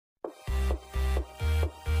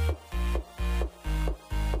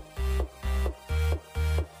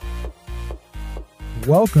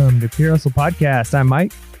Welcome to Pure Hustle Podcast. I'm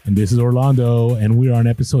Mike. And this is Orlando, and we're on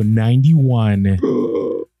episode 91.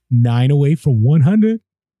 9 away from 100.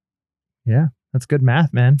 Yeah, that's good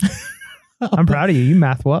math, man. I'm proud of you. You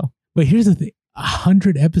math well. But here's the thing.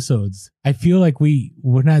 100 episodes. I feel like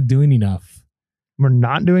we're not doing enough. We're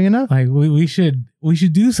not doing enough? Like we should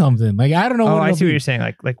do something. Like I don't know. I see what you're saying.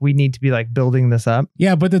 Like we need to be like building this up.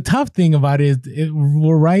 Yeah, but the tough thing about it is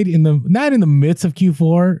we're right not in the midst of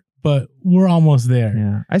Q4, but we're almost there.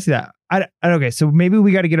 Yeah, I see that. Okay, so maybe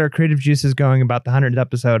we got to get our creative juices going about the 100th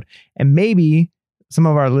episode, and maybe some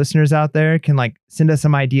of our listeners out there can like send us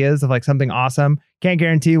some ideas of like something awesome. Can't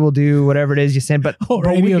guarantee we'll do whatever it is you send, but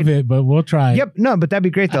any of it, but we'll try. Yep, no, but that'd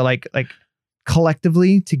be great though. Like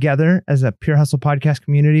collectively together as a Pure Hustle podcast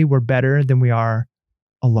community, we're better than we are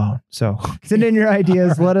alone. So send in your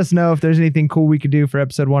ideas. Right. Let us know if there's anything cool we could do for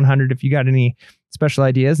episode 100. If you got any special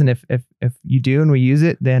ideas, and if you do and we use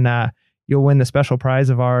it, then you'll win the special prize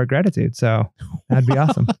of our gratitude. So that'd be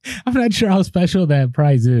awesome. I'm not sure how special that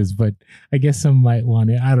prize is, but I guess some might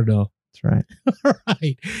want it. I don't know. That's right. All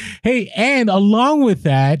right. Hey, and along with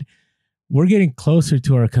that, we're getting closer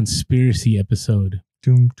to our conspiracy episode.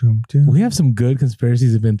 Doom, doom, doom. We have some good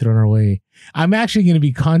conspiracies that have been thrown our way. I'm actually going to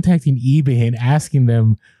be contacting eBay and asking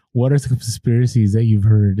them what are some conspiracies that you've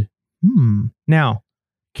heard. Now,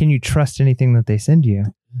 can you trust anything that they send you?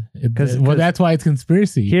 Because that's why it's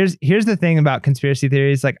conspiracy. Here's the thing about conspiracy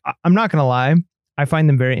theories. Like, I'm not gonna lie, I find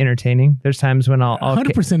them very entertaining. There's times when I'll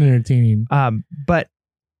 100% entertaining. But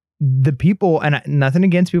the people, and nothing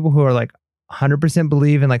against people who are like 100%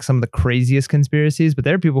 believe in like some of the craziest conspiracies, but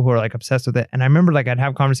there are people who are like obsessed with it. And I remember like I'd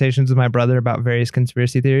have conversations with my brother about various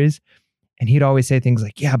conspiracy theories, and he'd always say things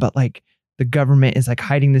like, "Yeah, but like the government is like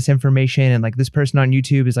hiding this information, and like this person on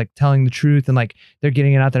YouTube is like telling the truth, and like they're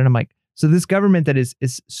getting it out there." And I'm like, so this government that is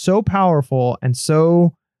so powerful and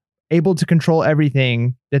so able to control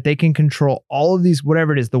everything that they can control all of these,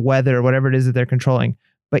 whatever it is, the weather, whatever it is that they're controlling,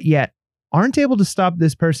 but yet aren't able to stop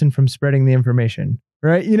this person from spreading the information,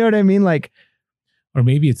 right? You know what I mean? Like, or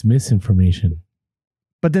maybe it's misinformation.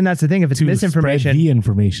 But then that's the thing. If it's misinformation, spread the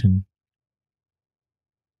information.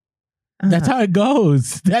 That's how it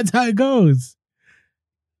goes. That's how it goes.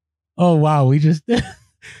 Oh, wow. We just...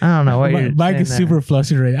 I don't know what you're Mike is super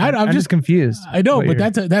flustered right now. I'm just confused. I know, but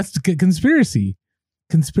that's conspiracy.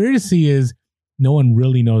 Conspiracy is no one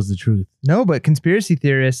really knows the truth. No, but conspiracy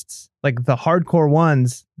theorists, like the hardcore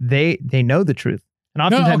ones, they know the truth. And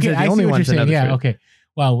oftentimes they're the only ones that know the truth. Okay.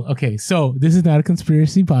 Wow. Okay. So this is not a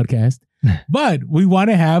conspiracy podcast, but we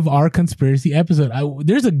want to have our conspiracy episode.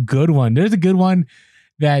 There's a good one. There's a good one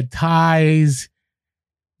that ties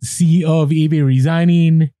CEO of eBay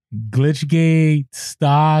resigning, Glitchgate,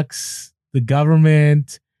 stocks, the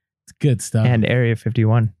government. It's good stuff. And Area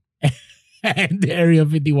 51. And Area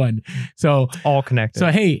 51. So it's all connected. So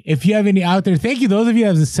hey, if you have any out there, thank you. Those of you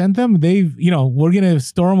that have sent them, we're gonna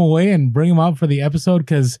store them away and bring them out for the episode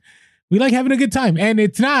because we like having a good time. And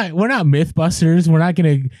we're not Mythbusters. We're not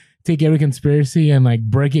gonna take every conspiracy and like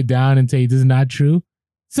break it down and say this is not true.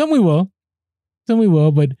 Some we will,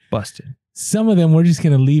 but busted. Some of them we're just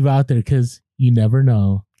gonna leave out there because you never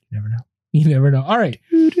know. You never know. All right.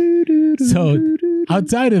 So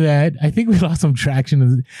outside of that, I think we lost some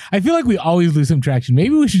traction. I feel like we always lose some traction.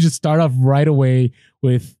 Maybe we should just start off right away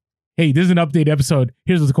with, hey, this is an update episode.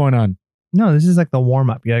 Here's what's going on. No, this is like the warm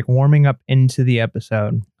up. You're like warming up into the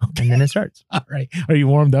episode. Okay. And then it starts. All right. Are you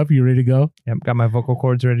warmed up? You ready to go? Yep. Got my vocal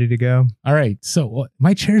cords ready to go. All right. So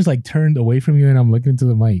my chair's like turned away from you and I'm looking into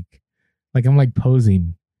the mic. Like I'm like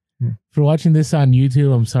posing. For watching this on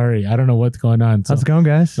YouTube, I'm sorry. I don't know what's going on. So how's it going,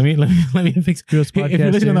 guys? Let me fix. If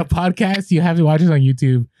you're listening on the podcast, you have to watch it on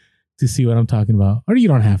YouTube to see what I'm talking about, or you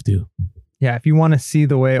don't have to. Yeah, if you want to see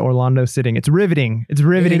the way Orlando's sitting, it's riveting. It's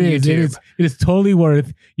riveting. YouTube. It is totally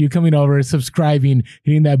worth you coming over, subscribing,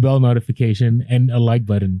 hitting that bell notification, and a like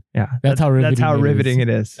button. Yeah, that's how riveting it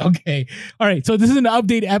is. Okay, all right. So this is an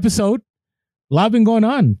update episode. A lot been going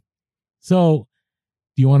on. So,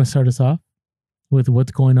 do you want to start us off with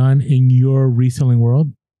what's going on in your reselling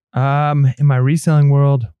world? In my reselling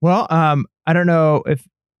world, well, I don't know if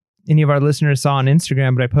any of our listeners saw on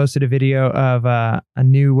Instagram, but I posted a video of a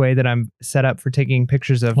new way that I'm set up for taking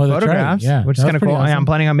pictures of photographs, which is kind of cool. Awesome. I'm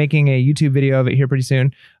planning on making a YouTube video of it here pretty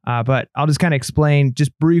soon. But I'll just kind of explain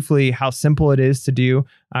just briefly how simple it is to do.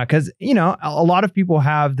 Because, a lot of people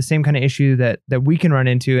have the same kind of issue that we can run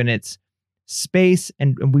into, and it's space.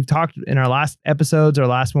 And we've talked in our last episodes, or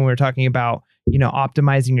last one we were talking about,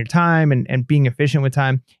 optimizing your time and being efficient with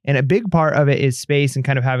time. And a big part of it is space and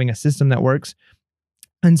kind of having a system that works.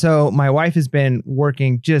 And so my wife has been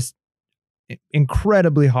working just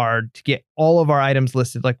incredibly hard to get all of our items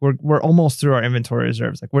listed. Like we're almost through our inventory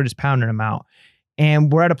reserves. Like we're just pounding them out.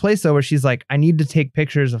 And we're at a place though where she's like, I need to take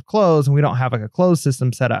pictures of clothes, and we don't have like a clothes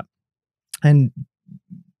system set up. And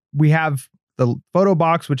we have the photo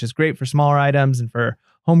box, which is great for smaller items and for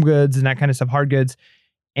home goods and that kind of stuff, hard goods.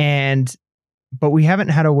 But we haven't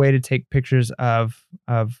had a way to take pictures of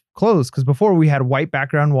clothes, because before we had a white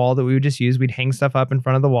background wall that we would just use. We'd hang stuff up in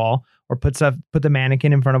front of the wall or put the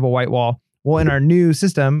mannequin in front of a white wall. Well, in our new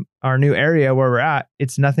system, our new area where we're at,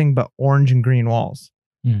 it's nothing but orange and green walls.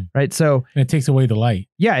 Right. So and it takes away the light.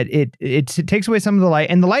 Yeah, it takes away some of the light,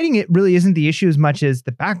 and the lighting, it really isn't the issue as much as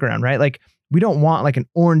the background, right? Like we don't want like an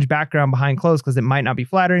orange background behind clothes because it might not be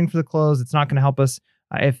flattering for the clothes. It's not going to help us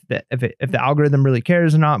if the algorithm really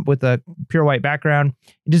cares or not with a pure white background.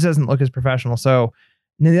 It just doesn't look as professional. So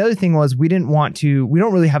the other thing was we don't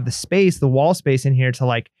really have the space, the wall space in here to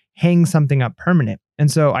like hang something up permanent.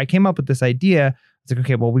 And so I came up with this idea. It's like,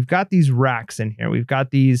 okay, well, we've got these racks in here. We've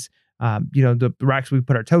got these the racks we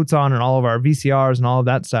put our totes on and all of our VCRs and all of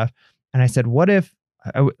that stuff. And I said, what if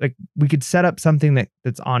we could set up something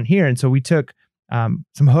that's on here? And so we took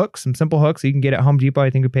some hooks, some simple hooks that you can get at Home Depot. I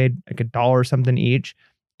think we paid like $1 or something each.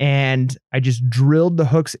 And I just drilled the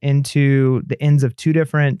hooks into the ends of two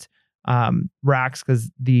different racks, because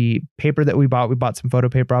the paper that we bought some photo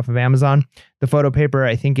paper off of Amazon. The photo paper,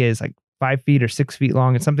 I think, is like 5 feet or 6 feet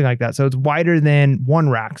long. It's something like that. So it's wider than one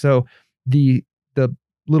rack. So the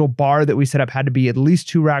little bar that we set up had to be at least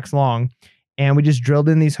 2 racks long. And we just drilled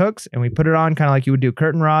in these hooks and we put it on kind of like you would do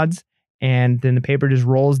curtain rods. And then the paper just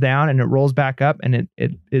rolls down and it rolls back up. And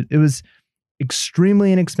it was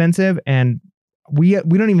extremely inexpensive. And we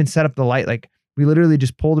don't even set up the light. Like we literally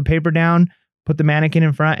just pull the paper down, put the mannequin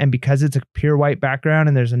in front. And because it's a pure white background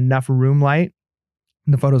and there's enough room light,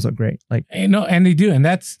 the photos look great. Like, and they do. And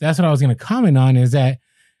that's what I was going to comment on, is that,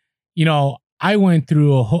 I went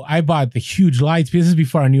through I bought the huge lights. This is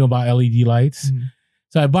before I knew about LED lights. Mm-hmm.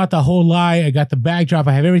 So I bought the whole light. I got the backdrop.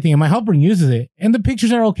 I have everything. And my helper uses it. And the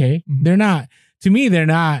pictures are okay. Mm-hmm. They're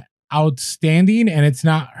not outstanding, and it's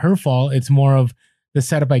not her fault. It's more of the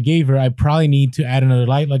setup I gave her. I probably need to add another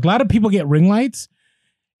light. Like a lot of people get ring lights,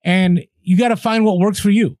 and you got to find what works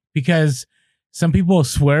for you, because some people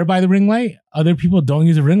swear by the ring light. Other people don't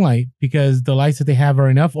use a ring light because the lights that they have are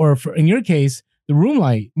enough. Or in your case, the room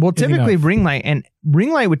light. Well, typically ring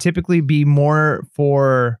light would typically be more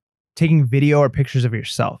for taking video or pictures of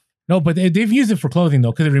yourself. No, but they've used it for clothing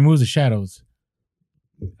though, because it removes the shadows.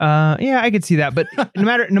 Yeah, I could see that. But no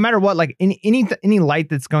matter what, like any light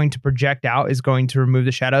that's going to project out is going to remove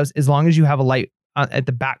the shadows, as long as you have a light at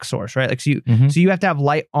the back source, right? Like so you have to have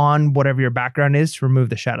light on whatever your background is to remove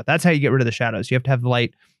the shadow. That's how you get rid of the shadows. You have to have the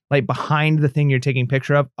light behind the thing you're taking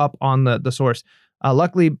picture of, up on the source.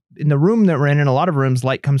 Luckily, in the room that we're in a lot of rooms,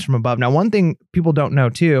 light comes from above. Now, one thing people don't know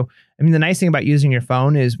too, I mean, the nice thing about using your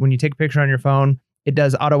phone is when you take a picture on your phone, it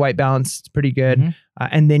does auto white balance. It's pretty good. Mm-hmm.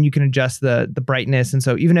 And then you can adjust the brightness. And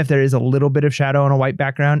so even if there is a little bit of shadow on a white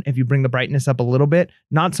background, if you bring the brightness up a little bit,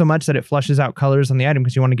 not so much that it flushes out colors on the item,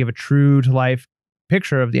 because you want to give a true to life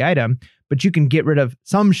picture of the item, but you can get rid of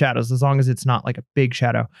some shadows as long as it's not like a big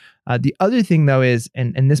shadow. The other thing though is,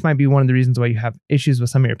 and this might be one of the reasons why you have issues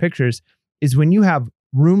with some of your pictures, is when you have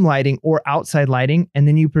room lighting or outside lighting, and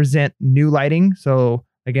then you present new lighting. So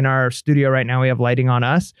like in our studio right now, we have lighting on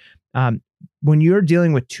us. When you're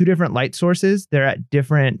dealing with 2 different light sources, they're at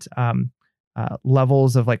different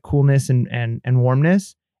levels of like coolness and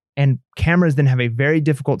warmness. And cameras then have a very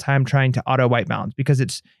difficult time trying to auto white balance, because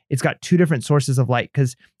it's got 2 different sources of light.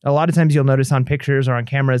 Because a lot of times you'll notice on pictures or on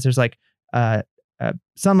cameras, there's like a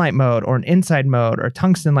sunlight mode or an inside mode or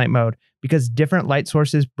tungsten light mode, because different light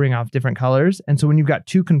sources bring off different colors. And so when you've got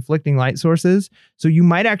 2 conflicting light sources, so you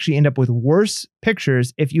might actually end up with worse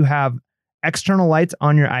pictures if you have external lights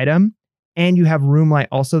on your item and you have room light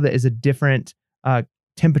also that is a different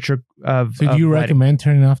temperature of. So do you recommend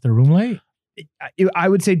turning off the room light? I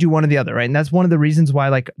would say do one or the other, right? And that's one of the reasons why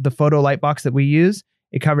like the photo light box that we use,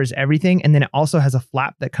 it covers everything. And then it also has a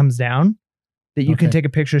flap that comes down that you can take a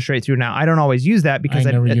picture straight through. Now, I don't always use that because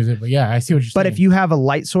I never use it, but yeah, I see what you're saying. But if you have a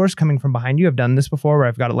light source coming from behind you, I've done this before where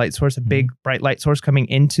I've got a light source, a big bright light source coming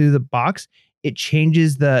into the box. It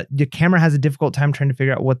changes the camera has a difficult time trying to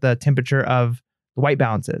figure out what the temperature of the white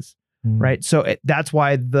balance is, right? So that's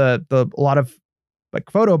why a lot of like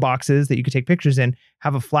photo boxes that you could take pictures in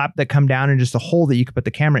have a flap that come down and just a hole that you could put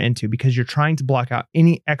the camera into, because you're trying to block out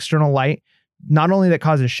any external light, not only that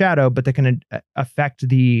causes shadow, but that can affect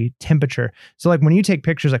the temperature. So like when you take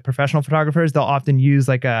pictures, like professional photographers, they'll often use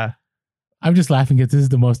like a... I'm just laughing because this is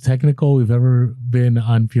the most technical we've ever been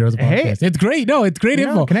on Fiora's podcast. It's great. No, it's great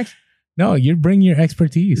info. No, you bring your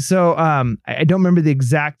expertise. So I don't remember the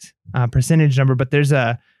exact percentage number, but there's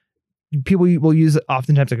people will use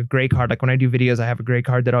oftentimes like a gray card. Like when I do videos, I have a gray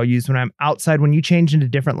card that I'll use when I'm outside. When you change into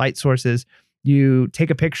different light sources, you take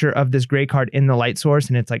a picture of this gray card in the light source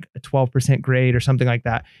and it's like a 12% grade or something like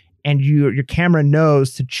that. And your camera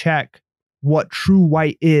knows to check what true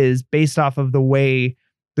white is based off of the way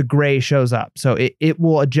the gray shows up. So it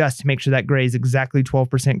will adjust to make sure that gray is exactly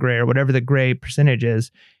 12% gray or whatever the gray percentage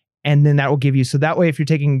is. And then that will give you, so that way, if you're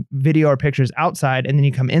taking video or pictures outside and then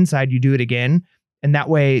you come inside, you do it again. And that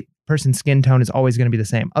way person's skin tone is always going to be the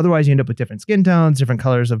same. Otherwise you end up with different skin tones, different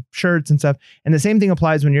colors of shirts and stuff. And the same thing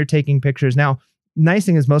applies when you're taking pictures. Now, nice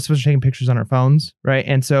thing is most of us are taking pictures on our phones, right?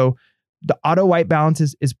 And so the auto white balance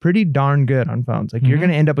is pretty darn good on phones. Like you're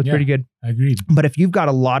going to end up with pretty good. Agreed. But if you've got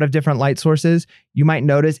a lot of different light sources, you might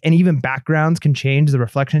notice, and even backgrounds can change the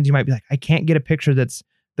reflections. You might be like, I can't get a picture that's,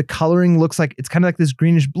 the coloring looks like it's kind of like this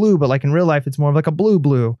greenish blue, but like in real life, it's more of like a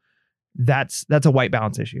blue. That's a white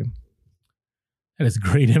balance issue. That is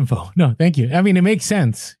great info. No, thank you. I mean, it makes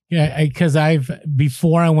sense. Yeah, because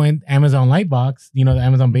before I went Amazon Lightbox, the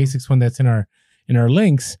Amazon Basics one that's in our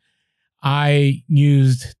links, I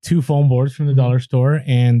used 2 foam boards from the dollar store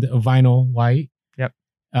and a vinyl white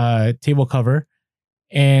table cover.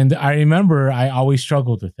 And I remember I always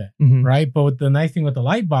struggled with that, right? But the nice thing with the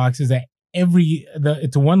Lightbox is that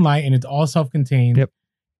it's one light and it's all self-contained. Yep.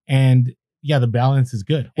 And yeah, the balance is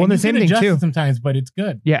good. Well, and the same thing too sometimes, but it's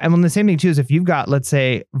good. Yeah, and then the same thing too is if you've got, let's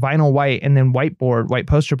say, vinyl white and then white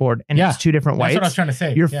poster board, and it's 2 different whites. That's what I was trying to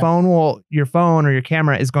say. Your phone or your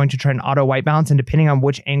camera is going to try an auto white balance, and depending on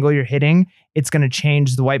which angle you're hitting, it's going to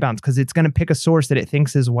change the white balance because it's going to pick a source that it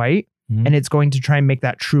thinks is white, and it's going to try and make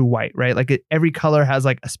that true white, right? Like every color has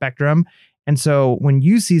like a spectrum, and so when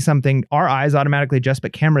you see something, our eyes automatically adjust,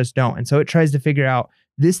 but cameras don't, and so it tries to figure out,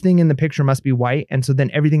 this thing in the picture must be white. And so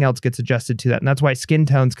then everything else gets adjusted to that. And that's why skin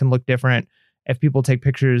tones can look different if people take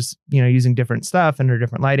pictures, using different stuff under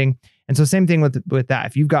different lighting. And so same thing with that.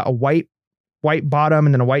 If you've got a white bottom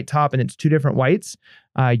and then a white top and it's 2 different whites,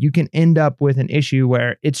 you can end up with an issue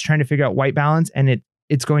where it's trying to figure out white balance and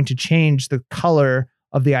it's going to change the color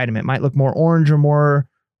of the item. It might look more orange or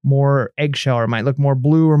more eggshell, or it might look more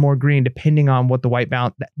blue or more green, depending on what the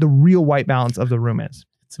real white balance of the room is.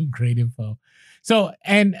 Some great info. So,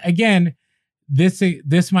 and again,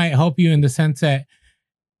 this might help you in the sense that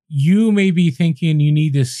you may be thinking you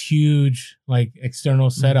need this huge like external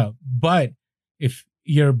setup, but if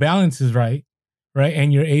your balance is right,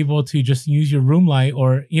 and you're able to just use your room light,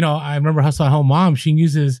 or I remember Hustle at Home Mom, she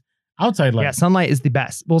uses outside light. Yeah, sunlight is the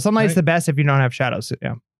best. Well, sunlight's the best if you don't have shadows. So,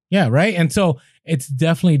 yeah. Yeah, right. And so it's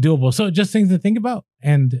definitely doable. So just things to think about.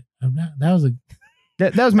 And that was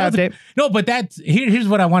my update. No, but here's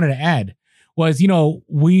what I wanted to add. Was,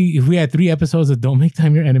 we had 3 episodes of Don't Make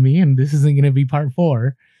Time Your Enemy, and this isn't going to be part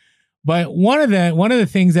 4. But one of the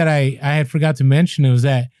things that I had forgot to mention was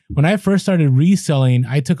that when I first started reselling,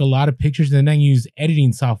 I took a lot of pictures and then used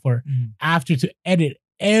editing software after to edit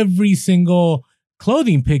every single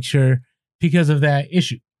clothing picture because of that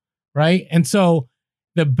issue, right? And so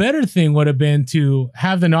the better thing would have been to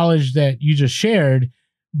have the knowledge that you just shared,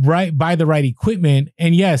 right, buy the right equipment,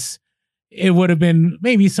 and yes, it would have been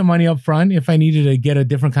maybe some money up front if I needed to get a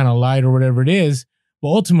different kind of light or whatever it is. But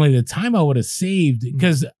ultimately, the time I would have saved,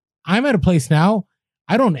 because I'm at a place now,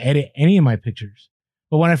 I don't edit any of my pictures.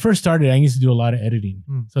 But when I first started, I used to do a lot of editing.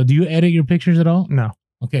 So do you edit your pictures at all? No.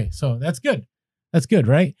 Okay, so that's good. That's good,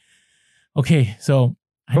 right? Okay, so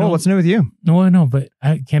what's new with you? No, I know, but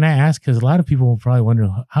can I ask? Because a lot of people will probably wonder,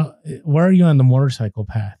 where are you on the motorcycle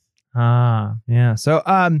path? Yeah. So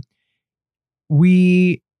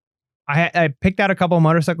I picked out a couple of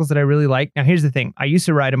motorcycles that I really like. Now, here's the thing. I used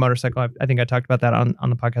to ride a motorcycle. I think I talked about that on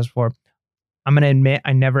the podcast before. I'm going to admit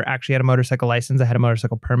I never actually had a motorcycle license. I had a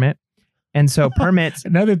motorcycle permit. And so permits...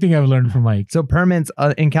 Another thing I've learned from Mike. So permits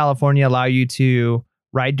in California allow you to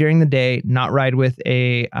ride during the day, not ride with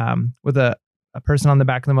a person on the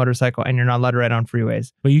back of the motorcycle, and you're not allowed to ride on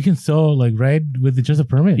freeways. But you can still ride with just a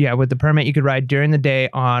permit. Yeah, with the permit, you could ride during the day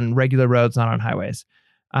on regular roads, not on highways.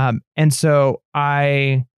 And so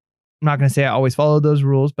I'm not going to say I always followed those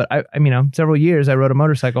rules, but I several years I rode a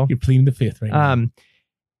motorcycle. You're pleading the fifth right now.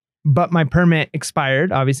 But my permit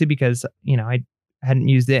expired, obviously, because, I hadn't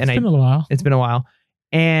used it. It's been a while. It's been a while.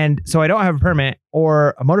 And so I don't have a permit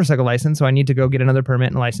or a motorcycle license. So I need to go get another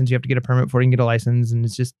permit and license. You have to get a permit before you can get a license. And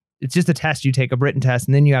it's just a test. You take a written test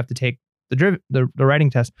and then you have to take the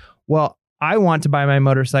riding test. Well, I want to buy my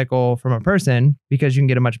motorcycle from a person because you can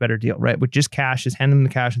get a much better deal, right? With just cash, just hand them the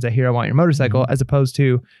cash and say, here, I want your motorcycle, as opposed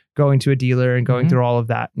to going to a dealer and going through all of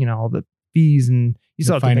that, all the fees, and you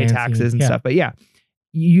still have to pay taxes and stuff. But yeah.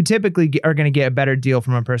 you typically are going to get a better deal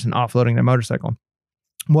from a person offloading their motorcycle.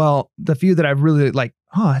 Well, the few that I've really like,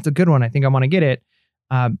 oh, that's a good one, I think I want to get it.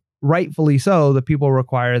 Rightfully so, the people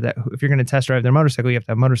require that if you're going to test drive their motorcycle, you have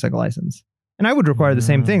to have a motorcycle license. And I would require the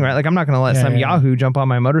same thing, right? Like I'm not going to let some Yahoo jump on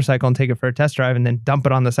my motorcycle and take it for a test drive and then dump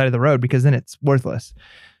it on the side of the road, because then it's worthless.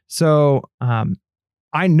 So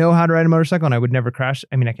I know how to ride a motorcycle and I would never crash.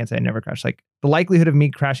 I mean, I can't say I never crash. Like the likelihood of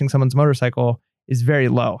me crashing someone's motorcycle is very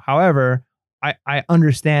low. However, I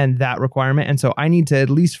understand that requirement. And so I need to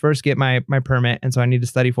at least first get my permit. And so I need to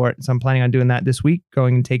study for it. So I'm planning on doing that this week,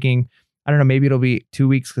 going and taking, I don't know, maybe it'll be 2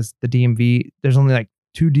 weeks because the DMV, there's only like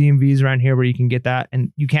 2 DMVs around here where you can get that.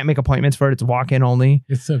 And you can't make appointments for it. It's walk-in only.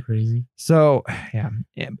 It's so crazy. So yeah.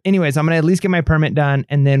 Anyways, I'm going to at least get my permit done.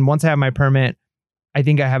 And then once I have my permit, I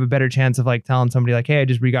think I have a better chance of like telling somebody like, hey, I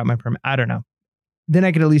just re-got my permit. I don't know. Then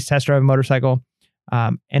I could at least test drive a motorcycle.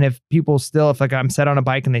 And if people still, if like I'm set on a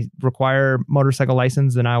bike and they require motorcycle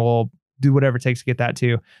license, then I will do whatever it takes to get that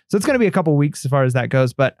too. So it's going to be a couple weeks as far as that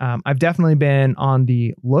goes. But I've definitely been on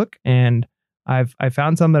the look, and I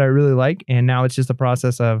found some that I really like. And now it's just a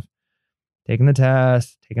process of taking the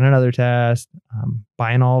test, taking another test,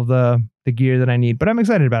 buying all of the gear that I need. But I'm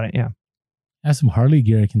excited about it. Yeah. That's some Harley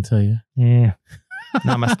gear, I can tell you. Yeah.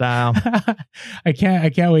 Not my style. I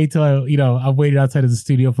can't wait till I've waited outside of the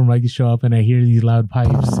studio for Mike to show up and I hear these loud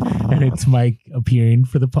pipes and it's Mike appearing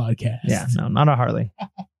for the podcast. Yeah, no, not a Harley.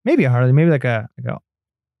 Maybe a Harley, maybe like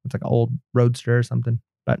it's like an old Roadster or something.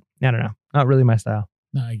 But I don't know. Not really my style.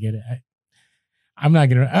 No, I get it. I'm not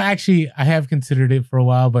gonna actually. I have considered it for a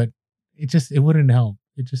while, but it wouldn't help.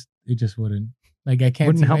 It just wouldn't. Like I can't.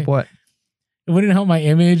 Wouldn't help what? It wouldn't help my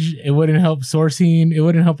image. It wouldn't help sourcing. It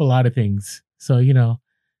wouldn't help a lot of things. So,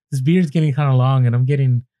 this beard's getting kind of long and I'm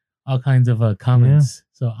getting all kinds of comments.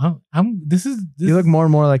 Yeah. So this you look more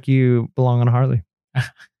and more like you belong on a Harley.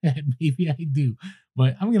 Maybe I do,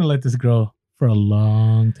 but I'm going to let this grow for a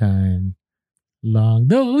long time. No,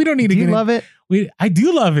 we don't need to Do you love it? I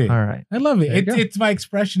do love it. All right. I love it. It's my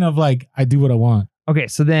expression of like, I do what I want. Okay.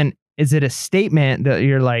 So then is it a statement that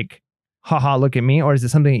you're like, haha, look at me? Or is it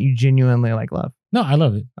something that you genuinely like love? No, I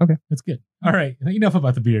love it. Okay. That's good. All right. Enough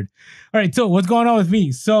about the beard. All right. So what's going on with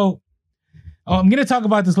me? So I'm going to talk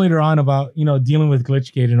about this later on about, dealing with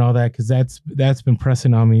Glitchgate and all that, because that's been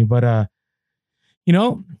pressing on me. But,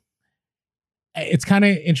 it's kind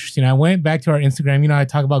of interesting. I went back to our Instagram. I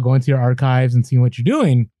talk about going to your archives and seeing what you're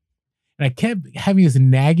doing. And I kept having this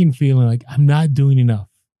nagging feeling like I'm not doing enough.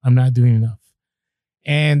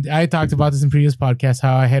 And I talked about this in previous podcasts,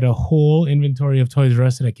 how I had a whole inventory of Toys R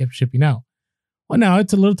Us that I kept shipping out. Well, now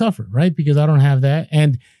it's a little tougher, right? Because I don't have that.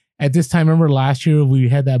 And at this time, remember last year, we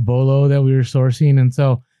had that bolo that we were sourcing. And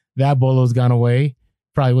so that bolo's gone away.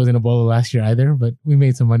 Probably wasn't a bolo last year either, but we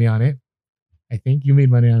made some money on it. I think you made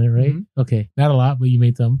money on it, right? Mm-hmm. Okay. Not a lot, but you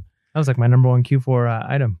made some. That was like my number one Q4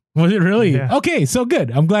 item. Was it really? Yeah. Okay. So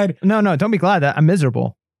good. I'm glad. No, don't be glad that I'm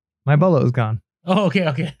miserable. My bolo is gone. Oh,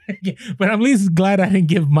 okay. But I'm at least glad I didn't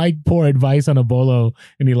give Mike poor advice on a bolo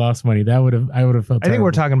and he lost money. I would have felt terrible. I think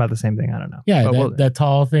we're talking about the same thing. I don't know. Yeah, that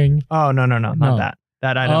tall thing. Oh, no, not that.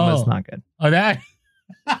 That item was not good. Oh, that?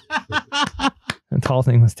 The tall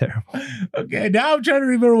thing was terrible. Okay, now I'm trying to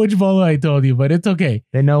remember which bolo I told you, but it's okay.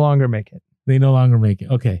 They no longer make it.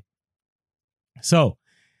 Okay. So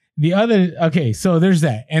so there's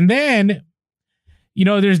that. And then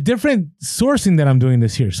there's different sourcing that I'm doing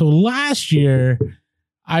this year. So last year,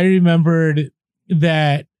 I remembered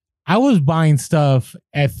that I was buying stuff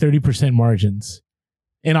at 30% margins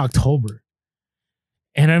in October.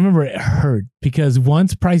 And I remember it hurt because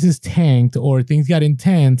once prices tanked or things got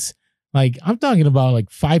intense, like I'm talking about like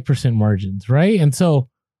 5% margins, right? And so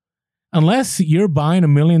unless you're buying $1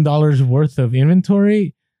 million worth of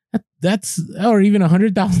inventory, or even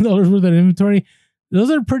 $100,000 worth of inventory, those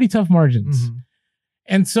are pretty tough margins. Mm-hmm.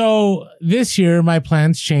 And so this year, my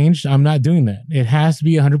plans changed. I'm not doing that. It has to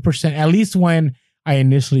be 100%, at least when I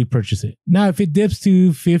initially purchase it. Now, if it dips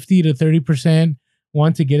to 50 to 30%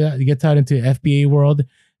 once it gets out into FBA world,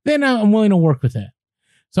 then I'm willing to work with that.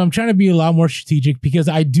 So I'm trying to be a lot more strategic because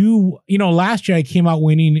I do, last year I came out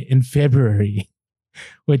winning in February,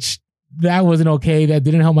 which that wasn't okay. That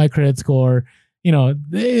didn't help my credit score.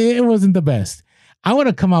 It wasn't the best. I want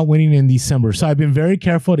to come out winning in December. So I've been very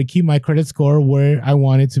careful to keep my credit score where I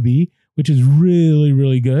want it to be, which is really,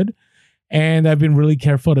 really good. And I've been really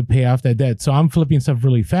careful to pay off that debt. So I'm flipping stuff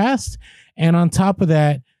really fast. And on top of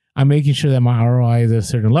that, I'm making sure that my ROI is at a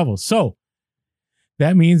certain level. So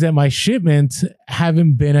that means that my shipments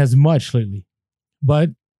haven't been as much lately.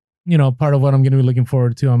 But, part of what I'm going to be looking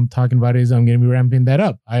forward to, I'm talking about is I'm going to be ramping that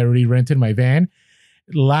up. I already rented my van.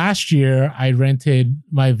 last year I rented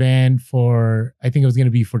my van for, I think it was going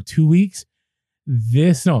to be for 2 weeks.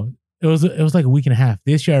 It was like a week and a half.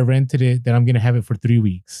 This year I rented it that I'm going to have it for 3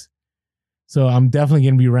 weeks. So I'm definitely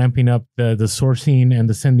going to be ramping up the sourcing and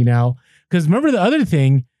the sending out. Because remember the other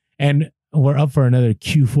thing, and we're up for another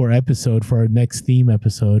Q4 episode for our next theme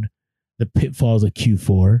episode, the pitfalls of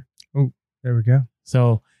Q4. Oh, there we go.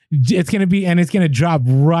 So it's going to be, and it's going to drop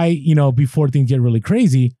right, before things get really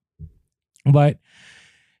crazy. But,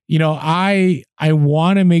 I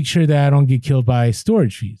want to make sure that I don't get killed by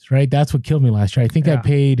storage fees, right? That's what killed me last year. I think I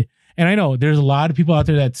paid, and I know there's a lot of people out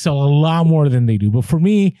there that sell a lot more than they do. But for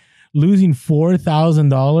me, losing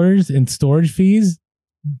 $4,000 in storage fees,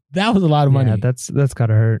 that was a lot of money. Yeah, that's got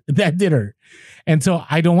to hurt. That did hurt. And so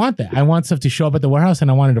I don't want that. I want stuff to show up at the warehouse,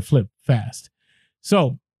 and I want it to flip fast.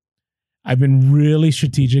 So I've been really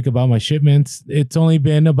strategic about my shipments. It's only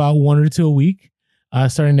been about 1 or 2 a week.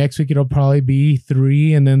 Starting next week, it'll probably be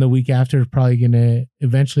 3. And then the week after, probably going to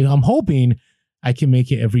eventually, I'm hoping I can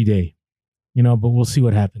make it every day, but we'll see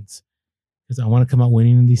what happens because I want to come out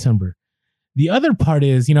winning in December. The other part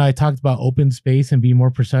is, I talked about open space and being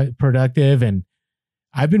more productive, and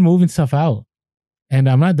I've been moving stuff out, and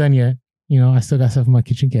I'm not done yet. I still got stuff in my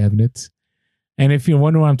kitchen cabinets. And if you're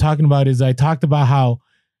wondering what I'm talking about, is I talked about how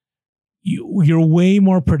you're way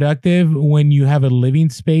more productive when you have a living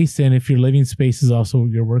space than if your living space is also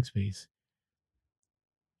your workspace.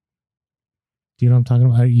 Do you know what I'm talking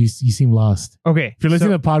about? You seem lost. Okay. If you're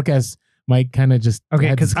listening to the podcast, Mike kind of just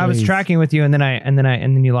because I was tracking with you and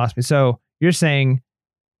then you lost me. So you're saying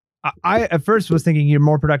I at first was thinking you're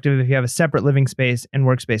more productive if you have a separate living space and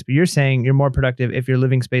workspace, but you're saying you're more productive if your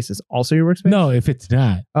living space is also your workspace? No, if it's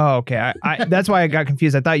not. Oh, okay. I that's why I got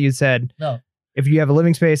confused. I thought you said no. If you have a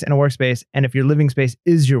living space and a workspace, and if your living space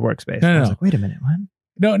is your workspace. No, I was like, wait a minute, what?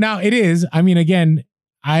 No, now it is. I mean, again,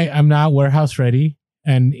 I'm not warehouse ready.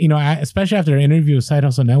 And, especially after an interview with Side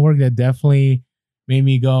Hustle Network, that definitely made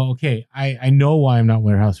me go, okay, I know why I'm not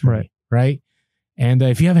warehouse ready. Right. And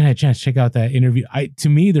if you haven't had a chance, check out that interview. To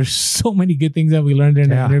me, there's so many good things that we learned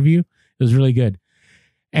in that interview. It was really good.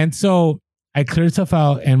 And so I cleared stuff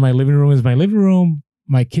out, and my living room is my living room.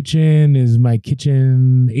 My kitchen is my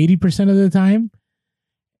kitchen 80% of the time.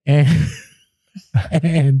 And,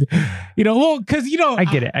 because, I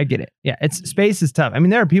get it. Yeah. Space is tough. I mean,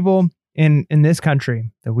 there are people in this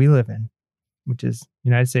country that we live in, which is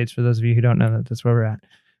United States, for those of you who don't know that's where we're at,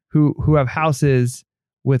 who have houses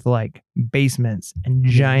with like basements and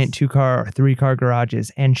giant 2-car or 3-car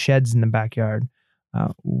garages and sheds in the backyard.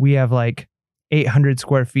 We have like 800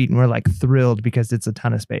 square feet, and we're like thrilled because it's a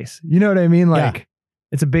ton of space. You know what I mean? Like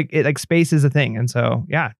it's a big, like space is a thing. And so,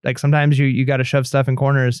 like sometimes you got to shove stuff in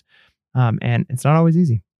corners, and it's not always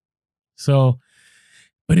easy. So,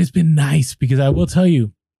 but it's been nice because I will tell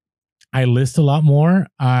you, I list a lot more.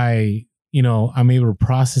 I'm able to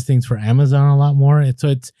process things for Amazon a lot more. And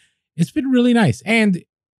so it's been really nice. And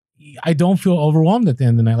I don't feel overwhelmed at the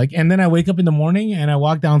end of the night. Like, and then I wake up in the morning and I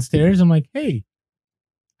walk downstairs. I'm like, hey,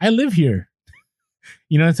 I live here.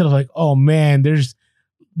 Instead of like, oh man, there's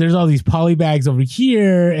all these poly bags over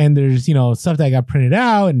here, and there's, stuff that I got printed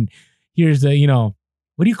out, and here's the,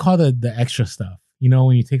 what do you call the extra stuff?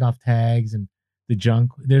 When you take off tags and the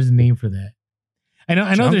junk, there's a name for that. I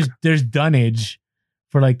know there's dunnage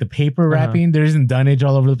for like the paper wrapping. There isn't dunnage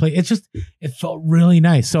all over the place. It felt really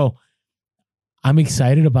nice. So I'm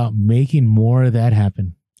excited about making more of that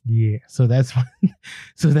happen. Yeah. So that's my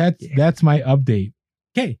update.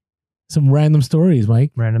 Okay. Some random stories,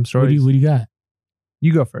 Mike. Random stories. What do you got?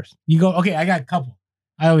 You go first. You go. Okay, I got a couple.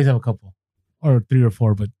 I always have a couple, or 3 or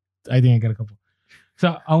 4, but I think I got a couple.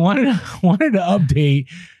 So I wanted to update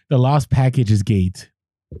the lost packages gate.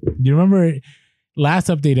 Do you remember last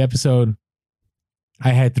update episode? I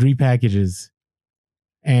had 3 packages,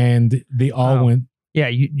 and they all went. Yeah,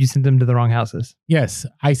 you sent them to the wrong houses. Yes,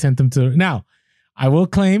 I sent them to. Now, I will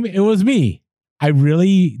claim it was me. I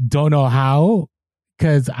really don't know how,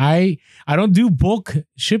 because I don't do bulk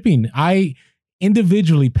shipping. I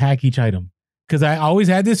individually pack each item because I always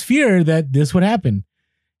had this fear that this would happen.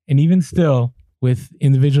 And even still, with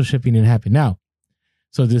individual shipping, it happened. Now,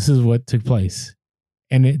 so this is what took place.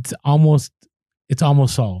 And it's almost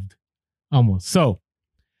solved. Almost. So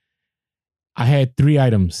I had 3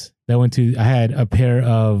 items that went to, I had a pair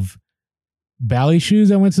of Bally shoes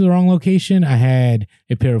that went to the wrong location. I had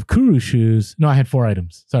a pair of Kuru shoes. No, I had 4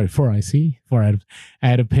 items. Sorry, 4 items. I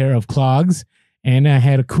had a pair of clogs, and I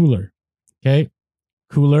had a cooler. Okay.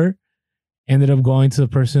 Cooler ended up going to the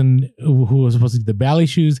person who was supposed to get the Bally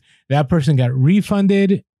shoes. That person got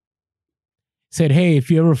refunded. Said, hey, if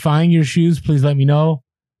you ever find your shoes, please let me know.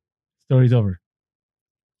 Story's over.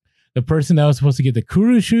 The person that was supposed to get the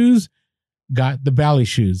Kuru shoes got the Bally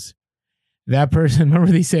shoes. That person,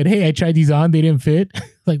 remember they said, hey, I tried these on, they didn't fit.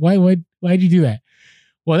 Like, why'd you do that?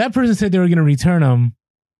 Well, that person said they were going to return them.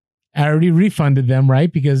 I already refunded them,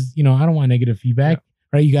 right? Because, I don't want negative feedback,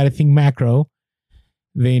 right? You got to think macro.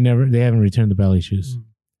 They haven't returned the Bally shoes.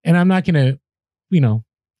 And I'm not going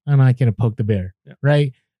to poke the bear,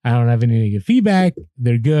 right? I don't have any negative feedback.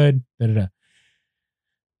 They're good. The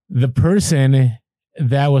person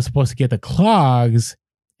that was supposed to get the clogs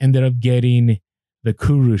ended up getting the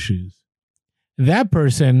Kuru shoes. That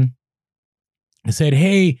person said,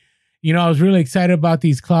 hey, I was really excited about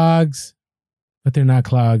these clogs, but they're not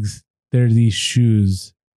clogs. They're these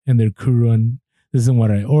shoes and they're Kuru, and this isn't what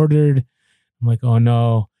I ordered. I'm like, oh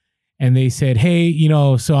no. And they said, hey,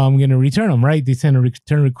 so I'm going to return them, right? They sent a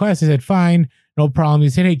return request. I said, fine, no problem. They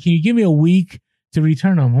said, hey, can you give me a week to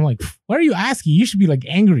return them? I'm like, what are you asking? You should be like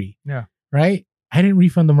angry. Yeah. Right? I didn't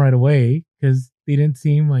refund them right away because they didn't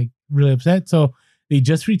seem like really upset. So they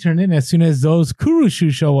just returned it. And as soon as those Kuru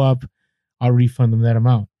shoes show up, I'll refund them that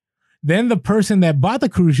amount. Then the person that bought the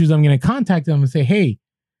Kuru shoes, I'm going to contact them and say, hey,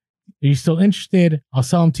 are you still interested? I'll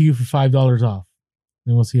sell them to you for $5 off.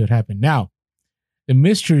 Then we'll see what happened. Now, the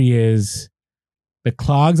mystery is the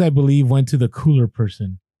clogs, I believe, went to the cooler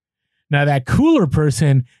person. Now, that cooler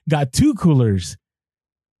person got 2 coolers.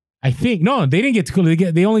 I think. No, they didn't get 2 coolers.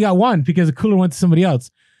 They only got 1 because the cooler went to somebody else.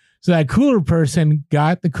 So that cooler person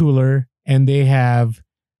got the cooler and they have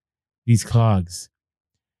these clogs.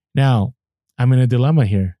 Now, I'm in a dilemma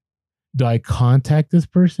here. Do I contact this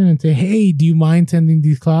person and say, hey, do you mind sending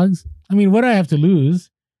these clogs? I mean, what do I have to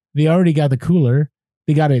lose? They already got the cooler.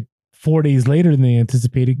 They got it 4 days later than they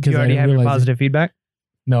anticipated. Do you already have your positive feedback?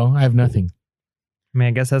 No, I have nothing. I mean,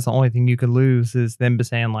 I guess that's the only thing you could lose is them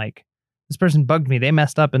saying like, this person bugged me. They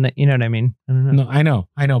messed up. And you know what I mean? I don't know. No,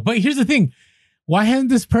 I know. But here's the thing. Why hasn't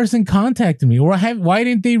this person contacted me? Or why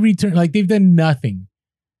didn't they return? Like, they've done nothing.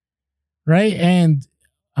 Right? And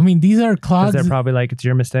I mean, these are clogs. They're probably like, it's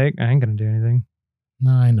your mistake. I ain't going to do anything.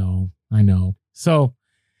 No, I know. So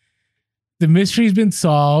the mystery's been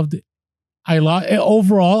solved.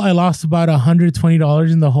 Overall, I lost about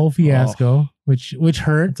 $120 in the whole fiasco, which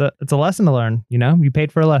hurt. It's a lesson to learn. You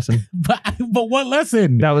paid for a lesson. but what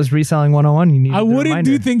lesson? That was reselling 101. You need. I wouldn't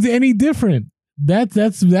do things any different. That's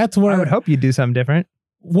where I would hope you'd do something different.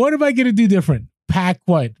 What am I going to do different?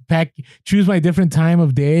 Choose my different time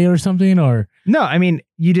of day or something, or no? I mean,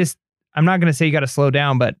 I'm not going to say you got to slow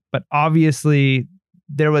down, but obviously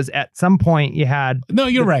there was at some point you had. No,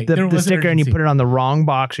 you're right. The sticker and you put it on the wrong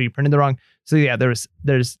box or you printed the wrong. So yeah, there's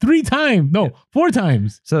 3 times. No, 4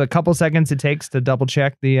 times. So a couple seconds it takes to double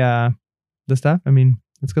check the stuff. I mean,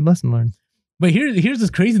 it's a good lesson learned. But here's this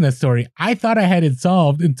craziness story. I thought I had it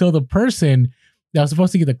solved until the person that was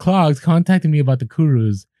supposed to get the clogs contacted me about the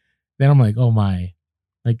Kurus. Then I'm like, oh my,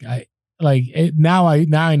 now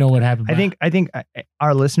I know what happened. I think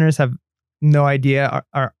our listeners have no idea,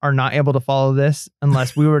 are not able to follow this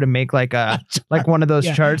unless we were to make like one of those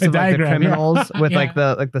charts of like the criminals with like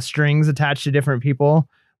the strings attached to different people.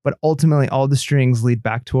 But ultimately, all the strings lead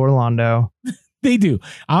back to Orlando. They do.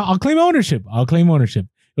 I'll claim ownership.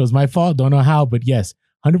 It was my fault. Don't know how, but yes,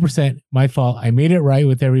 100% my fault. I made it right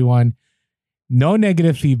with everyone. No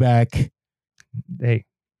negative feedback. Hey,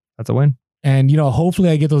 that's a win. And hopefully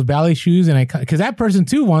I get those Bally shoes, and because that person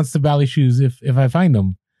too wants the Bally shoes if I find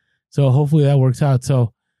them. So hopefully that works out.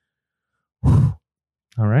 So, all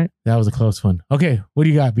right, that was a close one. Okay, what do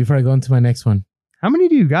you got before I go into my next one? How many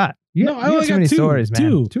do you got? I only got 2 stories,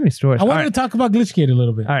 man. Too many stories. I wanted to talk about Glitchgate a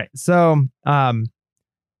little bit. All right, so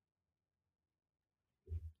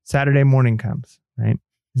Saturday morning comes, right?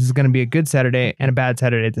 This is going to be a good Saturday and a bad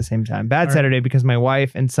Saturday at the same time. Bad Saturday because my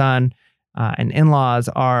wife and son and in-laws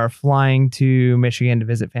are flying to Michigan to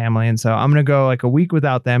visit family. And so I'm going to go like a week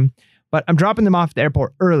without them, but I'm dropping them off at the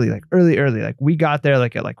airport early. Like we got there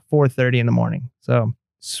like at 4:30 in the morning. So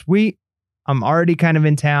sweet. I'm already kind of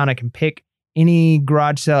in town. I can pick any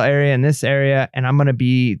garage sale area in this area and I'm going to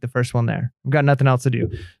be the first one there. I've got nothing else to do.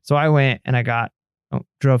 So I went and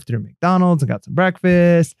drove through McDonald's and got some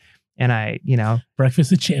breakfast. And I,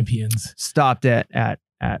 breakfast of champions, stopped at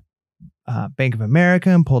Bank of America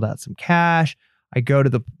and pulled out some cash. I go to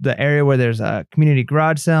the area where there's a community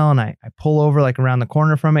garage sale and I pull over like around the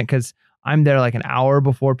corner from it because I'm there like an hour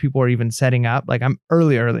before people are even setting up. Like I'm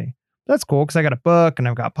early. That's cool because I got a book and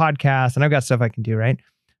I've got podcasts and I've got stuff I can do, right?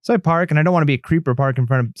 So I park and I don't want to be a creeper park in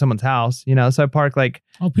front of someone's house, So I park like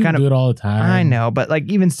people do it all the time. I know, but like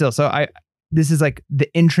even still, so this is like the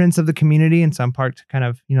entrance of the community. And so I'm parked kind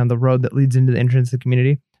of, the road that leads into the entrance of the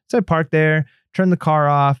community. So I parked there, turned the car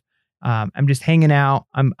off, I'm just hanging out.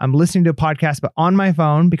 I'm listening to a podcast, but on my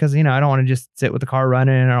phone because, I don't want to just sit with the car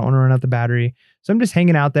running. I don't want to run out the battery. So I'm just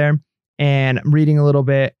hanging out there and I'm reading a little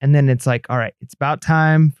bit. And then it's like, all right, it's about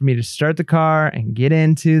time for me to start the car and get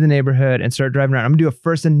into the neighborhood and start driving around. I'm gonna do a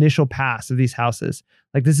first initial pass of these houses.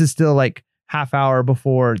 Like this is still like half hour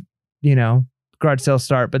before, garage sales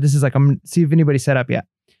start. But this is like, I'm gonna see if anybody's set up yet.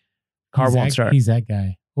 Car won't start. He's that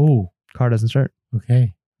guy. Oh, car doesn't start. okay.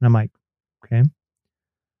 And I'm like, okay.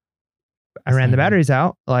 I ran the batteries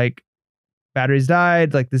out, like batteries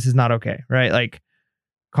died. Like this is not okay. Right. Like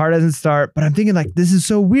car doesn't start, but I'm thinking like, this is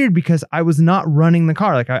so weird because I was not running the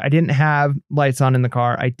car. Like I didn't have lights on in the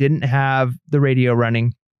car. I didn't have the radio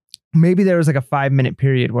running. Maybe there was like a 5-minute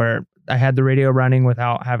period where I had the radio running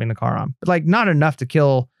without having the car on, but like not enough to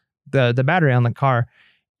kill the battery on the car.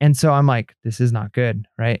 And so I'm like, this is not good.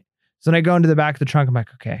 Right. So then I go into the back of the trunk. I'm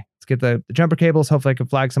like, okay, let's get the jumper cables. Hopefully I can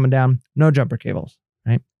flag someone down. No jumper cables.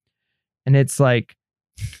 Right. And it's like,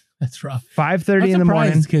 that's rough. 5:30 in the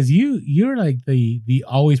morning. Because you're like the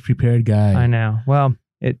always prepared guy. I know. Well,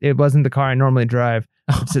 it wasn't the car I normally drive.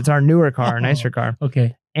 It's our newer car, a nicer car.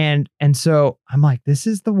 Okay. And so I'm like, this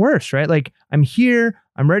is the worst, right? Like I'm here,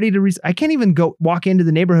 I'm ready to I can't even go walk into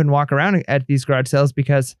the neighborhood and walk around at these garage sales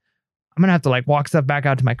because I'm gonna have to like walk stuff back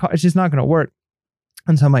out to my car. It's just not gonna work.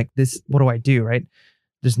 And so I'm like, what do I do? Right?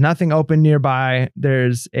 There's nothing open nearby.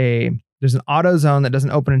 There's an AutoZone that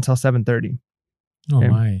doesn't open until 7:30. Oh okay.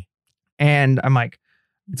 My. And I'm like,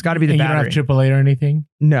 it's got to be the battery. You don't have AAA or anything?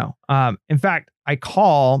 No. In fact, I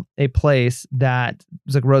call a place that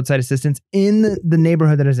was like roadside assistance in the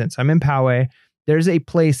neighborhood that is in. So I'm in Poway. There's a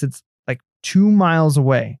place that's like 2 miles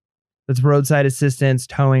away that's roadside assistance,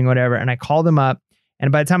 towing, whatever. And I called them up.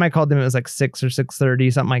 And by the time I called them, it was like 6 or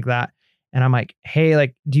 6:30, something like that. And I'm like, hey,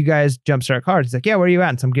 like, do you guys jumpstart cars? He's like, yeah, where are you at?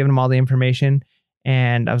 And so I'm giving him all the information.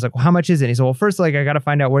 And I was like, well, how much is it? And he said, well, first, like, I got to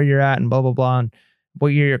find out where you're at and blah, blah, blah. And what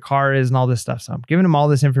year your car is and all this stuff. So I'm giving him all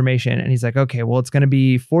this information and he's like, okay, well, it's going to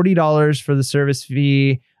be $40 for the service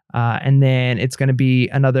fee. And then it's going to be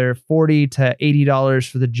another $40 to $80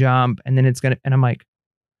 for the jump. And then and I'm like,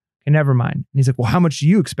 okay, never mind. And he's like, well, how much do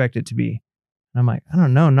you expect it to be? And I'm like, I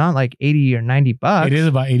don't know, not like 80 or 90 bucks. It is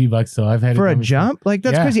about $80 though. I've had for a jump. Like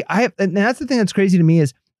that's crazy. And that's the thing that's crazy to me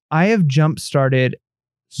is I have jump started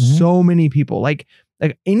so many people. Like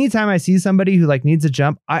anytime I see somebody who like needs a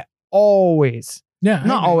jump, I always, not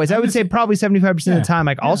always. I would say probably 75% of the time,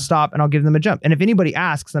 like I'll stop and I'll give them a jump. And if anybody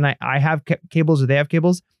asks and I have cables or they have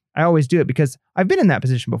cables, I always do it because I've been in that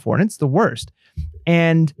position before and it's the worst.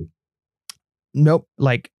 And nope,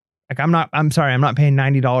 I'm sorry, I'm not paying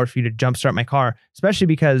 $90 for you to jumpstart my car, especially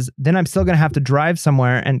because then I'm still going to have to drive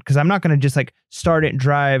somewhere. And because I'm not going to just like start it and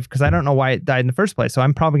drive because I don't know why it died in the first place. So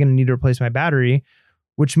I'm probably going to need to replace my battery,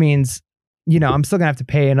 which means, I'm still going to have to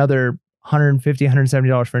pay another $150,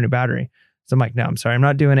 $170 for a new battery. So I'm like, no, I'm sorry, I'm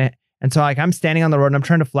not doing it. And so like I'm standing on the road and I'm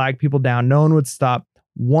trying to flag people down. No one would stop.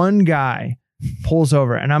 One guy pulls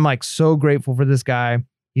over and I'm like so grateful for this guy.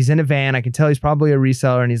 He's in a van. I can tell he's probably a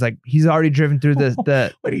reseller and he's already driven through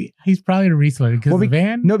he's probably a reseller because the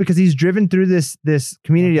van? No, because he's driven through this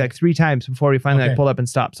community like 3 times before he finally like pulled up and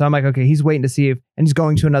stopped. So I'm like, okay, he's waiting to see and he's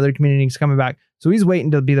going to another community. He's coming back. So he's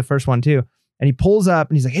waiting to be the first one too. And he pulls up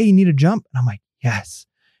and he's like, hey, you need a jump? And I'm like, yes.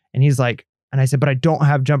 And he's like, and I said, but I don't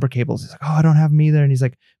have jumper cables. He's like, oh, I don't have them either. And he's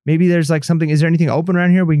like, maybe there's like something, is there anything open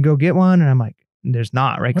around here? We can go get one. And I'm like, there's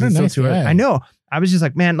not, right? What a nice guy. I know. I was just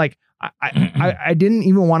like, man, like I didn't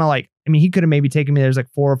even want to like, I mean, he could have maybe taken me, there's like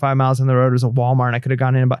 4 or 5 miles on the road. It was a Walmart and I could have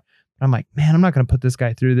gone in, but I'm like, man, I'm not going to put this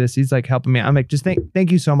guy through this. He's like helping me. I'm like, just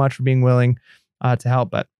thank you so much for being willing to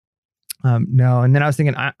help. But no. And then I was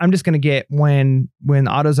thinking, I'm just going to get when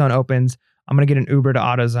AutoZone opens, I'm going to get an Uber to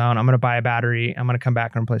AutoZone. I'm going to buy a battery. I'm going to come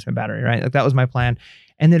back and replace my battery, right? Like that was my plan.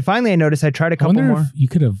 And then finally I noticed I tried a couple more. If you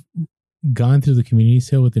could have gone through the community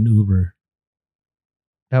sale with an Uber.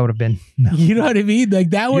 That would have been, you know what I mean? Like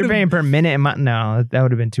that would You're paying per minute. No, that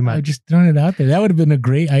would have been too much. I just throwing it out there. That would have been a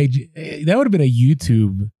great that would have been a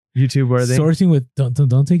YouTube worthy. Sourcing with,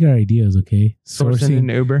 don't take our ideas, okay? Sourcing an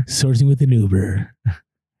Uber. Sourcing with an Uber.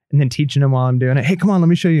 And then teaching them while I'm doing it. Hey, come on, let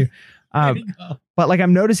me show you. But like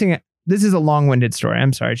I'm noticing it. This is a long-winded story.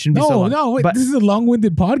 I'm sorry. It shouldn't be so long. No, wait, this is a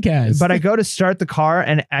long-winded podcast. But I go to start the car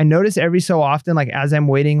and I notice every so often, like as I'm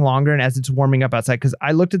waiting longer and as it's warming up outside, because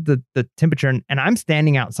I looked at the temperature and I'm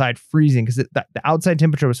standing outside freezing because the outside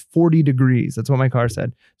temperature was 40 degrees. That's what my car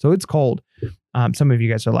said. So it's cold. Some of you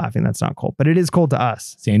guys are laughing. That's not cold, but it is cold to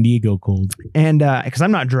us. San Diego cold. And because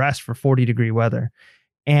I'm not dressed for 40-degree weather.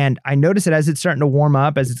 And I notice it as it's starting to warm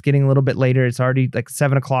up, as it's getting a little bit later. It's already like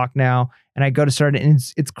 7 o'clock now. And I go to start it and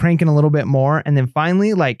it's cranking a little bit more. And then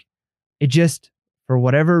finally, like it just, for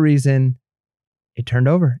whatever reason, it turned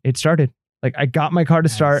over. It started. Like I got my car to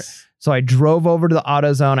start. Nice. So I drove over to the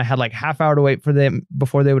AutoZone. I had like half hour to wait for them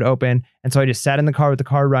before they would open. And so I just sat in the car with the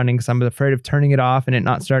car running because I'm afraid of turning it off and it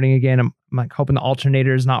not starting again. I'm like hoping the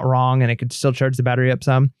alternator is not wrong and it could still charge the battery up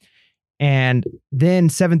some. And then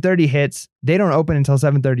 7:30 hits. They don't open until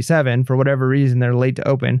 7:37 for whatever reason. They're late to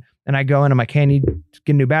open. And I go in. I'm like, hey, I need to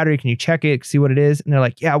get a new battery. Can you check it? See what it is? And they're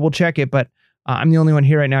like, yeah, we'll check it. But I'm the only one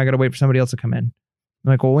here right now. I got to wait for somebody else to come in. I'm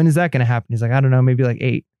like, well, when is that going to happen? He's like, I don't know, maybe like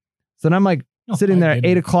 8. So then I'm like sitting there at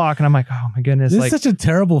 8 o'clock and I'm like, oh my goodness. This like, is such a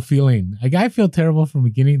terrible feeling. Like I feel terrible from the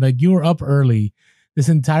beginning. Like you were up early this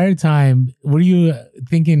entire time. Were you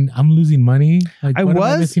thinking I'm losing money? Like I what am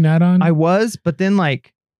I was missing out on? I was, but then I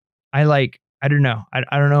don't know.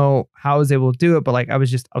 I don't know how I was able to do it, but like I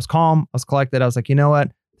was calm. I was collected. I was like, you know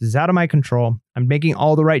what? This is out of my control. I'm making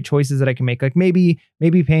all the right choices that I can make. Like maybe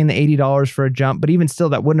paying the $80 for a jump, but even still,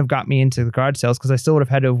 that wouldn't have got me into the garage sales because I still would have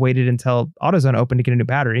had to have waited until AutoZone opened to get a new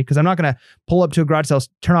battery. Because I'm not going to pull up to a garage sale,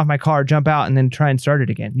 turn off my car, jump out, and then try and start it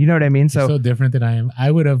again. You know what I mean? You're so different than I am. I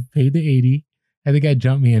would have paid the 80. I think I'd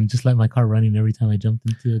jump me and just let my car running every time I jumped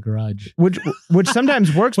into the garage. Which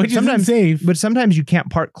sometimes works, which but sometimes safe. But sometimes you can't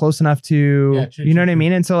park close enough to, you know what I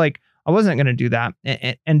mean? And so like I wasn't going to do that.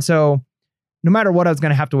 And so no matter what, I was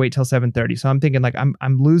going to have to wait till 7:30. So I'm thinking like I'm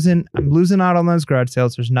losing out on those garage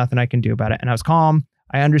sales. There's nothing I can do about it. And I was calm.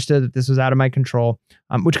 I understood that this was out of my control,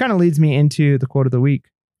 which kind of leads me into the quote of the week.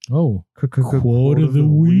 Oh, quote of the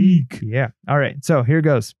week. Yeah. All right. So here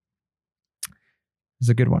goes. This is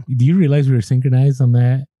a good one. Do you realize we were synchronized on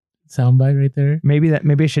that soundbite right there? Maybe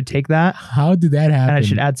I should take that. How did that happen? And I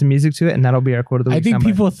should add some music to it, and that'll be our quote of the week. I think soundbite.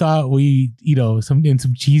 people thought we, in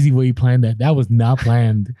some cheesy way planned that. That was not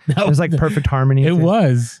planned. It was like perfect harmony. It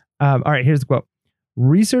was. All right, here's the quote.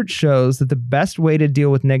 Research shows that the best way to deal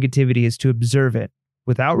with negativity is to observe it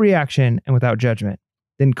without reaction and without judgment.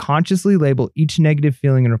 Then consciously label each negative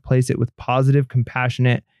feeling and replace it with positive,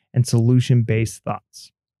 compassionate, and solution-based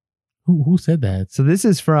thoughts. Who said that? So this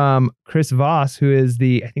is from Chris Voss, who is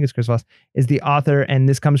Chris Voss is the author, and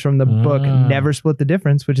this comes from the book Never Split the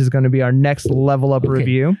Difference, which is going to be our next level up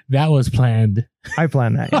review. That was planned. I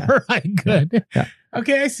planned that. Yeah. All right, good. Yeah.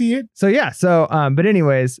 Okay, I see it. So yeah, but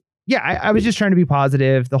anyways, yeah, I was just trying to be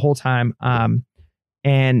positive the whole time.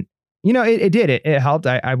 And it did. It helped.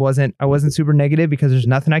 I wasn't super negative because there's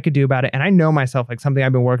nothing I could do about it. And I know myself, like something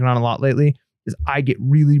I've been working on a lot lately is I get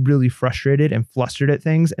really, really frustrated and flustered at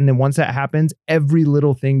things. And then once that happens, every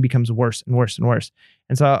little thing becomes worse and worse and worse.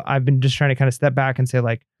 And so I've been just trying to kind of step back and say,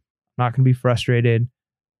 like, I'm not going to be frustrated.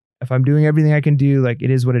 If I'm doing everything I can do, like,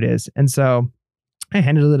 it is what it is. And so I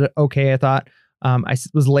handled it okay, I thought. I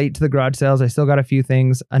was late to the garage sales. I still got a few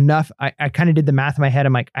things. Enough. I kind of did the math in my head.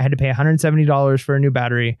 I'm like, I had to pay $170 for a new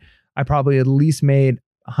battery. I probably at least made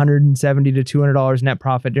 $170 to $200 net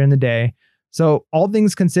profit during the day. So all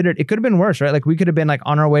things considered, it could have been worse, right? Like we could have been like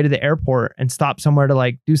on our way to the airport and stopped somewhere to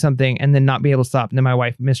like do something and then not be able to stop. And then my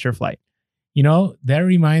wife missed her flight. That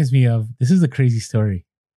reminds me of, this is a crazy story.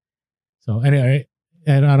 So anyway,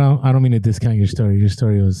 and I don't mean to discount your story. Your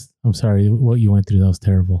story was, I'm sorry, what you went through, that was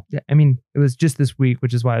terrible. Yeah. I mean, it was just this week,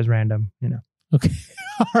 which is why it was random, Okay.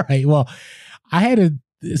 All right. Well,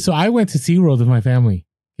 so I went to SeaWorld with my family.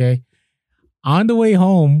 Okay. On the way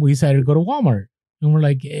home, we decided to go to Walmart. And we're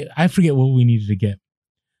like, I forget what we needed to get.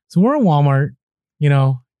 So we're in Walmart,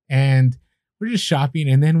 and we're just shopping.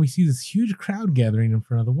 And then we see this huge crowd gathering in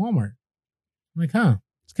front of the Walmart. I'm like,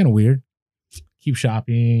 it's kind of weird. Keep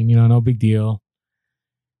shopping, no big deal.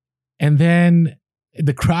 And then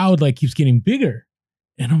the crowd like keeps getting bigger.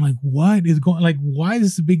 And I'm like, what is going, like, why is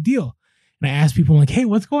this a big deal? And I ask people, I'm like, hey,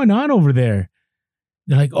 what's going on over there?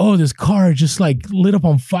 They're like, oh, this car just like lit up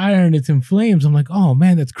on fire and it's in flames. I'm like, oh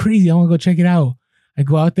man, that's crazy. I want to go check it out. I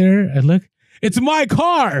go out there, I look, it's my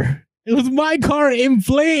car. It was my car in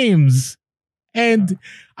flames. And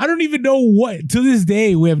I don't even know what, to this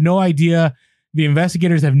day, we have no idea. The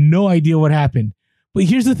investigators have no idea what happened. But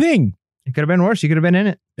here's the thing. It could have been worse. You could have been in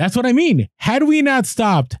it. That's what I mean. Had we not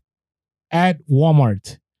stopped at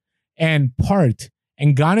Walmart and parked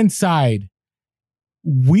and gone inside,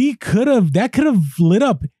 that could have lit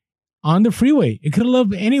up on the freeway. It could have lit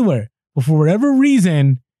up anywhere. But for whatever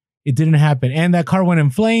reason, it didn't happen. And that car went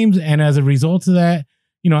in flames. And as a result of that,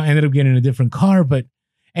 I ended up getting a different car.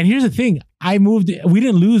 And here's the thing. We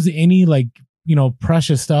didn't lose any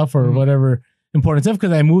precious stuff or whatever important stuff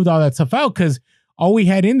because I moved all that stuff out because all we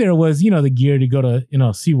had in there was, the gear to go to,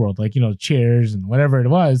 SeaWorld, like, chairs and whatever it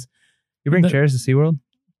was. You bring chairs to SeaWorld?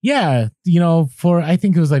 Yeah. I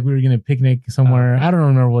think it was like we were going to picnic somewhere. I don't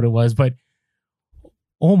remember what it was, but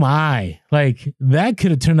oh my, like that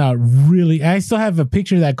could have turned out really. I still have a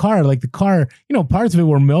picture of that car. Like the car, parts of it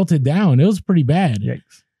were melted down. It was pretty bad.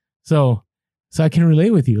 Yikes. So I can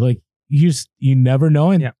relate with you. Like you never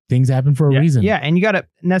know, and things happen for a reason. Yeah, and and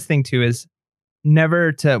that's the thing too is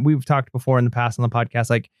we've talked before in the past on the podcast,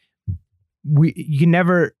 like you can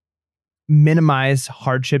never minimize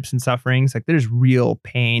hardships and sufferings. Like there's real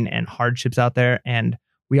pain and hardships out there, and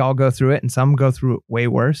we all go through it, and some go through it way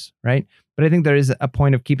worse, right? But I think there is a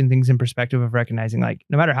point of keeping things in perspective, of recognizing like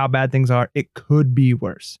no matter how bad things are, it could be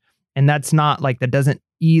worse. And that's not like, that doesn't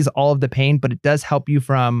ease all of the pain, but it does help you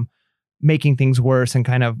from making things worse and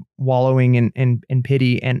kind of wallowing in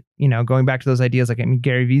pity. And, going back to those ideas, like, I mean,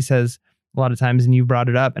 Gary Vee says a lot of times, and you brought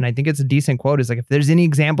it up, and I think it's a decent quote, is like, if there's any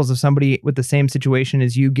examples of somebody with the same situation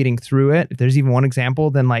as you getting through it, if there's even one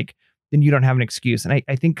example, then you don't have an excuse. And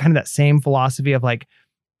I think kind of that same philosophy of like,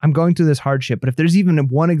 I'm going through this hardship, but if there's even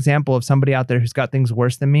one example of somebody out there who's got things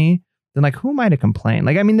worse than me, then like, who am I to complain?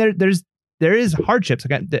 Like, I mean, there is hardships.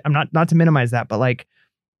 Like, I'm not to minimize that, but like,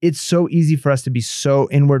 it's so easy for us to be so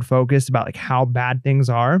inward focused about like how bad things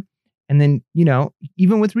are. And then,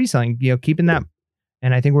 even with reselling, keeping that.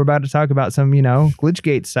 And I think we're about to talk about some,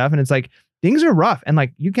 Glitchgate stuff. And it's like, things are rough. And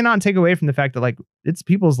like, you cannot take away from the fact that like, it's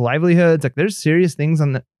people's livelihoods. Like there's serious things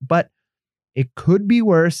but it could be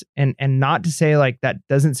worse. And not to say like, that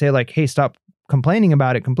doesn't say like, hey, stop complaining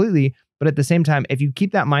about it completely. But at the same time, if you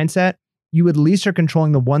keep that mindset, you at least are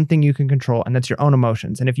controlling the one thing you can control, and that's your own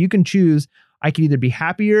emotions. And if you can choose, I could either be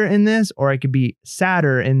happier in this or I could be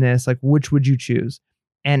sadder in this, like, which would you choose?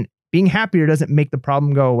 And being happier doesn't make the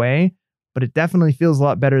problem go away, but it definitely feels a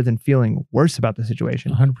lot better than feeling worse about the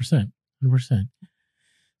situation. 100%.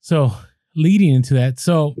 So leading into that,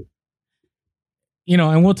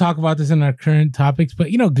 and we'll talk about this in our current topics, but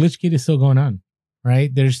Glitchgate is still going on, right?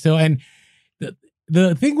 There's still, and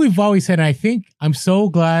the thing we've always said, and I think I'm so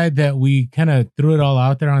glad that we kind of threw it all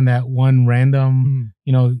out there on that one random,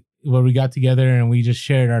 where we got together and we just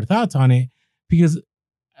shared our thoughts on it, because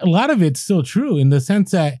a lot of it's still true in the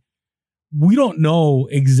sense that we don't know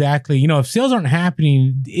exactly, if sales aren't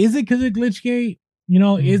happening, is it because of Glitchgate?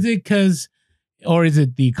 Is it because, or is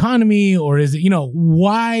it the economy, or is it,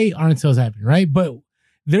 why aren't sales happening, right? But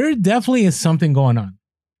there definitely is something going on.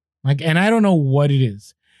 Like, and I don't know what it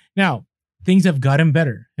is. Now, things have gotten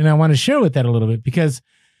better, and I want to share with that a little bit, because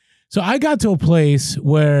so I got to a place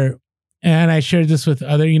where, and I shared this with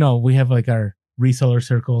other, we have like our reseller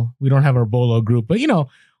circle. We don't have our BOLO group, but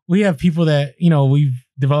we have people that, we've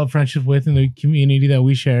developed friendship with in the community that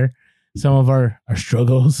we share some of our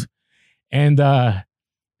struggles. And, I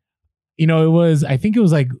think it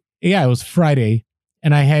was Friday,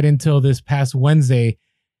 and I had until this past Wednesday,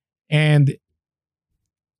 and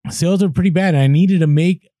sales are pretty bad. And I needed to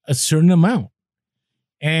make a certain amount.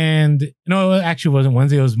 And no, it actually wasn't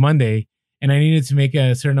Wednesday, it was Monday. And I needed to make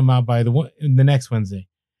a certain amount by the next Wednesday.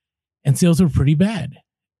 And sales were pretty bad.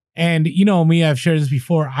 And me, I've shared this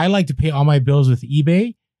before. I like to pay all my bills with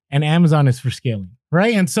eBay, and Amazon is for scaling,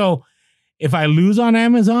 right? And so if I lose on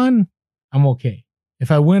Amazon, I'm okay. If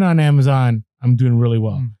I win on Amazon, I'm doing really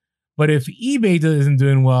well. But if eBay isn't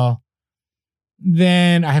doing well,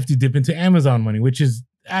 then I have to dip into Amazon money, which is,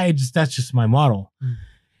 that's just my model.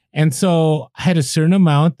 And so I had a certain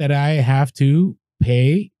amount that I have to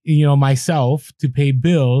pay, myself, to pay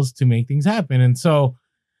bills to make things happen. And so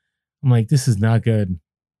I'm like, this is not good.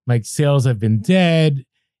 Like, sales have been dead,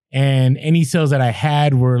 and any sales that I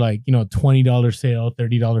had were like, $20 sale,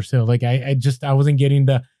 $30 sale. Like I wasn't getting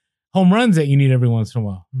the home runs that you need every once in a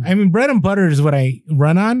while. I mean, bread and butter is what I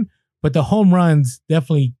run on, but the home runs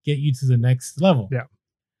definitely get you to the next level. Yeah.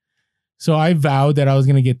 So I vowed that I was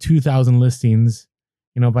going to get 2,000 listings,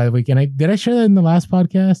 by the weekend. Did I share that in the last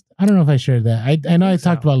podcast? I don't know if I shared that. I know I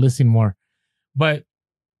talked about listing more, but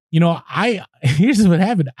here's what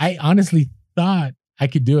happened. I honestly thought I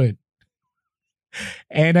could do it.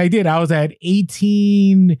 And I did. I was at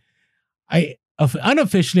 18.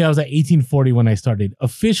 Unofficially, I was at 1840 when I started.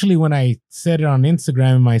 Officially, when I said it on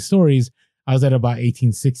Instagram in my stories, I was at about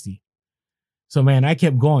 1860. So, man, I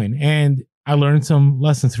kept going, and I learned some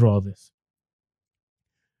lessons through all this.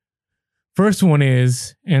 First one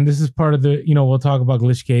is, and this is part of the, we'll talk about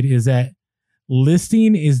Glitchgate, is that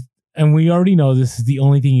listing is, and we already know this is the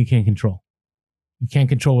only thing you can't control. You can't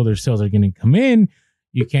control whether sales are going to come in.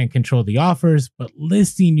 You can't control the offers, but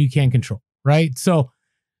listing you can control, right? So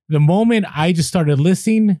the moment I just started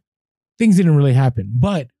listing, things didn't really happen.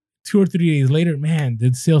 But 2 or 3 days later, man,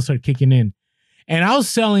 the sales started kicking in. And I was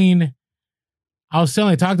selling, I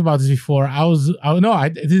talked about this before. In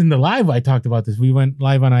the live, I talked about this. We went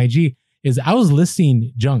live on IG. I was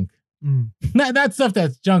listing junk. Not stuff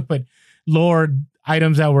that's junk, but Lord,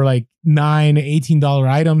 items that were like $9, $18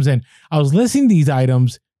 items. And I was listing these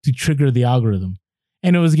items to trigger the algorithm.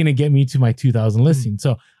 And it was going to get me to my 2,000 listings.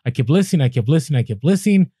 So I kept listing,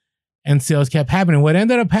 and sales kept happening. What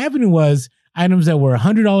ended up happening was items that were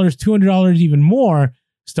 $100, $200, even more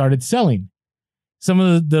started selling. Some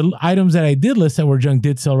of the items that I did list that were junk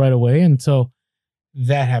did sell right away. And so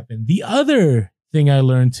that happened. The other thing I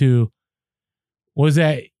learned too was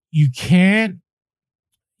that you can't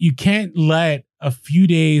let a few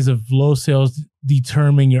days of low sales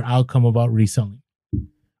determine your outcome about reselling.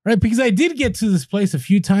 Right? Because I did get to this place a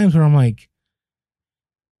few times where I'm like,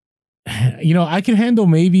 I can handle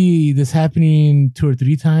maybe this happening 2 or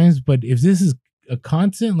 3 times, but if this is a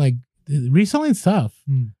constant, like reselling's tough.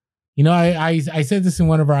 I said this in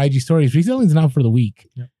one of our IG stories. Reselling is not for the weak,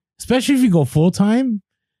 especially if you go full time.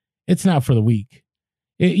 It's not for the weak.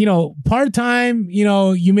 Part time,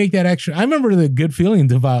 you make that extra. I remember the good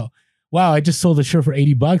feelings about, wow, I just sold a shirt for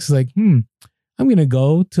 $80. It's like, I'm gonna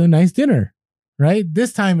go to a nice dinner, right?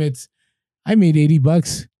 This time I made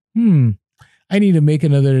 $80. I need to make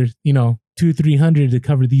another, $200-300 to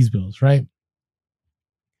cover these bills, right?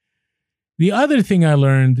 The other thing I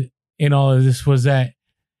learned in all of this was that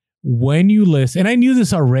when you list, and I knew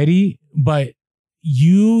this already, but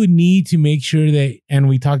you need to make sure that, and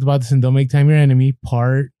we talked about this in Don't Make Time Your Enemy,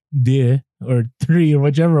 part 2 or 3 or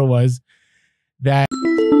whichever it was, that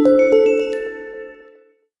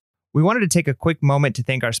we wanted to take a quick moment to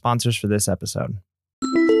thank our sponsors for this episode.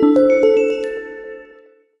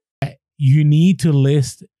 You need to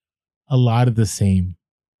list a lot of the same.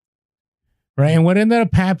 Right. And what ended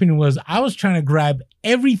up happening was I was trying to grab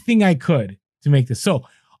everything I could to make this. So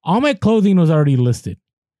all my clothing was already listed.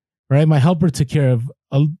 Right. My helper took care of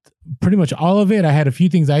pretty much all of it. I had a few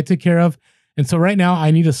things I took care of. And so right now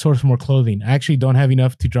I need to source more clothing. I actually don't have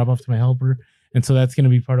enough to drop off to my helper. And so that's going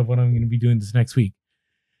to be part of what I'm going to be doing this next week.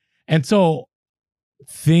 And so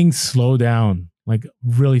things slow down like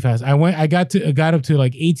really fast. I got up to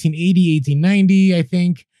like 1880, 1890, I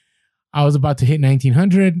think. I was about to hit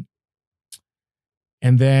 1900.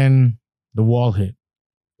 And then the wall hit.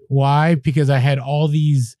 Why? Because I had all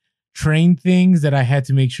these train things that I had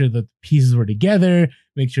to make sure that the pieces were together,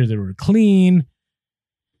 make sure they were clean.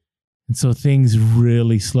 And so things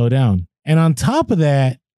really slow down. And on top of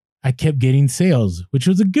that, I kept getting sales, which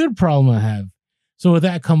was a good problem I have. So with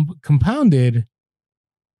that compounded,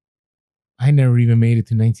 I never even made it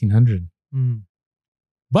to 1900.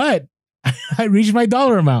 But I reached my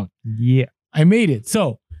dollar amount. Yeah. I made it.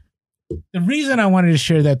 So the reason I wanted to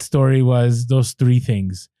share that story was those 3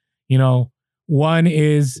 things. One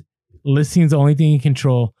is listing is the only thing you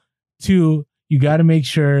control. 2, you got to make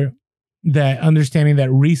sure that understanding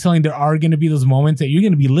that reselling, there are going to be those moments that you're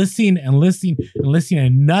going to be listing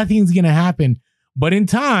and nothing's going to happen. But in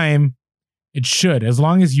time, it should. As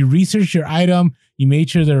long as you research your item, you made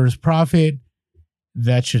sure there was profit,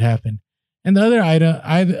 that should happen. And the other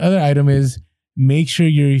item is make sure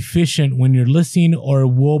you're efficient when you're listing or it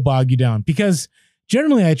will bog you down. Because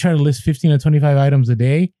generally I try to list 15 to 25 items a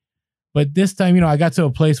day. But this time, I got to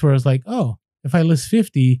a place where I was like, oh, if I list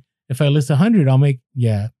 50, if I list 100, I'll make,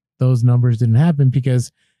 those numbers didn't happen because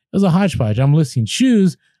it was a hodgepodge. I'm listing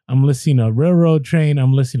shoes. I'm listing a railroad train.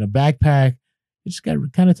 I'm listing a backpack. It just got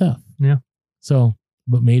kind of tough. Yeah. So,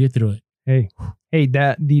 but made it through it. Hey,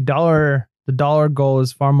 that the dollar goal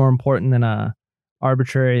is far more important than a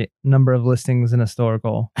arbitrary number of listings in a store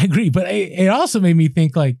goal. I agree. But it also made me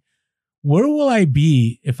think like, where will I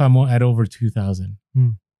be if I'm at over 2,000?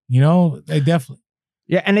 I definitely.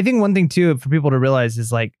 Yeah. And I think one thing too, for people to realize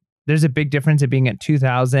is like, there's a big difference at being at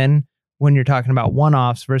 2,000 when you're talking about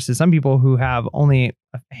one-offs versus some people who have only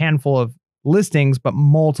a handful of listings, but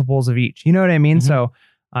multiples of each. You know what I mean? So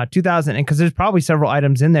 2,000, and because there's probably several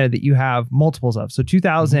items in there that you have multiples of. So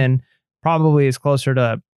 2,000 probably is closer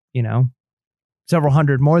to, several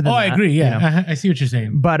hundred more than that. I agree. Yeah. I see what you're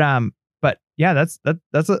saying. But yeah, that's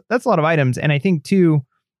a lot of items. And I think too,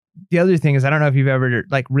 the other thing is, I don't know if you've ever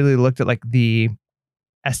like really looked at like the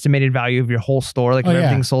estimated value of your whole store, like if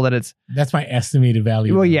everything's sold at that's my estimated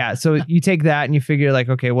value. Well, yeah. So you take that and you figure like,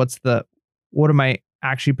 okay, what am I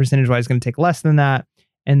actually percentage wise going to take less than that?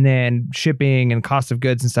 And then shipping and cost of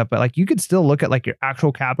goods and stuff. But like you could still look at like your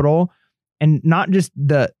actual capital and not just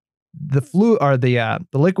the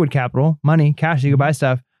liquid capital, money, cash, you can buy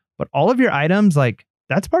stuff, but all of your items, like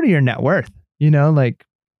that's part of your net worth, like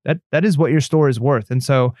that is what your store is worth. And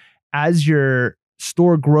so as your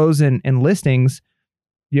store grows in listings,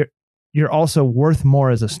 you're also worth more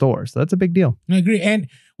as a store. So that's a big deal. I agree. And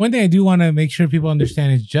one thing I do want to make sure people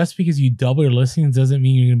understand is just because you double your listings doesn't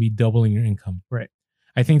mean you're going to be doubling your income. Right.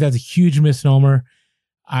 I think that's a huge misnomer.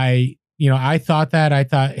 I I thought,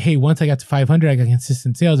 hey, once I got to 500, I got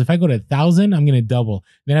consistent sales. If I go to 1,000, I'm going to double.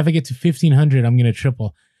 Then if I get to 1,500, I'm going to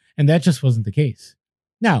triple. And that just wasn't the case.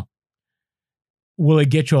 Now, will it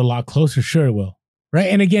get you a lot closer? Sure it will. Right.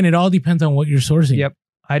 And again, it all depends on what you're sourcing. Yep.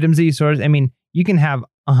 Items that you source. I mean, you can have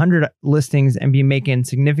 100 listings and be making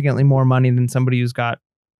significantly more money than somebody who's got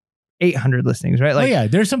 800 listings, right? Like, yeah,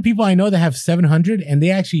 there's some people I know that have 700 and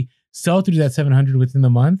they actually sell through that 700 within the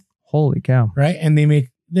month. Holy cow. Right. And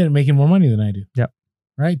they're making more money than I do. Yep.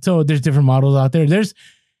 Right. So there's different models out there. There's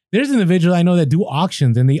individuals I know that do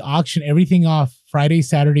auctions and they auction everything off Friday,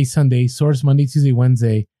 Saturday, Sunday, source Monday, Tuesday,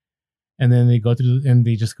 Wednesday. And then they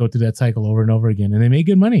just go through that cycle over and over again and they make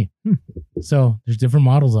good money. So there's different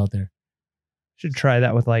models out there. Should try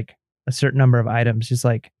that with like a certain number of items. Just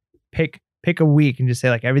like pick a week and just say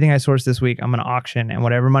like everything I source this week, I'm going to auction, and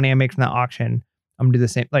whatever money I make from that auction, I'm going to do the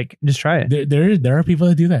same. Like just try it. There are people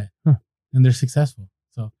that do that and they're successful.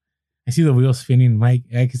 So I see the wheels spinning. Mike,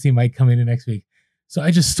 I can see Mike coming in next week. So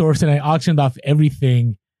I just sourced and I auctioned off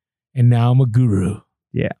everything and now I'm a guru.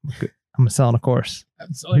 Yeah. I'm selling a course.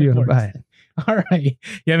 I'm selling a course. Buy it. All right.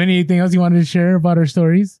 You have anything else you wanted to share about our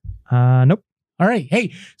stories? Nope. All right.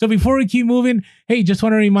 Hey, so before we keep moving, hey, just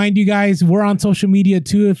want to remind you guys, we're on social media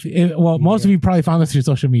too. Most of you probably found us through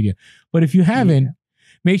social media, but if you haven't,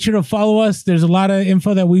 make sure to follow us. There's a lot of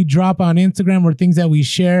info that we drop on Instagram or things that we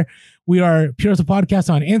share. We are Pure Hustle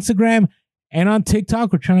Podcast on Instagram and on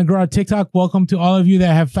TikTok. We're trying to grow our TikTok. Welcome to all of you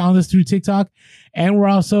that have found us through TikTok. And we're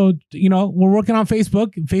also, we're working on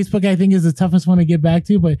Facebook. Facebook, I think, is the toughest one to get back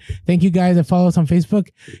to. But thank you guys that follow us on Facebook.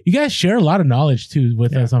 You guys share a lot of knowledge, too,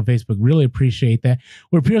 with us on Facebook. Really appreciate that.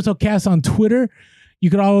 We're Pure Hustle Cast on Twitter. You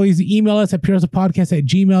can always email us at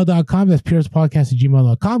purehustlepodcast@gmail.com. That's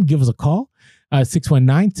purehustlepodcast@gmail.com. Give us a call.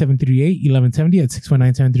 619-738-1170 at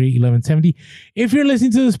 619-738-1170. If you're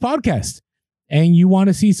listening to this podcast and you want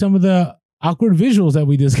to see some of the awkward visuals that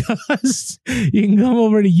we discussed, you can come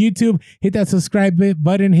over to YouTube, hit that subscribe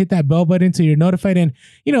button, hit that bell button so you're notified. And,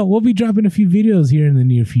 we'll be dropping a few videos here in the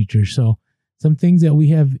near future. So some things that we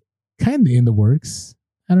have kind of in the works.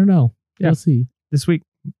 I don't know. Yeah. We'll see. This week.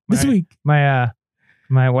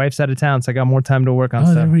 My wife's out of town, so I got more time to work on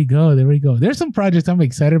stuff. There we go. There's some projects I'm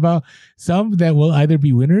excited about. Some that will either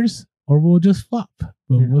be winners or will just flop. But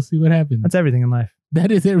we'll see what happens. That's everything in life.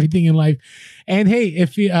 That is everything in life. And hey,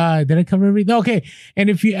 if you did I cover everything? Okay. And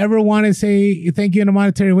if you ever want to say thank you in a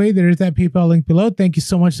monetary way, there is that PayPal link below. Thank you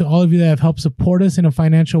so much to all of you that have helped support us in a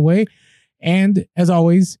financial way. And as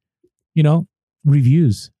always,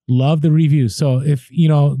 reviews. Love the reviews. So if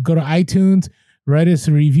go to iTunes, write us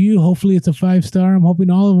a review. Hopefully it's a 5-star. I'm hoping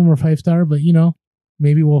all of them are 5-star, but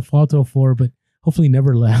maybe we'll fall to a 4, but hopefully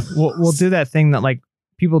never less. We'll do that thing that like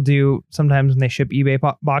people do sometimes when they ship eBay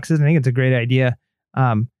boxes. I think it's a great idea.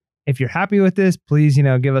 If you're happy with this, please,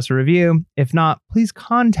 give us a review. If not, please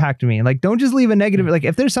contact me. Like, don't just leave a negative. Like,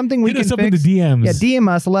 if there's something we can fix, in the DMs. Yeah, DM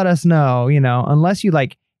us. Let us know. Unless you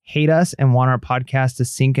like hate us and want our podcast to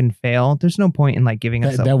sink and fail, there's no point in like giving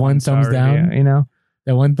us that one thumbs down. Review,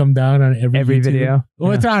 that one thumb down on every video.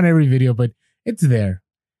 Well, it's not on every video, but it's there.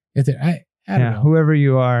 It's there. I don't know. Whoever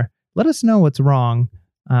you are, let us know what's wrong.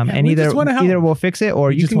 And either we'll fix it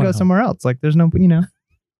or you can go somewhere else. Like, there's no.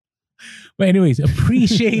 But anyways,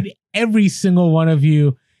 appreciate every single one of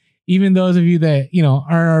you, even those of you that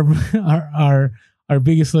are our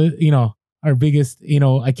biggest, our biggest.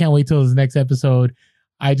 I can't wait till the next episode.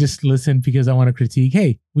 I just listen because I want to critique.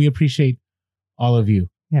 Hey, we appreciate all of you.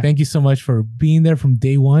 Yeah. Thank you so much for being there from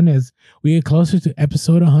day one as we get closer to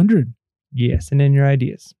episode 100. Yes, and in your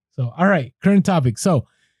ideas. So, all right, current topic. So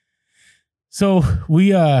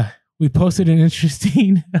we posted an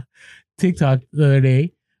interesting TikTok the other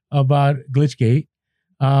day about Glitchgate.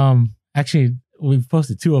 Actually, we've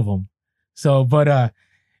posted 2 of them. So, but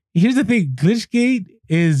here's the thing. Glitchgate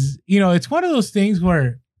is, it's one of those things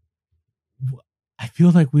where I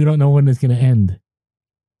feel like we don't know when it's going to end.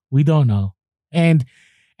 We don't know. And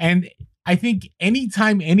I think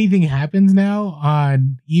anytime anything happens now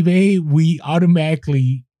on eBay, we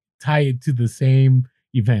automatically tie it to the same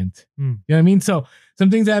event. You know what I mean? So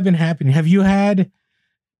some things that have been happening. How's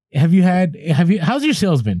your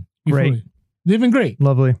sales been? Great. They've been great.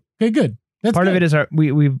 Lovely. Okay, good. That's part good. of it is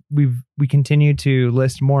we continue to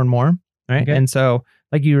list more and more, right? Okay. And so,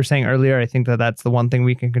 like you were saying earlier, I think that's the one thing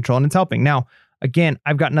we can control, and it's helping. Now, again,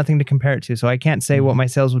 I've got nothing to compare it to, so I can't say what my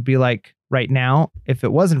sales would be like right now if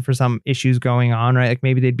it wasn't for some issues going on, right? Like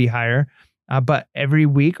maybe they'd be higher. But every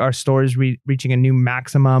week, our store is reaching a new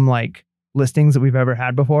maximum like listings that we've ever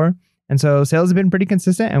had before. And so sales have been pretty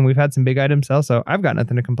consistent, and we've had some big items sell. So I've got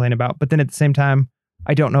nothing to complain about. But then at the same time,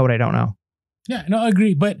 I don't know what I don't know. Yeah, no, I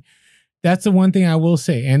agree. But that's the one thing I will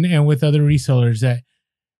say, and with other resellers that,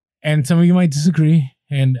 and some of you might disagree,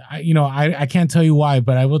 and I can't tell you why,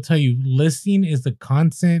 but I will tell you, listing is the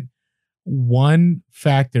constant one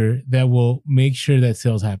factor that will make sure that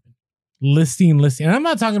sales happen. Listing. And I'm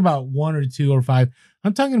not talking about 1 or 2 or 5.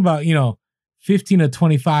 I'm talking about 15 to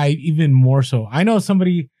 25, even more so. I know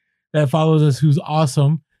somebody that follows us who's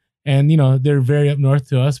awesome, and they're very up north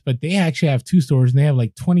to us, but they actually have 2 stores and they have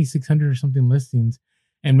like 2,600 or something listings,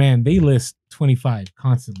 and man, they list 25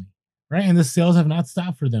 constantly, right? And the sales have not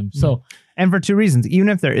stopped for them. So, and for 2 reasons, even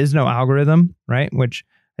if there is no algorithm, right? Which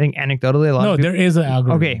I think anecdotally a lot of people, there is an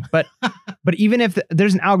algorithm. Okay, but even if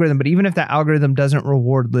there's an algorithm, but even if that algorithm doesn't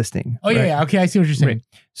reward listing. Oh, right? Yeah. Okay, I see what you're saying. Right.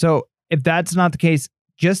 So if that's not the case,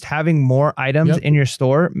 just having more items in your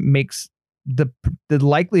store makes the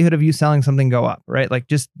likelihood of you selling something go up, right? Like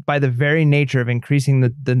just by the very nature of increasing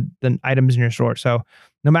the items in your store. So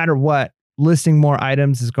no matter what, listing more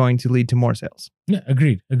items is going to lead to more sales. Yeah,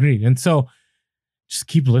 agreed. And so just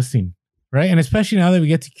keep listing, right? And especially now that we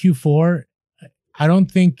get to Q4, I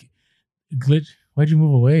don't think glitch. Why'd you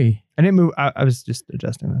move away? I didn't move. I was just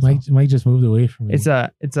adjusting this. Mike just moved away from me. It's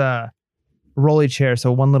a rolly chair,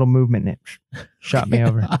 so one little movement and it shot me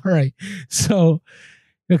over. All right. So,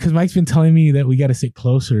 because Mike's been telling me that we got to sit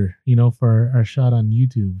closer, for our shot on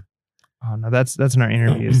YouTube. Oh no, that's in our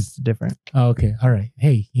interviews. It's different. Oh, okay. All right.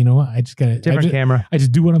 Hey, you know what? I just got a different camera. I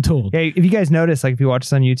just do what I'm told. Yeah. If you guys notice, like if you watch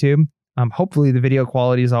us on YouTube, hopefully the video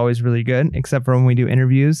quality is always really good, except for when we do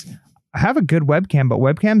interviews. I have a good webcam, but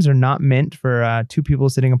webcams are not meant for 2 people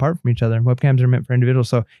sitting apart from each other. Webcams are meant for individuals,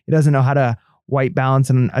 so it doesn't know how to white balance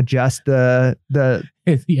and adjust the.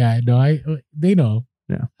 Yeah, no, they know.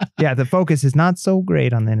 Yeah, the focus is not so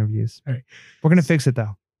great on the interviews. All right, we're gonna fix it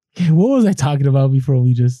though. What was I talking about before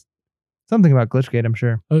we just? Something about Glitchgate, I'm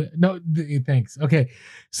sure. No, thanks. Okay,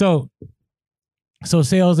 so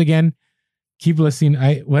sales again. Keep listening.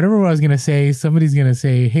 Whatever I was gonna say, somebody's gonna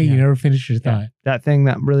say, "Hey, you never finished your thought." That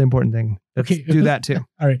really important thing. Let's do that too.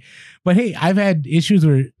 All right, but hey, I've had issues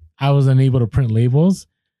where I was unable to print labels.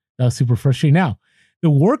 That was super frustrating. Now, the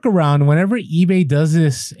workaround whenever eBay does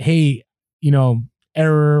this, hey,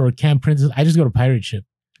 error or can't print this, I just go to Pirate Ship.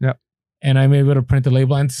 Yep, and I'm able to print the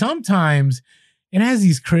label. And sometimes it has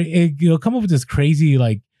these it'll come up with this crazy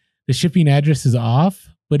like the shipping address is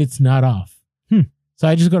off, but it's not off. So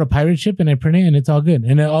I just go to Pirate Ship and I print it and it's all good.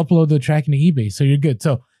 And I upload the tracking to eBay. So you're good.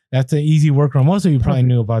 So that's an easy workaround. Most of you probably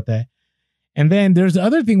knew about that. And then there's the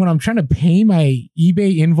other thing when I'm trying to pay my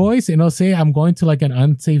eBay invoice and it'll say I'm going to like an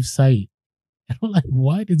unsafe site. And I'm like,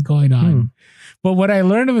 what is going on? But what I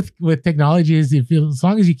learned with technology is as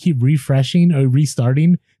long as you keep refreshing or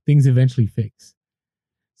restarting, things eventually fix.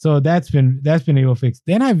 So that's been able to fix.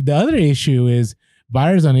 Then the other issue is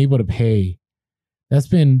buyers unable to pay. That's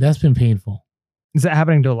been painful. Is that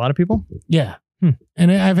happening to a lot of people? Yeah.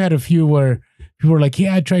 And I've had a few where people were like,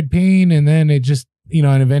 yeah, I tried paying and then it just,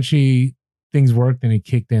 and eventually things worked and it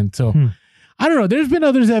kicked in. So I don't know. There's been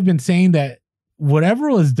others that have been saying that whatever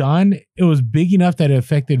was done, it was big enough that it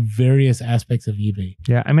affected various aspects of eBay.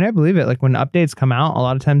 Yeah. I mean, I believe it. Like when updates come out, a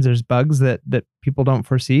lot of times there's bugs that people don't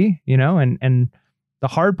foresee, and the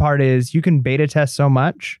hard part is you can beta test so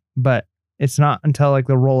much, but it's not until like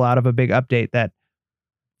the rollout of a big update that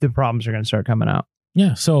the problems are going to start coming out.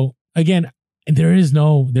 Yeah. So again, there is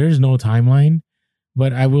no timeline,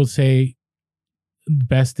 but I will say the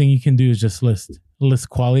best thing you can do is just list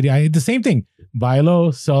quality. The same thing, buy low,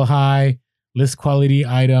 sell high, list quality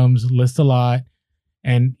items, list a lot.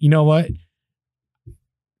 And you know what?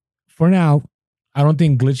 For now, I don't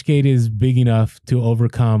think Glitchgate is big enough to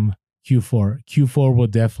overcome Q4. Q4 will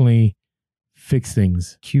definitely fix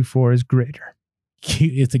things. Q4 is greater.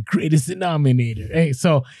 It's the greatest denominator. Hey,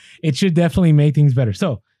 so it should definitely make things better.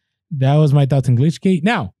 So that was my thoughts on Glitchgate.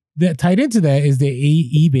 Now, that tied into that is the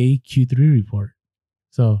eBay Q3 report.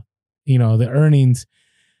 So, the earnings.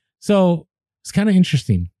 So it's kind of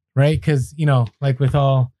interesting, right? Because, like with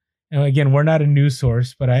all, again, we're not a news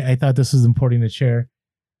source, but I thought this was important to share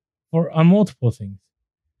on multiple things.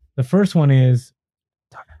 The first one is,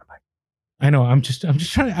 I know I'm just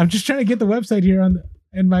trying to get the website here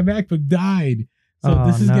and my MacBook died. So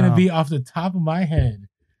this is going to be off the top of my head.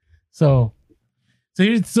 So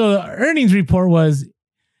the earnings report was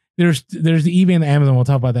there's the eBay and the Amazon. We'll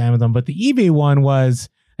talk about the Amazon, but the eBay one was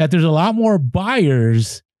that there's a lot more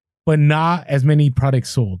buyers, but not as many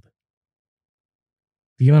products sold.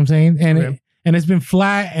 You know what I'm saying? And it's been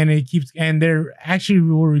flat, and it keeps. And they're actually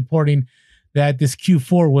were reporting that this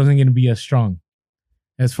Q4 wasn't going to be as strong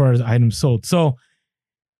as far as items sold. So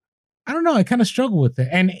I don't know. I kind of struggle with it.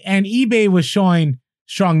 And eBay was showing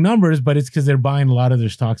strong numbers, but it's because they're buying a lot of their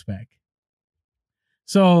stocks back.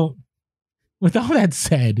 So with all that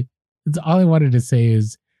said, that's all I wanted to say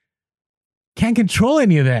is can't control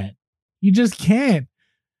any of that. You just can't.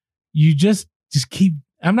 You just keep,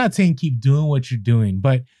 I'm not saying keep doing what you're doing,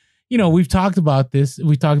 but we've talked about this.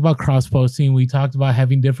 We talked about cross posting. We talked about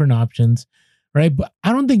having different options, right? But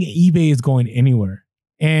I don't think eBay is going anywhere.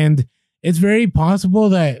 And it's very possible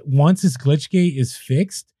that once this Glitchgate is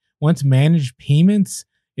fixed, once managed payments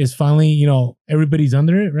is finally, everybody's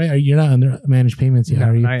under it, right? You're not under managed payments yet,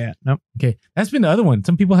 are you? Not yet. Nope. Okay. That's been the other one.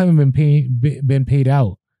 Some people haven't been paid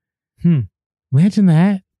out. Imagine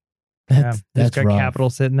that. That's got rough. capital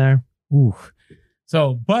sitting there. Ooh.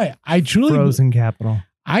 So, but I truly frozen capital.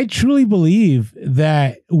 I truly believe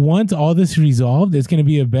that once all this is resolved, it's going to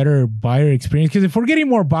be a better buyer experience. Because if we're getting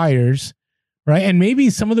more buyers, right, and maybe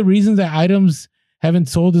some of the reasons that items haven't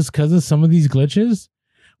sold is because of some of these glitches.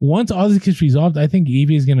 Once all this gets resolved, I think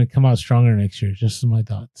eBay is going to come out stronger next year. Just my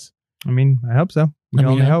thoughts. I mean, I hope so. I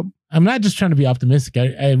only hope. I'm not just trying to be optimistic.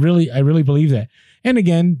 I really believe that. And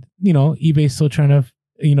again, eBay's still trying to,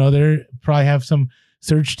 they're probably have some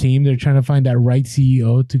search team. They're trying to find that right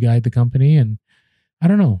CEO to guide the company. And I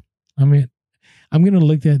don't know. I mean, I'm going to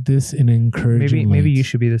look at this and encourage. Maybe you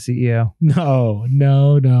should be the CEO. No. I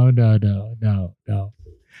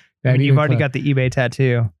mean, you've already got the eBay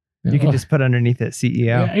tattoo. You can just put underneath it CEO.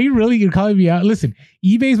 Yeah, are you really going to call me out? Listen,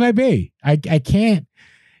 eBay's my bae. I can't,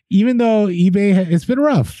 even though eBay, it's been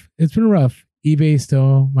rough. eBay is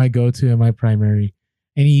still my go-to and my primary.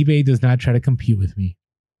 And eBay does not try to compete with me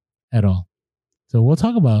at all. So we'll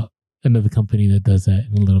talk about another company that does that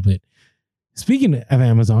in a little bit. Speaking of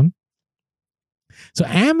Amazon. So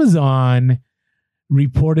Amazon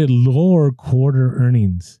reported lower quarter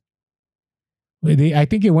earnings. I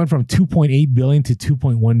think it went from 2.8 billion to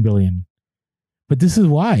 2.1 billion. But this is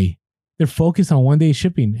why. They're focused on one-day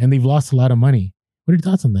shipping and they've lost a lot of money. What are your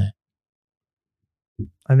thoughts on that?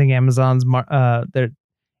 I think Amazon's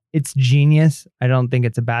it's genius. I don't think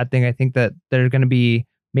it's a bad thing. I think that there are going to be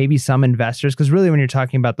maybe some investors, because really when you're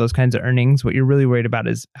talking about those kinds of earnings, what you're really worried about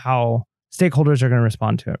is how stakeholders are going to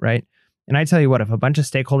respond to it, right? And I tell you what, if a bunch of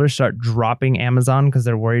stakeholders start dropping Amazon because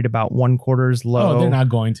they're worried about one quarter's low. Oh, they're not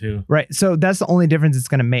going to. Right. So that's the only difference it's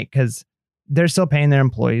going to make, because they're still paying their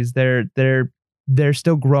employees. They're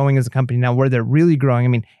still growing as a company. Now, where they're really growing, I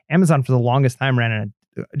mean, Amazon for the longest time ran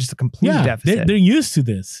just a complete deficit. They're used to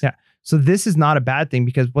this. Yeah. So this is not a bad thing,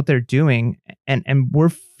 because what they're doing, and we're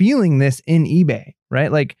feeling this in eBay,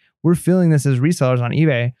 right? Like we're feeling this as resellers on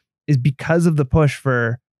eBay, is because of the push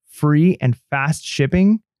for free and fast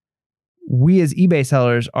shipping. We as eBay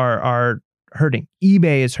sellers are hurting.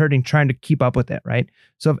 eBay is hurting trying to keep up with it, right?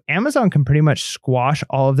 So if Amazon can pretty much squash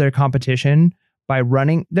all of their competition by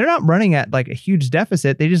they're not running at like a huge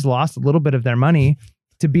deficit. They just lost a little bit of their money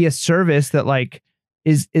to be a service that like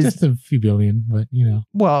is just a few billion, but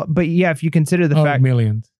Well, but yeah, if you consider the fact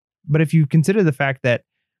millions. But if you consider the fact that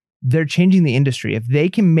they're changing the industry, if they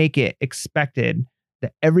can make it expected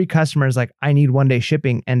that every customer is like, I need one-day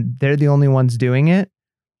shipping, and they're the only ones doing it,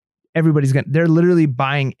 they're literally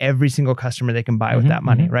buying every single customer they can buy with that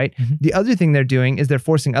money, right? The other thing they're doing is they're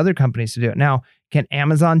forcing other companies to do it. Now, can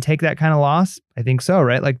Amazon take that kind of loss? I think so,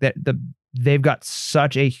 right? Like they've got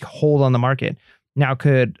such a hold on the market. Now,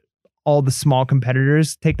 could all the small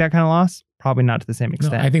competitors take that kind of loss? Probably not to the same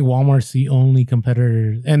extent. No, I think Walmart's the only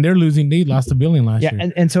competitor, and they're losing. They lost $1 billion last year. Yeah,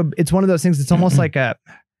 and so it's one of those things. It's almost like a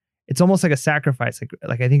sacrifice.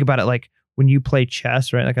 Like I think about it like when you play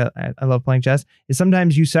chess, right? Like I love playing chess. Is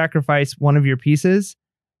sometimes you sacrifice one of your pieces,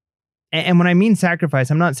 and when I mean sacrifice,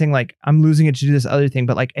 I'm not saying like I'm losing it to do this other thing,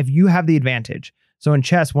 but like if you have the advantage. So in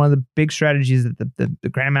chess, one of the big strategies that the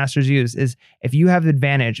grandmasters use is if you have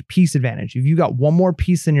the piece advantage. If you got one more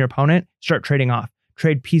piece than your opponent, start trading off.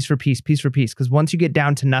 Trade piece for piece. Because once you get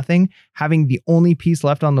down to nothing, having the only piece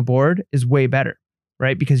left on the board is way better,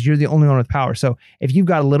 right? Because you're the only one with power. So if you've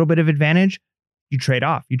got a little bit of advantage, you trade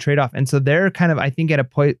off. And so they're kind of, I think, at a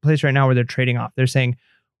place right now where they're trading off. They're saying,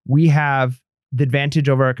 we have the advantage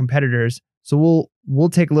over our competitors, so we'll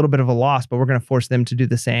take a little bit of a loss, but we're going to force them to do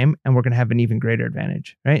the same, and we're going to have an even greater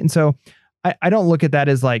advantage, right? And so I don't look at that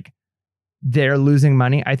as like they're losing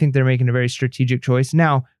money. I think they're making a very strategic choice.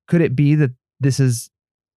 Now, could it be that this is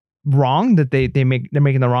wrong, that they're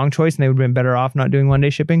making the wrong choice and they would have been better off not doing one-day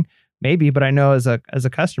shipping? Maybe, but I know as a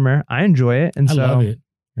customer, I enjoy it, and I love it.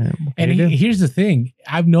 And here's the thing: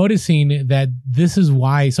 I'm noticing that this is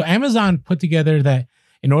why. So Amazon put together that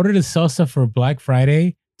in order to sell stuff for Black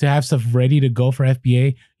Friday, to have stuff ready to go for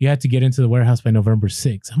FBA, you have to get into the warehouse by November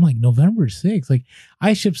 6th. I'm like, November 6th? Like,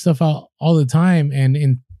 I ship stuff out all the time, and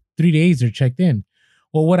in 3 days they're checked in.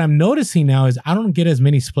 Well, what I'm noticing now is I don't get as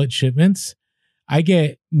many split shipments. I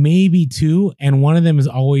get maybe 2, and one of them is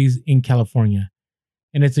always in California.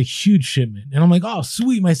 And it's a huge shipment. And I'm like, oh,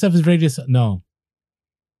 sweet, my stuff is ready to sell. No.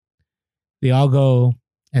 They all go,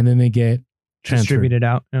 and then they get distributed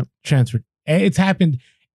out. Yep. Transferred. It's happened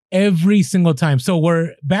every single time. So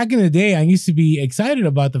we're back in the day, I used to be excited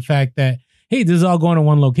about the fact that, hey, this is all going to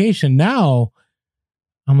one location. Now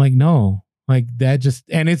I'm like, no, like that just,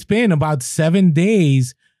 and it's been about 7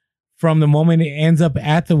 days from the moment it ends up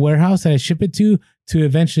at the warehouse that I ship it to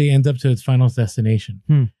eventually ends up to its final destination.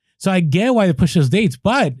 So I get why they push those dates,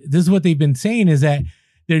 but this is what they've been saying is that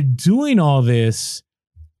they're doing all this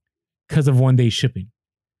because of 1 day shipping,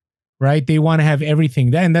 right? They want to have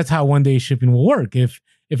everything. And that's how 1 day shipping will work. If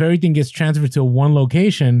everything gets transferred to one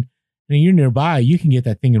location and you're nearby, you can get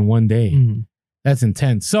that thing in 1 day. That's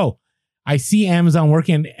intense. So I see Amazon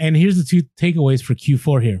working, and here's the 2 takeaways for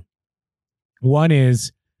Q4 here. One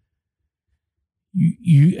is,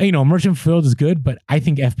 you know, merchant fulfilled is good, but I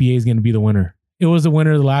think FBA is going to be the winner. It was the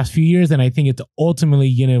winner the last few years, and I think it's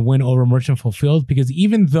ultimately going to win over merchant fulfilled, because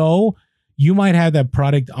even though you might have that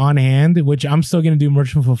product on hand, which I'm still going to do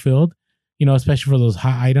merchant fulfilled, you know, especially for those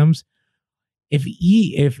hot items. If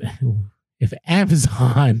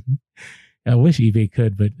Amazon, I wish eBay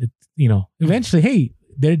could, but it, you know, eventually, hey,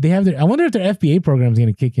 they have their. I wonder if their FBA program is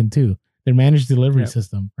going to kick in too. Their managed delivery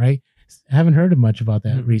system, right? I haven't heard much about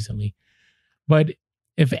that recently, but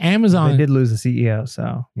if Amazon, they did lose a CEO,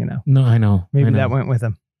 so you know. No, I know. Maybe that went with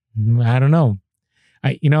them. I don't know.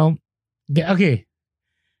 Okay.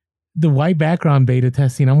 The white background beta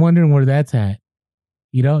testing. I'm wondering where that's at.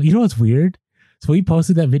 You know what's weird? So we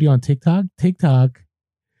posted that video on TikTok. TikTok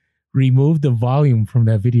removed the volume from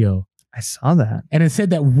that video. I saw that, and it said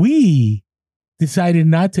that we decided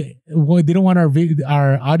not to. Well, they don't want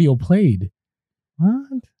our audio played.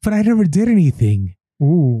 What? But I never did anything.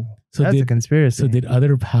 Ooh, so that's a conspiracy. So did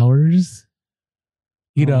other powers?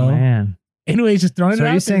 You know, man. Anyways, just throwing it out. So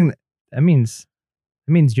are you saying that means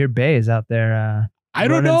your Bay is out there? I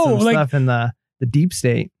don't know, like stuff in the deep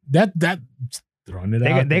state. That throwing it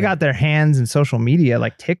out. They got their hands in social media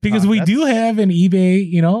like TikTok. Because we do have an eBay,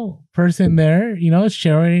 you know, person there, you know,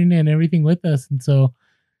 sharing and everything with us, and so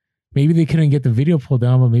maybe they couldn't get the video pulled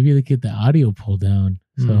down, but maybe they get the audio pulled down.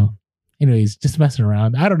 So, anyways, just messing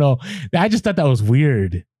around. I don't know. I just thought that was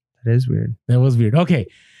weird. That is weird. That was weird. Okay,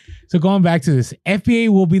 so going back to this, FBA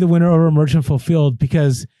will be the winner over merchant fulfilled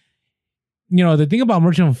because, you know, the thing about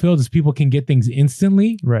merchant fulfilled is people can get things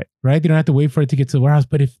instantly. Right. They don't have to wait for it to get to the warehouse.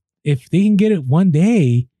 But if they can get it 1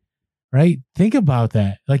 day, right? Think about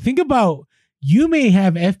that. Like, think about, you may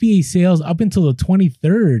have FBA sales up until the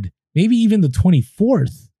 23rd, maybe even the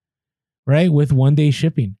 24th, right? With 1 day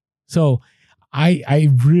shipping. So I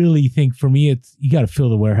really think for me, it's, you got to fill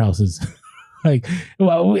the warehouses. Like,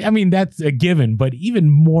 well, I mean, that's a given, but even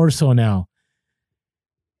more so now.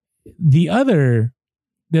 The other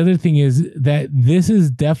thing is that this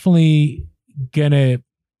is definitely gonna,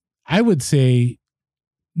 I would say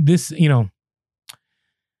this, you know,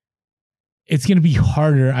 it's gonna be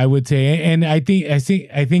harder, I would say. And I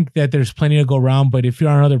think that there's plenty to go around, but if you're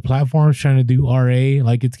on other platforms trying to do RA,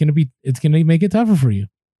 like it's gonna make it tougher for you.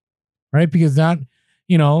 Right? Because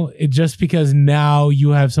just because now you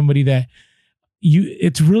have somebody that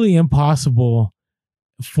it's really impossible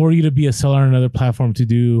for you to be a seller on another platform to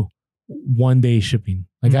do 1 day shipping.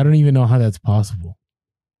 Like, I don't even know how that's possible.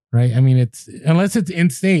 Right? I mean, it's, unless it's in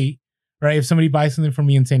state, right? If somebody buys something from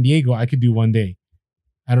me in San Diego, I could do 1 day.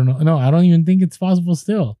 I don't know. No, I don't even think it's possible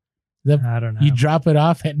still. I don't know. You drop it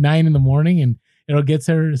off at 9 a.m. and it'll get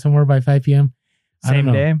there somewhere by 5 p.m.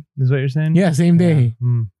 Same day is what you're saying? Yeah, same day.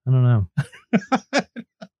 I don't know.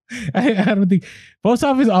 I don't think post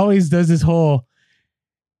office always does this whole,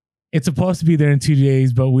 it's supposed to be there in 2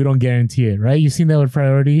 days, but we don't guarantee it, right? You've seen that with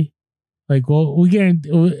Priority? Like, well, we guarantee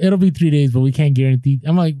it'll be 3 days, but we can't guarantee.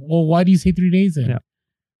 I'm like, well, why do you say 3 days then? Yeah.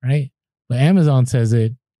 Right? But Amazon says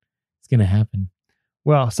it's going to happen.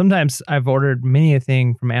 Well, sometimes I've ordered many a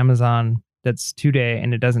thing from Amazon that's 2 day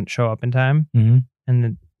and it doesn't show up in time. Mm-hmm. And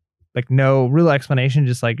then, like, no real explanation,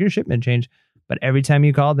 just like your shipment changed. But every time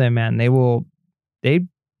you call them, man, they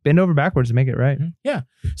bend over backwards to make it right. Mm-hmm. Yeah.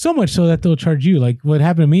 So much so that they'll charge you. Like, what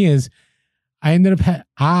happened to me is I ended up,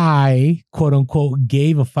 I quote unquote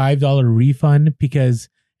gave a $5 refund because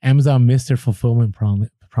Amazon missed their fulfillment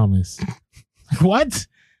promise. What?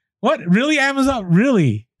 Really, Amazon?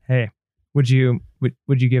 Really? Hey, would you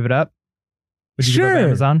give it up? Would you give up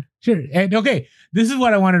Amazon? Sure. And okay, this is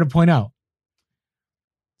what I wanted to point out.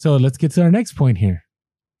 So let's get to our next point here.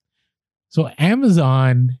 So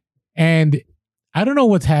Amazon, and I don't know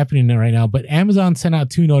what's happening there right now, but Amazon sent out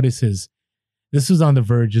 2 notices. This was on The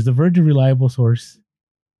Verge. Is The Verge a reliable source?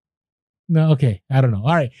 No, okay. I don't know.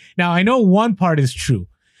 All right. Now I know one part is true.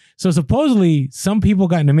 So supposedly some people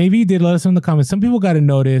got, and maybe you did let us know in the comments, some people got a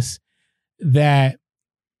notice that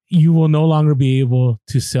you will no longer be able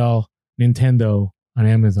to sell Nintendo on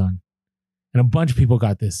Amazon. And a bunch of people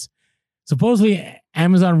got this. Supposedly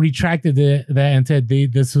Amazon retracted that and said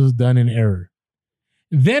this was done in error.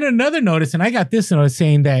 Then another notice, and I got this notice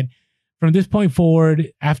saying that from this point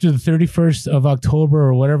forward, after the 31st of October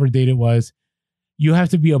or whatever date it was, you have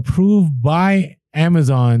to be approved by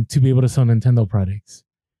Amazon to be able to sell Nintendo products.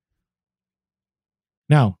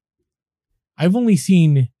 Now, I've only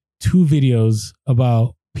seen 2 videos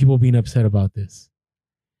about people being upset about this.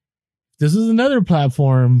 If this is another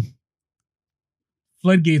platform,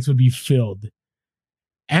 floodgates would be filled.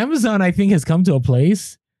 Amazon, I think, has come to a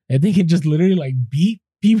place that they can just literally like beat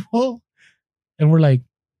people. And we're like,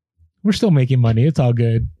 we're still making money. It's all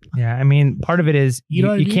good. Yeah, I mean, part of it is You know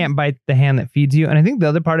what I you mean? can't bite the hand that feeds you. And I think the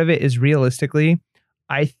other part of it is realistically,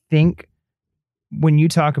 I think when you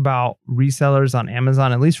talk about resellers on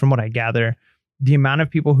Amazon, at least from what I gather, the amount of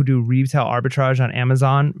people who do retail arbitrage on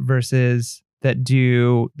Amazon versus that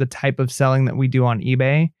do the type of selling that we do on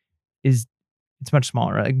eBay it's much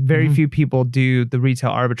smaller. Like very few people do the retail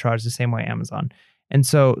arbitrage the same way Amazon. And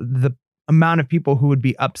so the amount of people who would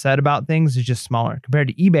be upset about things is just smaller compared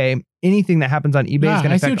to eBay. Anything that happens on eBay is going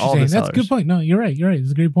to affect all the sellers. That's a good point. No, you're right. It's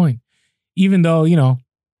a great point. Even though, you know,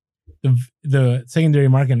 the secondary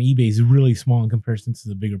market on eBay is really small in comparison to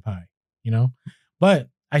the bigger pie, you know, but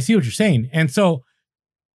I see what you're saying. And so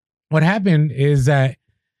what happened is that,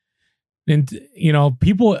 you know,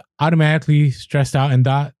 people automatically stressed out and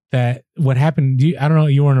thought that what happened, I don't know,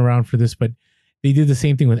 you weren't around for this, but they did the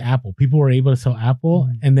same thing with Apple. People were able to sell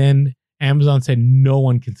Apple, and then Amazon said no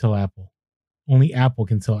one can sell Apple. Only Apple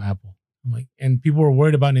can sell Apple. I'm like, and people were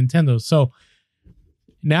worried about Nintendo. So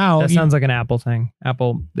now that sounds like an Apple thing.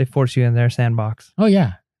 Apple, they force you in their sandbox. Oh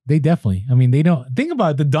yeah, they definitely. I mean, they don't think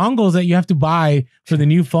about the dongles that you have to buy for the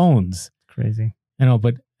new phones. Crazy. I know,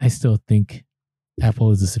 but I still think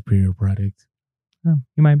Apple is a superior product. Oh,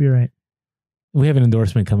 you might be right. We have an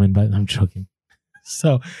endorsement coming, but I'm joking.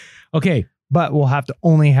 So, okay. But we'll have to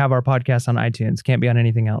only have our podcast on iTunes. Can't be on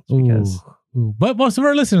anything else because. Ooh. But most of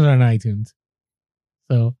our listeners are on iTunes.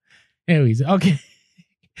 So, anyways, okay.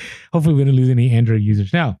 Hopefully, we don't lose any Android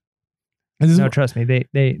users. Now, no, trust me,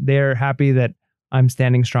 they're happy that I'm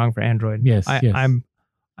standing strong for Android. Yes,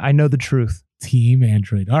 I know the truth. Team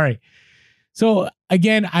Android. All right. So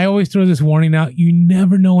again, I always throw this warning out. You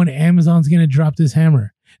never know when Amazon's going to drop this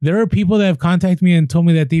hammer. There are people that have contacted me and told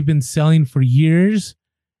me that they've been selling for years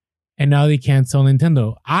and now they can't sell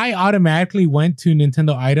Nintendo. I automatically went to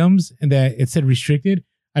Nintendo items and that it said restricted.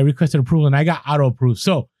 I requested approval and I got auto approved.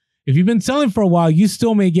 So if you've been selling for a while, you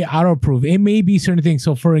still may get auto approved. It may be certain things.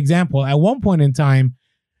 So for example, at one point in time,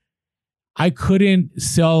 I couldn't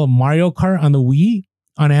sell Mario Kart on the Wii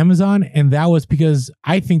on Amazon. And that was because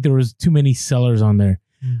I think there was too many sellers on there.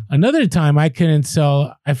 Another time I couldn't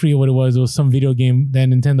sell, I forget what it was some video game that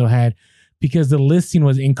Nintendo had because the listing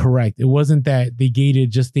was incorrect. It wasn't that they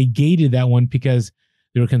gated that one because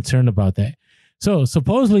they were concerned about that. So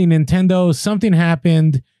supposedly Nintendo, something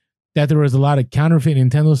happened that there was a lot of counterfeit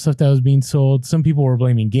Nintendo stuff that was being sold. Some people were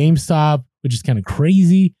blaming GameStop, which is kind of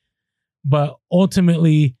crazy. But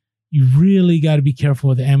ultimately, you really got to be careful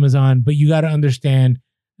with Amazon, but you got to understand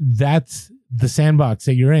that's the sandbox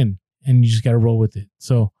that you're in. And you just got to roll with it.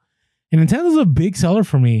 So, and Nintendo's a big seller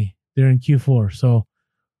for me there in Q4. So,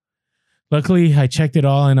 luckily, I checked it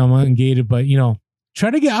all and I'm ungated. But, you know, try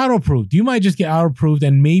to get auto approved. You might just get auto approved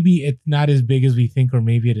and maybe it's not as big as we think, or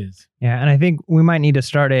maybe it is. Yeah. And I think we might need to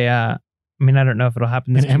start I don't know if it'll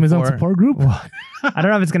happen this Q4. Amazon support group? Well, I don't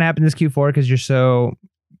know if it's going to happen this Q4 because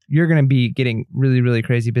you're going to be getting really, really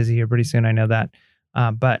crazy busy here pretty soon. I know that.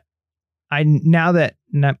 But now that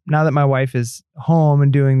my wife is home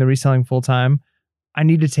and doing the reselling full time, I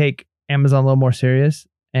need to take Amazon a little more seriously.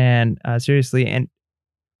 And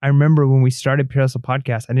I remember when we started Pure Hustle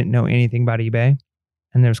Podcast, I didn't know anything about eBay,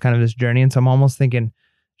 and there was kind of this journey. And so I'm almost thinking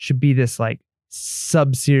should be this like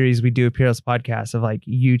sub series we do a Pure Hustle Podcast of like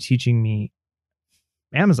you teaching me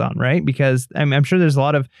Amazon, right? Because I'm sure there's a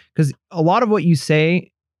lot of what you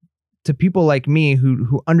say to people like me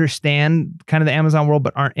who understand kind of the Amazon world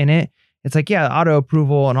but aren't in it. It's like, yeah, auto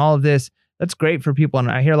approval and all of this, that's great for people.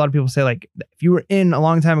 And I hear a lot of people say like, if you were in a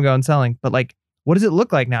long time ago and selling, but like, what does it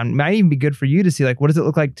look like now? It might even be good for you to see like, what does it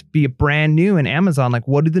look like to be a brand new in Amazon? Like,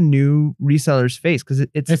 what do the new resellers face? Because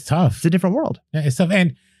it's tough. It's a different world. Yeah, it's tough.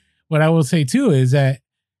 And what I will say too is that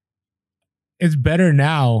it's better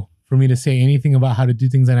now for me to say anything about how to do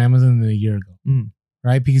things on Amazon than a year ago,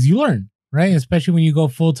 right? Because you learn, right? Especially when you go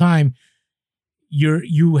full time.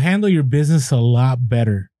 you handle your business a lot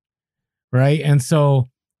better, right? And so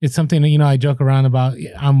it's something that, I joke around about.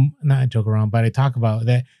 I'm not joke around, but I talk about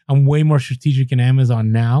that. I'm way more strategic in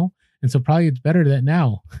Amazon now. And so probably it's better that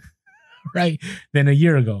now, right, than a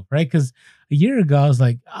year ago, right? Because a year ago I was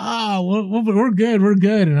like, we're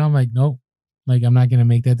good. And I'm like, nope, like I'm not going to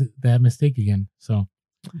make that mistake again. So,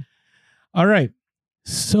 all right.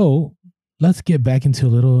 So let's get back into a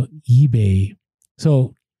little eBay.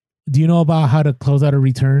 So do you know about how to close out a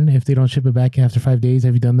return if they don't ship it back after 5 days?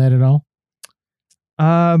 Have you done that at all?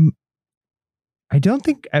 I don't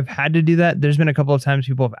think I've had to do that. There's been a couple of times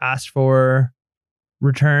people have asked for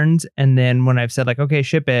returns, and then when I've said like, okay,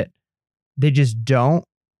 ship it, they just don't.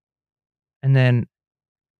 And then,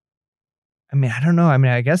 I don't know.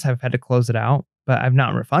 I guess I've had to close it out, but I've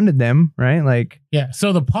not refunded them, right? Like, yeah.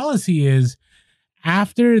 So the policy is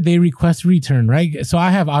after they request a return, right? So I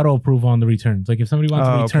have auto approval on the returns. Like if somebody wants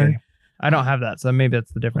to return, okay. I don't have that, so maybe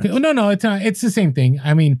that's the difference. Okay. No, it's not. It's the same thing.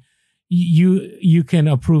 I mean, you can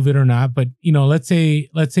approve it or not, but let's say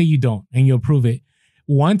you don't and you approve it.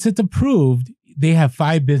 Once it's approved, they have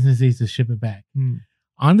 5 business days to ship it back.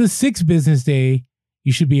 On the 6th business day,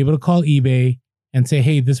 you should be able to call eBay and say,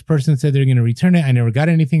 hey, this person said they're going to return it. I never got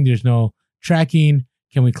anything. There's no tracking.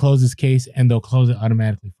 Can we close this case? And they'll close it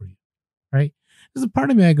automatically for you, right? There's a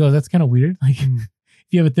part of me that goes, that's kind of weird. Like if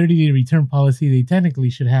you have a 30-day return policy, they technically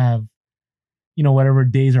should have, whatever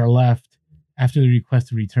days are left after the request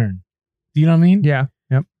to return. Do you know what I mean? Yeah.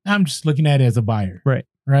 Yep. I'm just looking at it as a buyer. Right.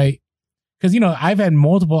 Right. Because, I've had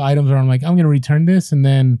multiple items where I'm like, I'm going to return this. And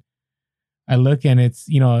then I look and it's,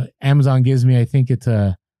 Amazon gives me, I think it's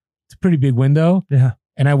a pretty big window. Yeah.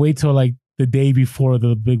 And I wait till like the day before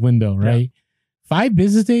the big window. Right. Yeah. 5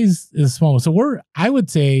 business days is small. So I would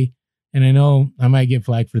say, and I know I might get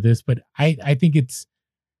flagged for this, but I think it's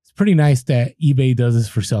pretty nice that eBay does this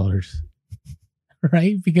for sellers.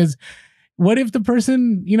 Right. Because what if the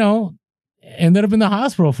person, ended up in the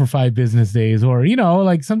hospital for 5 business days or,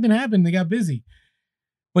 like something happened, they got busy.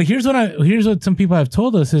 But here's what some people have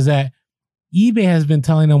told us is that eBay has been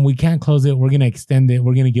telling them we can't close it. We're going to extend it.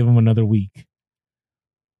 We're going to give them another week.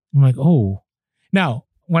 I'm like, oh. Now,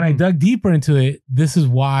 when I dug deeper into it, this is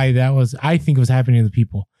why I think it was happening to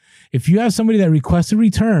people. If you have somebody that requests a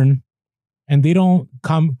return and they don't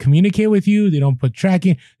communicate with you, they don't put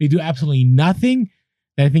tracking, they do absolutely nothing,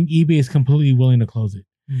 then I think eBay is completely willing to close it.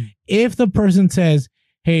 If the person says,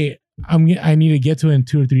 hey, I need to get to it in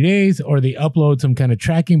 2 or 3 days, or they upload some kind of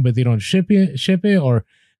tracking, but they don't ship it, or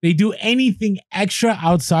they do anything extra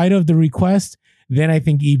outside of the request, then I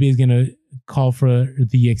think eBay is going to call for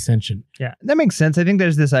the extension. Yeah, that makes sense. I think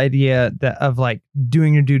there's this idea of like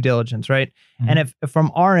doing your due diligence, right? Mm-hmm. And if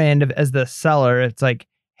from our end as the seller, it's like,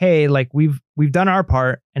 hey, like we've done our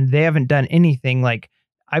part and they haven't done anything. Like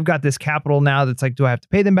I've got this capital now that's like, do I have to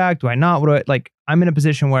pay them back? Do I not? I'm in a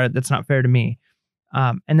position where that's not fair to me.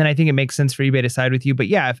 And then I think it makes sense for eBay to side with you. But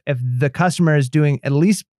yeah, if the customer is doing at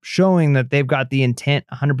least showing that they've got the intent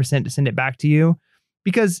 100% to send it back to you,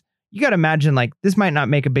 because you got to imagine like this might not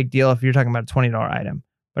make a big deal if you're talking about a $20 item,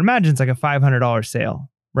 but imagine it's like a $500 sale,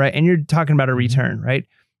 right? And you're talking about a return, right?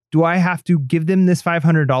 Do I have to give them this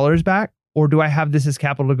 $500 back, or do I have this as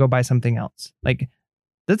capital to go buy something else? Like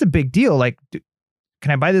that's a big deal. Like,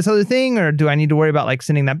 can I buy this other thing, or do I need to worry about like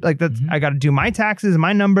sending that? Like that's I got to do my taxes,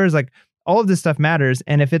 my numbers, like all of this stuff matters.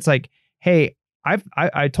 And if it's like, hey,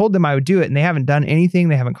 I told them I would do it and they haven't done anything,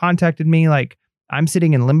 they haven't contacted me, like I'm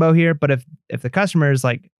sitting in limbo here. But if the customer is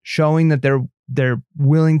like showing that they're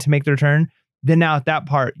willing to make the return, then now at that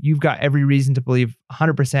part, you've got every reason to believe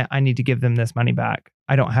 100% I need to give them this money back.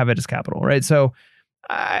 I don't have it as capital, right? So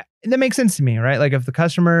that makes sense to me, right? Like if the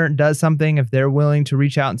customer does something, if they're willing to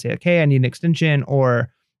reach out and say, okay, I need an extension, or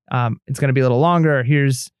it's going to be a little longer,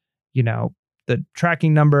 here's, the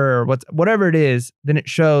tracking number or whatever it is, then it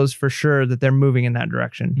shows for sure that they're moving in that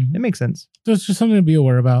direction. It makes sense. So it's just something to be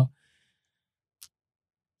aware about.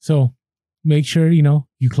 So make sure,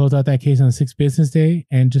 you close out that case on the 6th business day,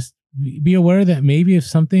 and just be aware that maybe if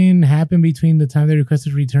something happened between the time they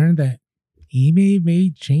requested return, that eBay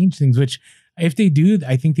may change things, which if they do,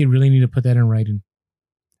 I think they really need to put that in writing.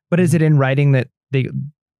 But is it in writing that they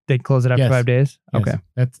close it after 5 days? Yes. Okay.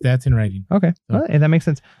 That's in writing. Okay. So. Well, that makes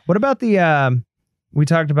sense. What about the, we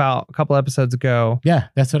talked about a couple episodes ago. Yeah,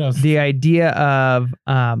 that's what I was. The idea of,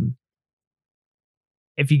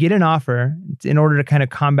 if you get an offer, in order to kind of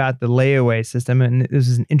combat the layaway system, and this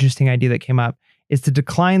is an interesting idea that came up, is to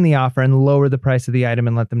decline the offer and lower the price of the item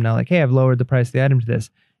and let them know like, hey, I've lowered the price of the item to this.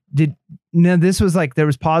 This was like, there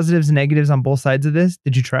was positives and negatives on both sides of this.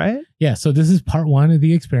 Did you try it? Yeah. So this is part 1 of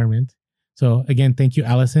the experiment. So again, thank you,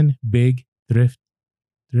 Allison. Big Thrift.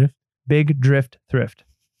 Big Drift Thrift.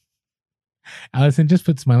 Allison, just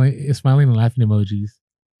put smiling and laughing emojis.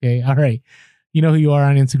 Okay. All right. You know who you are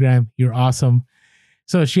on Instagram. You're awesome.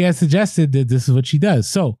 So she has suggested that this is what she does.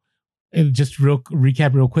 So just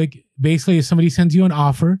recap real quick. Basically, if somebody sends you an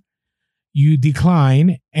offer, you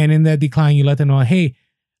decline. And in that decline, you let them know, hey,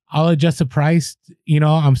 I'll adjust the price.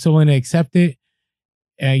 I'm still going to accept it.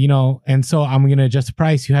 And so I'm going to adjust the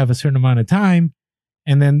price. You have a certain amount of time,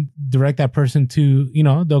 and then direct that person to,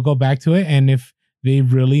 they'll go back to it. And if they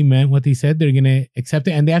really meant what they said, they're going to accept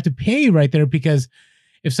it, and they have to pay right there, because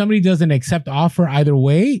if somebody doesn't accept offer either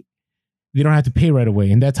way, they don't have to pay right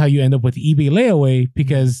away. And that's how you end up with eBay layaway,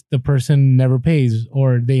 because the person never pays,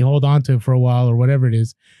 or they hold on to it for a while, or whatever it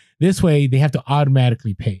is. This way they have to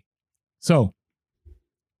automatically pay. So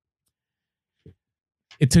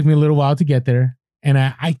it took me a little while to get there, and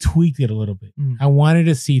I tweaked it a little bit. I wanted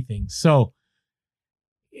to see things. So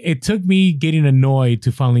it took me getting annoyed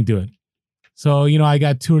to finally do it. So, I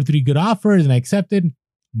got 2 or 3 good offers and I accepted.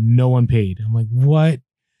 No one paid. I'm like, what?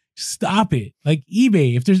 Stop it. Like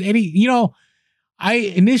eBay, if there's any, I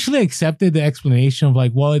initially accepted the explanation of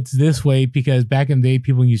like, well, it's this way because back in the day,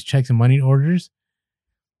 people use checks and money orders.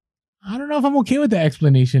 I don't know if I'm okay with the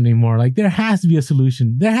explanation anymore. Like, there has to be a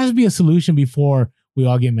solution. There has to be a solution before we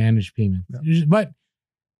all get managed payments. Yeah. But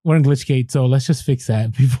we're in Glitchgate, so let's just fix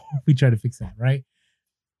that before we try to fix that, right?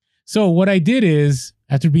 So what I did is,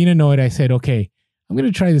 after being annoyed, I said, okay, I'm going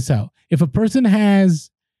to try this out. If a person has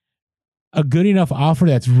a good enough offer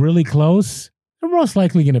that's really close, they're most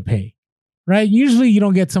likely going to pay, right? Usually you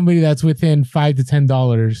don't get somebody that's within $5 to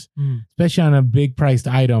 $10, especially on a big priced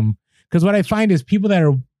item. Because what I find is people that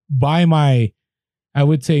are buy my, I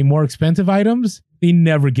would say, more expensive items, they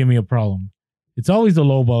never give me a problem. It's always the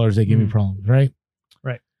low ballers that give me problems, right?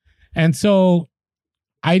 Right. And so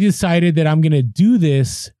I decided that I'm going to do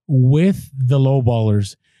this with the low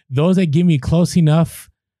ballers. Those that give me close enough,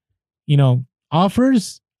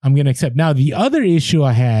 offers, I'm going to accept. Now, the other issue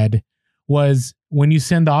I had was when you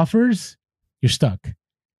send offers, you're stuck.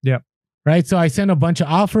 Yep. Right? So I sent a bunch of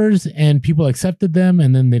offers and people accepted them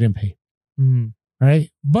and then they didn't pay.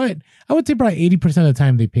 Right? But I would say probably 80% of the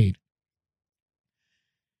time they paid.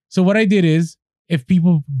 So what I did is, if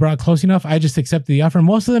people brought close enough, I just accepted the offer.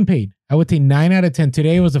 Most of them paid. I would say 9 out of 10.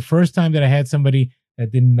 Today was the first time that I had somebody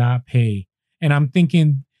that did not pay. And I'm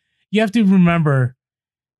thinking, you have to remember,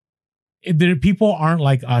 people aren't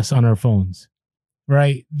like us on our phones,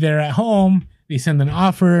 right? They're at home. They send an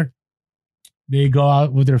offer. They go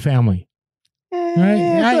out with their family. Right?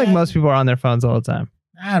 I feel like most people are on their phones all the time.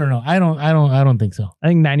 I don't know. I don't think so. I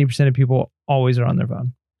think 90% of people always are on their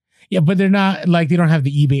phone. Yeah, but they're not like, they don't have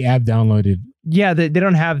the eBay app downloaded. Yeah, they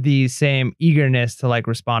don't have the same eagerness to like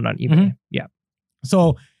respond on eBay. Yeah.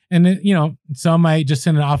 So, and then, some might just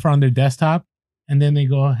send an offer on their desktop and then they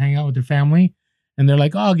go hang out with their family and they're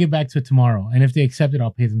like, oh, I'll get back to it tomorrow. And if they accept it,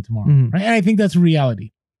 I'll pay them tomorrow. Right. And I think that's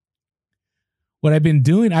reality. What I've been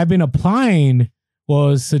doing, I've been applying what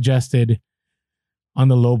was suggested on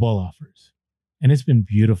the lowball offers. And it's been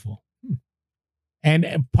beautiful.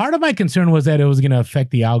 And part of my concern was that it was going to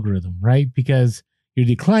affect the algorithm, right? Because you're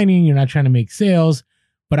declining, you're not trying to make sales,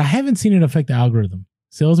 but I haven't seen it affect the algorithm.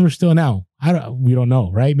 Sales were still now. We don't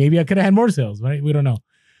know, right? Maybe I could have had more sales, right? We don't know.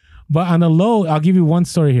 But on the low, I'll give you one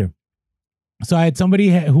story here. So I had somebody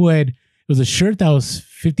who it was a shirt that was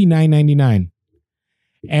 $59.99,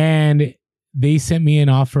 and they sent me an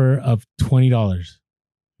offer of $20.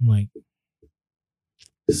 I'm like,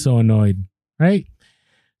 so annoyed, right?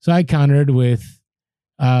 So I countered with,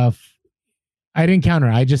 I didn't counter.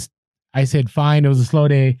 I said, fine. It was a slow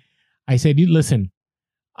day. I said, listen,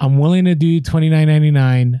 I'm willing to do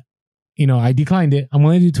 $29.99. I declined it. I'm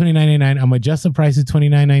willing to do $29.99. I'm going to adjust the price to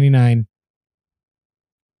 $29.99.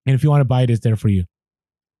 And if you want to buy it, it's there for you.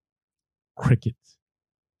 Crickets.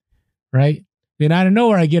 Right? Then out of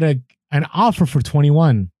nowhere, I get an offer for $21.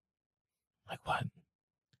 I'm like, what?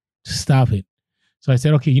 Just stop it. So I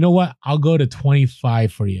said, okay, you know what? I'll go to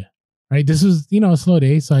 $25 for you. Right? This was, a slow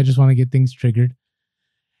day. So I just want to get things triggered.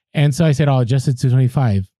 And so I said, I'll adjust it to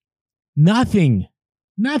 $25.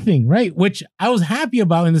 Nothing, right? Which I was happy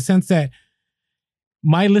about in the sense that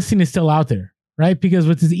my listing is still out there, right? Because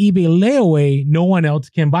with this eBay layaway, no one else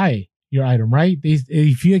can buy your item, right?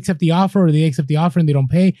 If you accept the offer or they accept the offer and they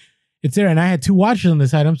don't pay, it's there. And I had 2 watches on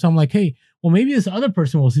this item. So I'm like, hey, well, maybe this other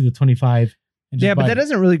person will see the 25. Yeah, but that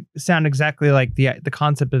doesn't really sound exactly like the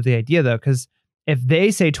concept of the idea, though, because if they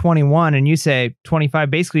say 21 and you say 25,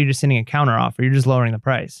 basically you're just sending a counter offer. You're just lowering the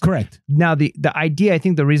price. Correct. Now, the idea, I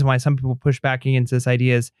think the reason why some people push back against this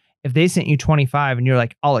idea is if they sent you 25 and you're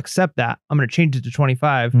like, I'll accept that, I'm going to change it to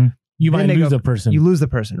 25. You might lose the person. You lose the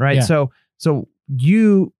person, right? Yeah. So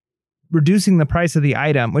you reducing the price of the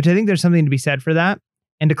item, which I think there's something to be said for that,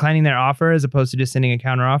 and declining their offer as opposed to just sending a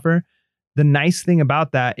counter offer. The nice thing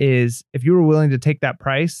about that is if you were willing to take that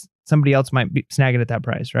price, somebody else might snag it at that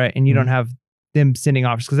price, right? And you don't have them sending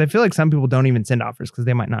offers, because I feel like some people don't even send offers because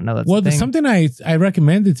they might not know that's the thing. Something I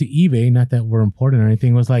recommended to eBay, not that we're important or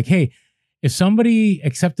anything, was like, hey, if somebody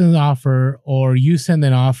accepted an offer or you send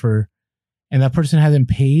an offer and that person hasn't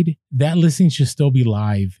paid, that listing should still be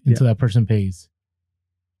live until that person pays.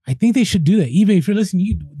 I think they should do that. eBay, if you're listening,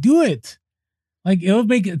 you do it. Like, it would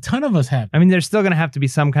make a ton of us happy. I mean, there's still going to have to be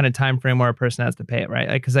some kind of time frame where a person has to pay it, right?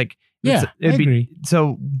 Like, because like, I agree.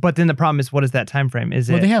 So, but then the problem is, what is that time frame? Is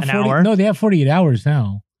it they have an 40, hour? No, they have 48 hours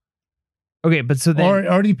now. Okay, but so then,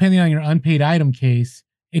 or depending on your unpaid item case,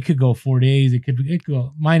 it could go 4 days. It could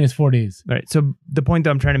go minus 4 days. Right. So the point that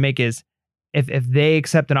I'm trying to make is, if they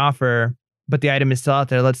accept an offer, but the item is still out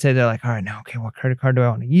there, let's say they're like, all right, now, okay, what credit card do I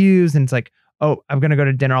want to use? And it's like, oh, I'm going to go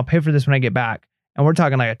to dinner. I'll pay for this when I get back. And we're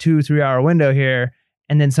talking like a 2-3 hour window here.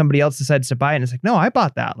 And then somebody else decides to buy it. And it's like, no, I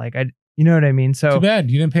bought that. Like, you know what I mean? So too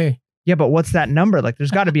bad you didn't pay. Yeah, but what's that number? Like,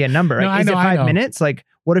 there's got to be a number. Right? No, Is it 5 minutes? Like,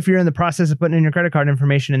 what if you're in the process of putting in your credit card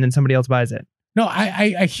information and then somebody else buys it? No,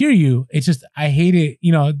 I hear you. It's just, I hate it.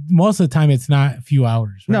 You know, most of the time it's not a few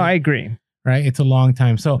hours. Right? No, I agree. Right? It's a long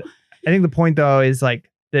time. So I think the point though is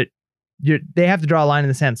like that they have to draw a line in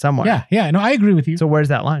the sand somewhere. Yeah. No, I agree with you. So where's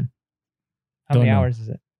that line? How many hours is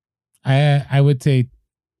it? I would say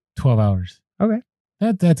 12 hours. Okay.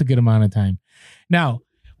 That's a good amount of time. Now,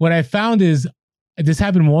 what I found is this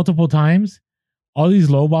happened multiple times. All these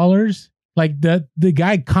lowballers, like the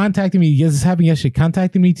guy contacted me. This happened yesterday.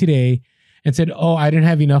 Contacted me today and said, "Oh, I didn't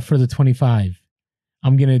have enough for the 25.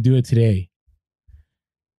 I'm gonna do it today."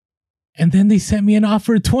 And then they sent me an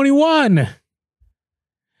offer of 21.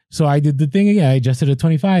 So I did the thing again. I adjusted to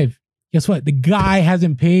 25. Guess what? The guy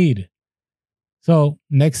hasn't paid. So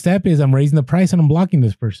next step is I'm raising the price and I'm blocking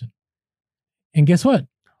this person. And guess what?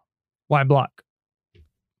 Why block?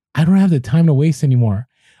 I don't have the time to waste anymore.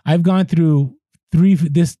 I've gone through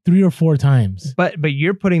three or four times. But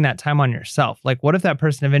you're putting that time on yourself. Like, what if that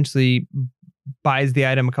person eventually buys the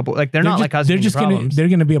item a couple? Like, they're not just, like us. They're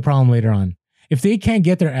gonna be a problem later on if they can't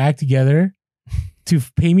get their act together to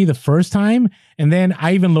pay me the first time, and then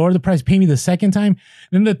I even lower the price, pay me the second time,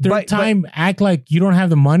 then the third time act like you don't have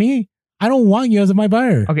the money. I don't want you as my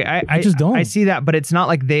buyer. Okay, I just don't. I see that, but it's not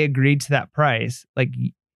like they agreed to that price. Like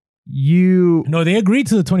you. No, they agreed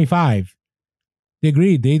to the 25. They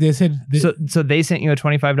agreed. They said. So they sent you a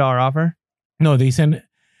 $25 offer? No, they sent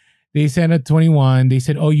a 21. They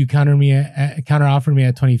said, "Oh, you counter offered me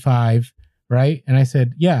at 25, right?" And I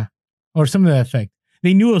said, "Yeah," or something to that effect.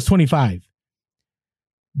 They knew it was 25.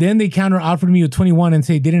 Then they counter offered me a 21 and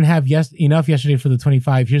say they didn't have enough yesterday for the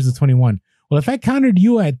 25. Here's the 21. Well, if I countered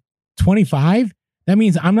you at 25, that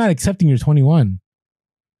means I'm not accepting your 21.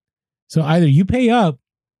 So either you pay up or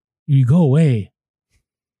you go away.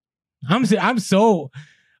 It's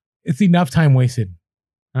enough time wasted.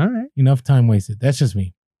 All right. Enough time wasted. That's just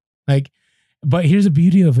me. Like, but here's the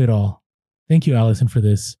beauty of it all. Thank you, Allison, for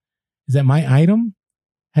this. Is that my item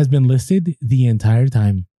has been listed the entire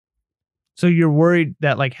time. So you're worried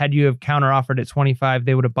that, like, had you have counter offered at 25,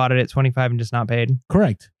 they would have bought it at 25 and just not paid?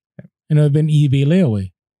 Correct. Okay. And it would have been eBay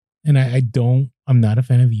layaway. And I'm not a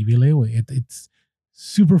fan of eBay layaway. It's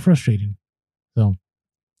super frustrating.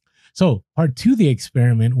 So part 2 of the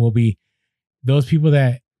experiment will be those people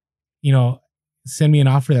that, send me an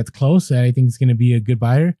offer that's close that I think is going to be a good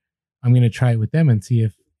buyer. I'm going to try it with them and see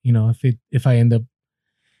if I end up.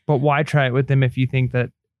 But why try it with them if you think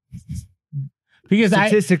that? Because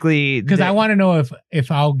statistically, I want to know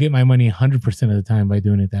if I'll get my money 100% of the time by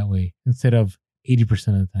doing it that way instead of 80%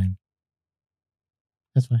 of the time.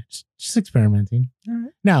 That's why. Just experimenting. All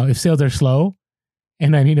right. Now, if sales are slow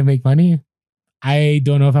and I need to make money, I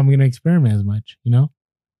don't know if I'm going to experiment as much,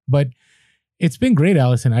 But it's been great,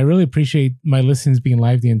 Allison. I really appreciate my listens being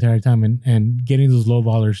live the entire time and getting those low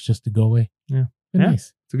ballers just to go away. Yeah.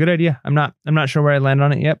 Nice. It's a good idea. I'm not sure where I land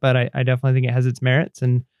on it yet, but I definitely think it has its merits.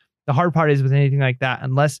 And the hard part is with anything like that,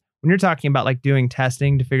 unless when you're talking about like doing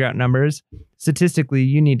testing to figure out numbers, statistically,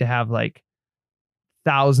 you need to have like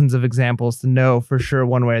thousands of examples to know for sure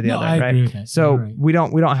one way or the other, I right? agree with that. So right. we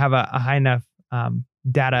don't have a high enough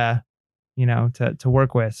data, to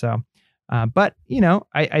work with. So, but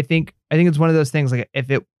I think it's one of those things. Like if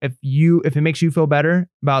it makes you feel better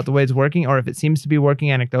about the way it's working, or if it seems to be working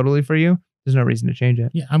anecdotally for you, there's no reason to change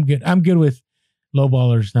it. Yeah, I'm good. I'm good with low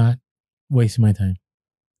ballers not wasting my time.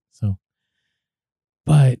 So,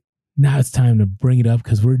 but now it's time to bring it up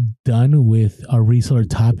because we're done with our reseller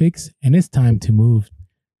topics and it's time to move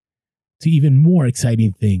to even more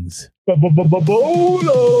exciting things.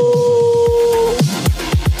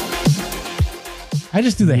 I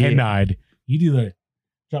just do the head nod. You do the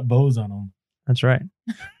drop bows on them. That's right.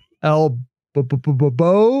 El Bolo.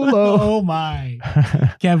 Oh my.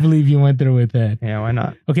 Can't believe you went through with that. Yeah, why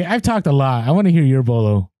not? Okay, I've talked a lot. I want to hear your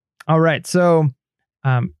bolo. All right. So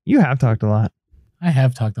you have talked a lot. I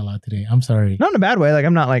have talked a lot today. I'm sorry. Not in a bad way. Like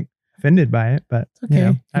I'm not like offended by it, but It's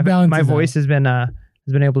okay. my voice has been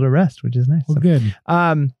able to rest, which is nice. Well, So, good.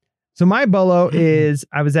 so my bolo is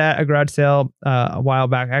I was at a garage sale a while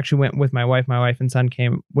back. I actually went with my wife. My wife and son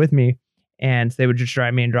came with me, and they would just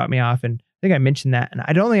drive me and drop me off. And I think I mentioned that. And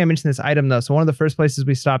I don't think I mentioned this item though. So one of the first places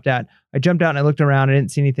we stopped at, I jumped out and I looked around. I didn't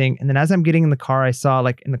see anything. And then as I'm getting in the car, I saw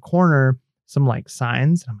like in the corner some like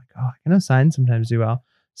signs. And I'm like, oh, I know signs sometimes do well.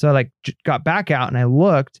 So I like got back out and I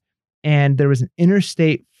looked, and there was an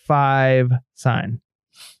Interstate 5 sign,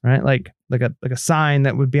 right? Like a sign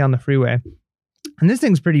that would be on the freeway. And this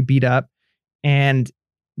thing's pretty beat up. And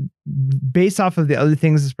based off of the other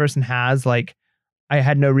things this person has, like I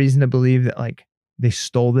had no reason to believe that like they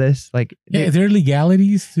stole this. Like, Is there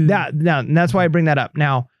legalities to and that's why I bring that up.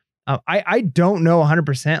 Now, I don't know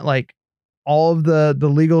 100% like all of the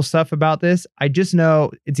legal stuff about this. I just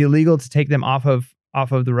know it's illegal to take them off of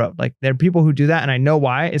the road. Like there are people who do that, and I know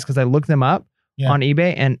why. It's because I looked them up on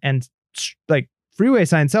eBay, and like freeway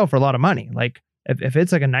signs sell for a lot of money. Like if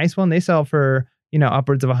it's like a nice one, they sell for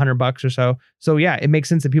upwards of $100 or so. So yeah, it makes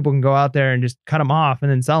sense that people can go out there and just cut them off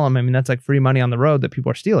and then sell them. I mean, that's like free money on the road that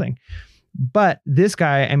people are stealing. But this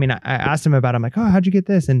guy, I mean, I asked him about it. I'm like, oh, how'd you get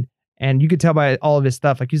this? And you could tell by all of his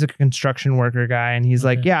stuff, like he's like a construction worker guy. And he's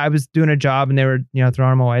like, yeah, I was doing a job and they were,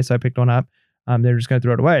 throwing them away. So I picked one up. They were just going to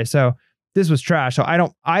throw it away. So this was trash. So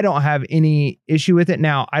I don't have any issue with it.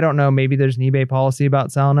 Now, I don't know, maybe there's an eBay policy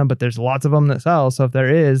about selling them, but there's lots of them that sell. So if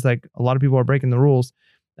there is, like a lot of people are breaking the rules.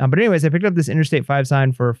 But anyways, I picked up this Interstate 5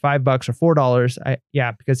 sign for $5 or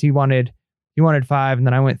 $4. Because he wanted 5, and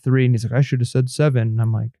then I went 3, and he's like, I should have said 7. And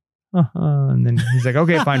I'm like, and then he's like,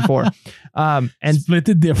 okay, fine, 4. And split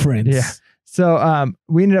the difference. Yeah. So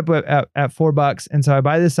we ended up at $4, and so I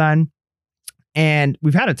buy this sign, and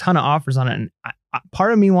we've had a ton of offers on it. And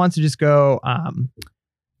part of me wants to just go,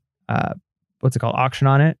 what's it called, auction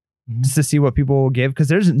on it, just to see what people will give, because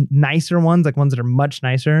there's nicer ones, like ones that are much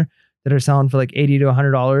nicer, that are selling for like $80 to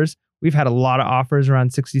 $100. We've had a lot of offers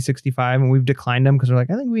around $60, $65, and we've declined them because we're like,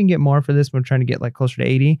 I think we can get more for this. We're trying to get like closer to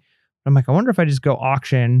 80. I'm like, I wonder if I just go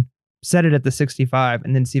auction, set it at the 65,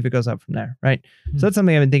 and then see if it goes up from there, right? So that's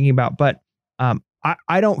something I've been thinking about. But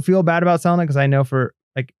I don't feel bad about selling it, because I know for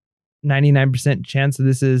like 99% chance that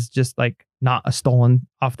this is just like not a stolen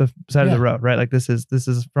off the side of the road, right? Like this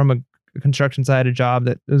is from a construction site, a job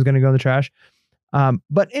that was going to go in the trash.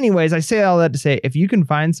 But anyways, I say all that to say, if you can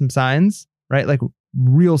find some signs, right? Like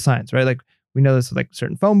real signs, right? Like we know this with like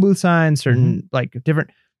certain phone booth signs, certain like different,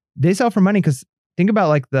 they sell for money. Cause think about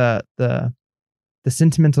like the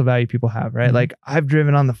sentimental value people have, right? Like I've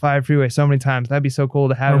driven on the 5 freeway so many times. That'd be so cool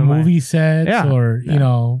to have. Or movie sets or,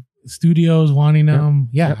 studios wanting them.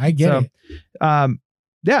 Yeah, I get it.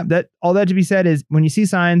 That all that to be said is when you see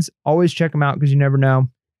signs, always check them out, because you never know.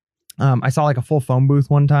 I saw like a full phone booth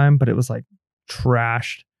one time, but it was like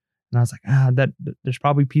trashed, and I was like, there's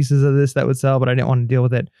probably pieces of this that would sell, but I didn't want to deal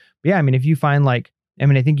with it. But yeah, I mean, if you find like, I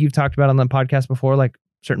mean, I think you've talked about on the podcast before, like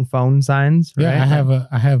certain phone signs, right? Yeah,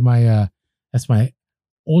 I have my that's my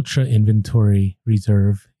ultra inventory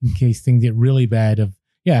reserve in case things get really bad.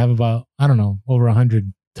 I have about, I don't know, over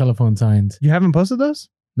 100 telephone signs. You haven't posted those?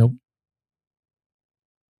 Nope.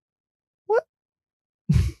 What?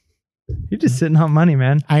 You're just sitting on money,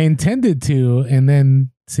 man. I intended to, and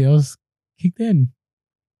then sales kicked in.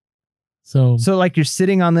 So like you're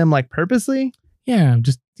sitting on them like purposely? Yeah, I'm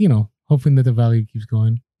just, hoping that the value keeps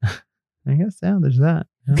going. I guess, yeah, there's that.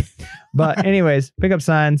 Yeah. But anyways, pick up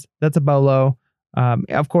signs. That's a bolo.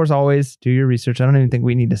 Of course, always do your research. I don't even think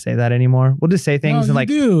we need to say that anymore. We'll just say things and like,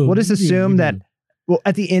 we'll just assume that, well,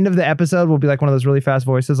 at the end of the episode, we'll be like one of those really fast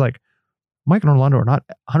voices, like, Mike and Orlando are not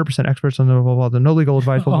 100% experts on the blah, blah, blah, no legal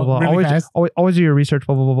advice, blah, blah, blah. Really always do your research,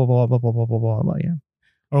 blah, blah, blah, blah, blah, blah, blah, blah, blah, blah, yeah.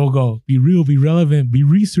 Or we'll go, be real, be relevant, be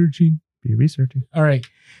researching. Be researching. All right.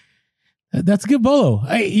 That's a good bolo.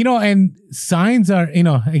 And signs are,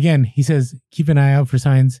 again, he says, keep an eye out for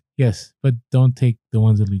signs. Yes, but don't take the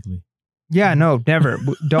ones illegally. Yeah, no, never.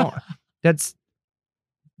 Don't. That's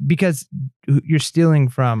because you're stealing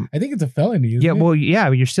from. I think it's a felony. Yeah, well, yeah,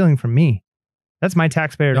 but you're stealing from me. That's my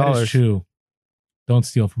taxpayer dollars. That is true. Don't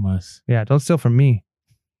steal from us. Yeah, don't steal from me.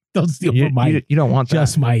 Don't steal from Mike. You don't want that.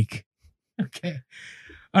 Just Mike. Okay.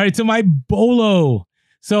 All right. So my bolo.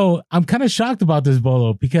 So I'm kind of shocked about this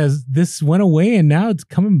bolo because this went away and now it's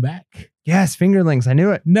coming back. Yes, fingerlings. I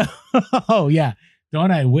knew it. No, yeah.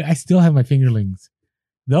 Don't I? I still have my fingerlings.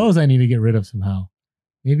 Those I need to get rid of somehow.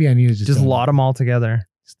 Maybe I need to Just lot them all together.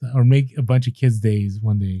 Or make a bunch of kids' days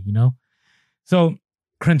one day, you know? So,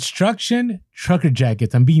 construction trucker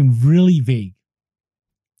jackets. I'm being really vague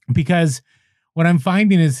because what I'm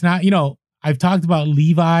finding is not, I've talked about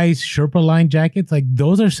Levi's Sherpa line jackets. Like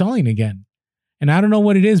those are selling again. And I don't know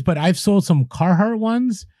what it is, but I've sold some Carhartt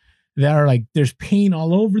ones that are like, there's paint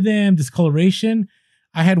all over them, discoloration.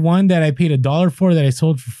 I had one that I paid $1 for that I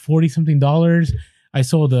sold for $40-something. I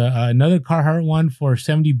sold another Carhartt one for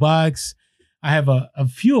 $70. I have a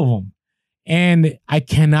few of them and I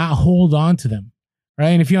cannot hold on to them. Right.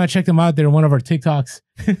 And if you want to check them out, they're one of our TikToks.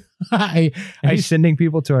 Are you sending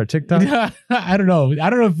people to our TikTok? I don't know. I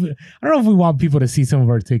don't know if we want people to see some of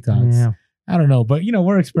our TikToks. Yeah. I don't know. But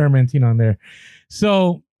we're experimenting on there.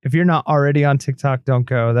 So if you're not already on TikTok, don't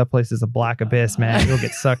go. That place is a black abyss, man. You'll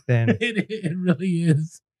get sucked in. It really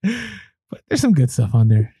is. But there's some good stuff on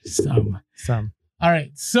there. Some. All right.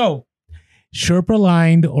 So Sherpa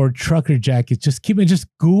lined or trucker jackets. Just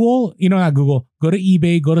Google, not Google, go to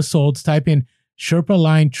eBay, go to Solds, type in Sherpa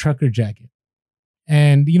lined trucker jacket.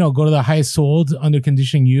 And, go to the highest sold under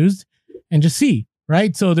conditioning used and just see,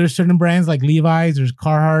 right? So there's certain brands like Levi's, there's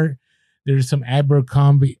Carhartt, there's some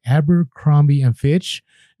Abercrombie and Fitch.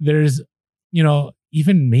 There's,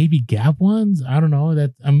 even maybe Gap ones. I don't know.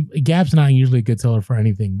 Gap's not usually a good seller for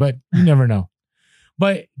anything, but you never know.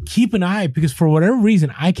 But keep an eye because for whatever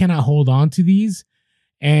reason, I cannot hold on to these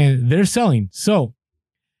and they're selling. So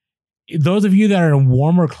those of you that are in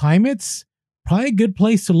warmer climates, probably a good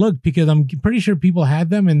place to look because I'm pretty sure people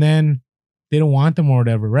had them and then they don't want them or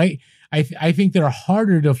whatever, right? I think they're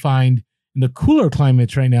harder to find in the cooler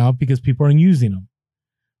climates right now because people aren't using them,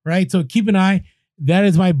 right? So keep an eye. That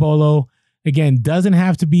is my bolo. Again, doesn't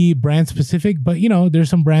have to be brand specific, but there's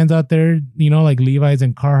some brands out there, like Levi's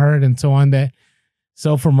and Carhartt and so on that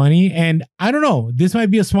sell for money. And I don't know, this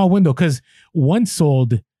might be a small window because one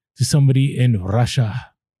sold to somebody in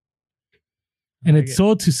Russia. And it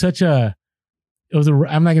sold to such I'm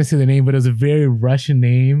not going to say the name, but it was a very Russian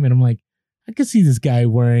name. And I'm like, I could see this guy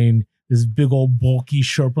wearing this big old bulky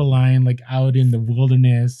Sherpa line, like out in the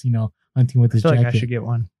wilderness, hunting with his jacket. I should get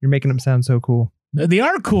one. You're making them sound so cool. They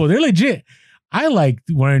are cool. They're legit. I like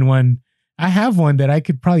wearing one. I have one that I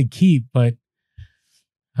could probably keep, but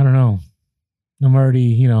I don't know. I'm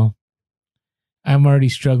already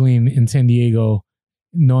struggling in San Diego,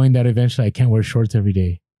 knowing that eventually I can't wear shorts every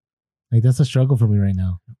day. Like that's a struggle for me right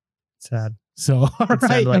now. Sad. So all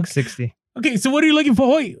right, like 60. Okay, so what are you looking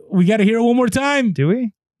for? Wait, we got to hear it one more time. Do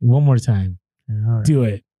we? One more time. All right. Do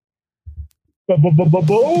it. All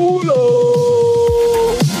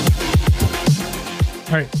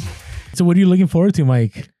right. So what are you looking forward to,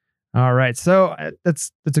 Mike? All right. So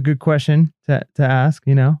that's a good question to ask.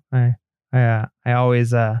 I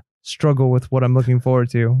always struggle with what I'm looking forward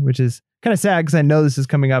to, which is kind of sad because I know this is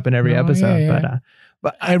coming up in every episode. Yeah.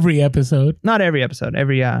 But every episode, not every episode,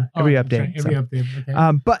 every update. Every update.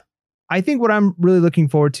 Okay. But I think what I'm really looking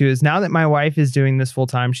forward to is now that my wife is doing this full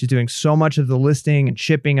time, she's doing so much of the listing and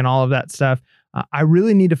shipping and all of that stuff. I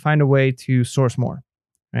really need to find a way to source more,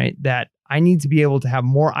 right? That I need to be able to have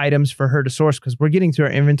more items for her to source because we're getting to our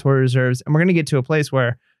inventory reserves and we're going to get to a place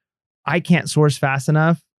where I can't source fast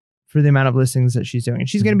enough for the amount of listings that she's doing. And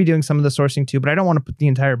she's going to be doing some of the sourcing too, but I don't want to put the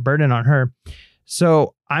entire burden on her.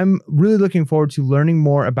 So I'm really looking forward to learning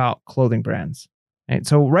more about clothing brands. And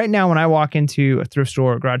so right now, when I walk into a thrift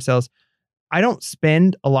store or garage sales, I don't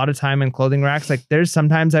spend a lot of time in clothing racks. Like there's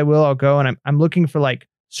sometimes I'll go and I'm looking for like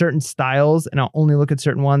certain styles and I'll only look at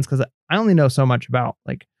certain ones because I only know so much about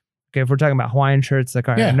like, okay, if we're talking about Hawaiian shirts, like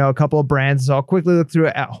all right, I know a couple of brands, so I'll quickly look through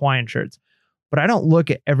it at Hawaiian shirts. But I don't look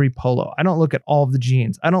at every polo. I don't look at all of the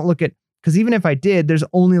jeans. I don't look at, because even if I did, there's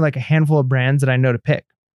only like a handful of brands that I know to pick,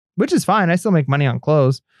 which is fine. I still make money on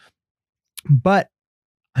clothes. But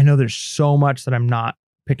I know there's so much that I'm not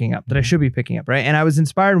picking up that I should be picking up, right? And I was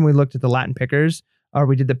inspired when we looked at the Latin Pickers, or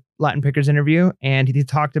we did the Latin Pickers interview, and he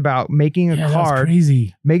talked about making a card,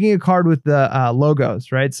 making a card with the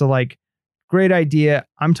logos, right? So like, great idea.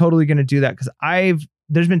 I'm totally going to do that because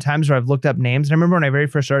there's been times where I've looked up names. And I remember when I very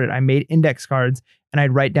first started, I made index cards and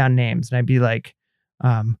I'd write down names and I'd be like,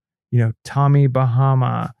 Tommy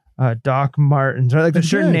Bahama, Doc Martens, or like there's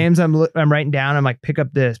certain names I'm writing down. I'm like, pick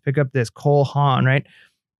up this, Cole Haan, right?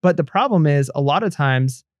 But the problem is a lot of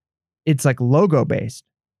times it's like logo based,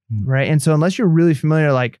 right? And so unless you're really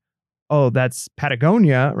familiar, like, oh, that's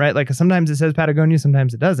Patagonia, right? Like sometimes it says Patagonia,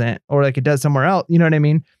 sometimes it doesn't, or like it does somewhere else. You know what I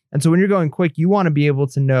mean? And so when you're going quick, you want to be able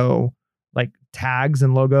to know like tags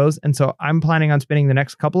and logos. And so I'm planning on spending the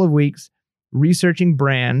next couple of weeks researching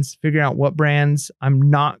brands, figuring out what brands I'm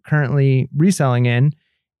not currently reselling in,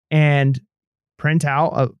 and print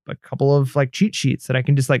out a couple of like cheat sheets that I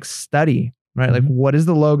can just like study, right? Like, what is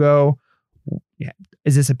the logo? Yeah.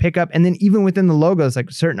 Is this a pickup? And then even within the logos, like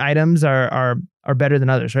certain items are better than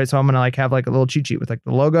others, right? So I'm going to like have like a little cheat sheet with like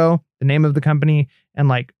the logo, the name of the company, and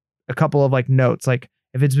like a couple of like notes, like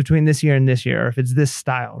if it's between this year and this year, or if it's this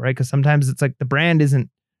style, right? Because sometimes it's like the brand isn't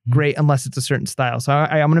great unless it's a certain style. So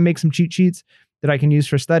I'm going to make some cheat sheets that I can use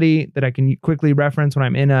for study, that I can quickly reference when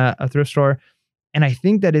I'm in a thrift store. And I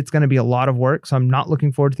think that it's going to be a lot of work. So I'm not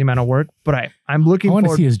looking forward to the amount of work, but I'm looking forward. I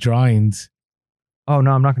want to see his drawings. Oh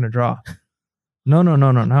no, I'm not going to draw. No.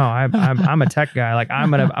 I'm a tech guy. Like I'm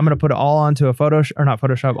gonna put it all onto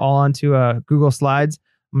a all onto a Google Slides.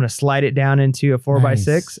 I'm gonna slide it down into a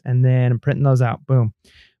 4x6, and then I'm printing those out. Boom,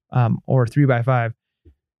 or 3x5.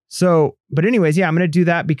 So, but anyways, yeah, I'm gonna do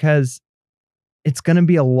that because it's gonna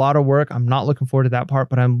be a lot of work. I'm not looking forward to that part,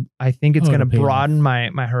 but I think it's gonna broaden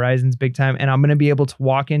my horizons big time, and I'm gonna be able to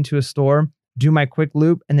walk into a store, do my quick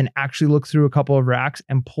loop, and then actually look through a couple of racks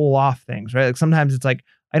and pull off things. Right? Like sometimes it's like,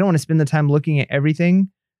 I don't want to spend the time looking at everything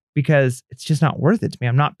because it's just not worth it to me.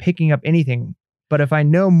 I'm not picking up anything. But if I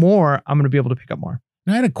know more, I'm going to be able to pick up more.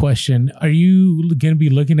 I had a question. Are you going to be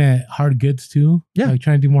looking at hard goods too? Yeah. Like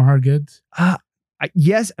trying to do more hard goods?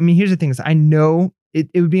 Yes. I mean, here's the thing is I know it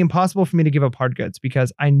would be impossible for me to give up hard goods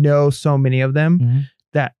because I know so many of them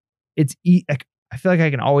that I feel like I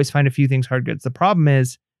can always find a few things hard goods. The problem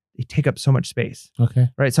is they take up so much space. Okay.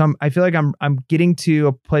 Right. So I feel like I'm getting to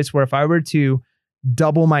a place where if I were to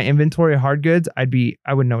double my inventory of hard goods, I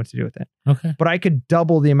wouldn't know what to do with it. Okay. But I could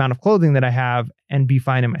double the amount of clothing that I have and be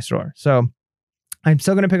fine in my store. So I'm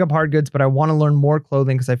still going to pick up hard goods, but I want to learn more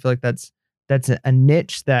clothing because I feel like that's a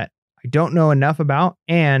niche that I don't know enough about,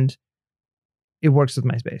 and it works with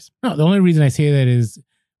my space. No, the only reason I say that is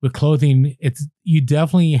with clothing, you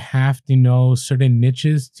definitely have to know certain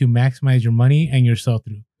niches to maximize your money and your sell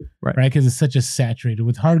through. Right. Because it's such a saturated.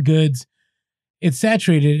 With hard goods, it's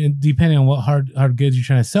saturated depending on what hard goods you're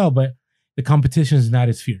trying to sell, but the competition is not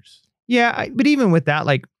as fierce. Yeah, but even with that,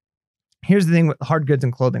 like, here's the thing with hard goods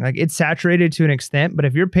and clothing. Like, it's saturated to an extent, but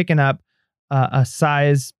if you're picking up a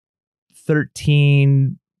size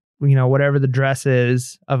 13, whatever the dress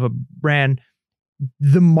is of a brand,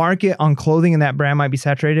 the market on clothing in that brand might be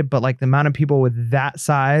saturated, but like the amount of people with that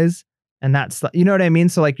size and that's, you know what I mean?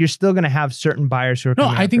 So like, you're still going to have certain buyers who are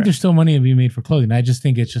I think there's still money to be made for clothing. I just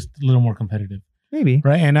think it's just a little more competitive. Maybe.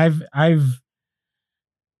 Right. And I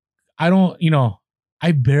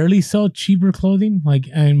barely sell cheaper clothing. Like,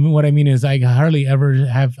 and what I mean is I hardly ever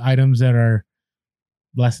have items that are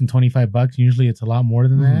less than $25. Usually it's a lot more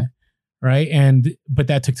than that. Right. But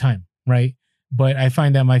that took time. Right. But I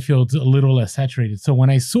find that my field's a little less saturated. So when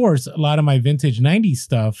I source a lot of my vintage 90s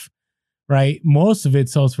stuff, right, most of it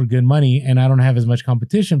sells for good money, and I don't have as much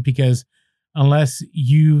competition because unless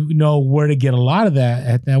you know where to get a lot of that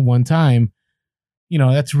at that one time,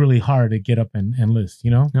 that's really hard to get up and list,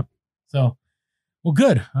 Yep. So, well,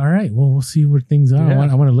 good. All right. Well, we'll see where things are. Yeah.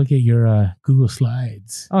 I want to look at your Google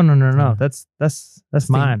Slides. Oh, no. That's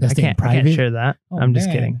mine. I can't share that. Oh, I'm just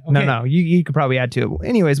kidding. Okay. No. You could probably add to it.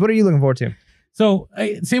 Anyways, what are you looking forward to? So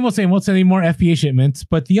same old, sending more FBA shipments.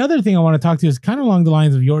 But the other thing I want to talk to is kind of along the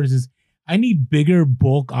lines of yours is I need bigger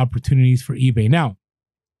bulk opportunities for eBay. Now,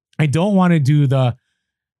 I don't want to do the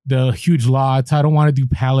huge lots. I don't want to do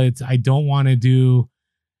pallets. I don't want to do,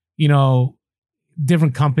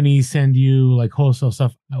 different companies send you like wholesale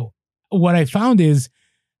stuff. What I found is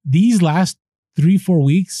these last 3-4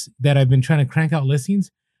 weeks that I've been trying to crank out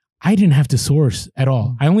listings, I didn't have to source at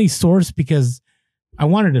all. I only sourced because I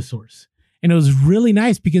wanted to source. And it was really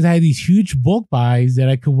nice because I had these huge bulk buys that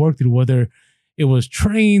I could work through, whether it was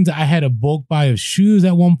trains. I had a bulk buy of shoes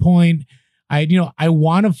at one point. I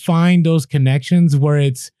want to find those connections where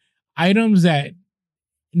it's items that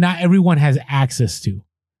not everyone has access to,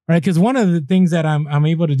 right? Because one of the things that I'm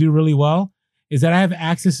able to do really well is that I have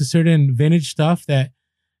access to certain vintage stuff that,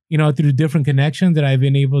 through different connections that I've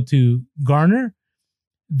been able to garner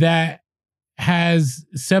that has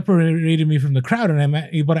separated me from the crowd, and I'm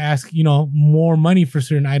able to ask, more money for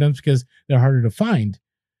certain items because they're harder to find.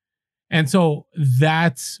 And so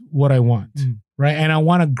that's what I want, right? And I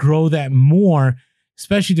want to grow that more,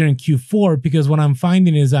 especially during Q4, because what I'm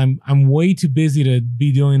finding is I'm way too busy to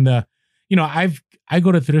be doing I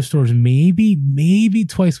go to thrift stores maybe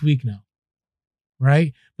twice a week now,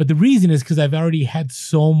 right? But the reason is because I've already had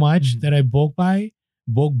so much that I bulk buy.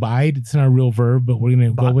 It's not a real verb, but we're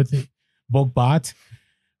gonna go with it. Bulk bought,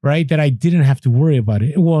 right? That I didn't have to worry about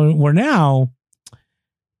it. Well, where now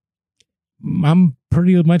I'm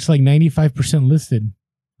pretty much like 95% listed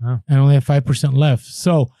Wow. And I only have 5% left.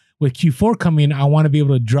 So with Q4 coming, I want to be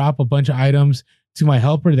able to drop a bunch of items to my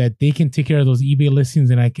helper that they can take care of those eBay listings,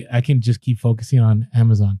 and I can just keep focusing on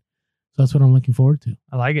Amazon. So that's what I'm looking forward to.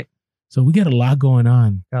 I like it. So we got a lot going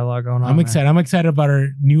on. Got a lot going on. I'm excited. I'm excited about our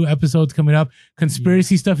new episodes coming up.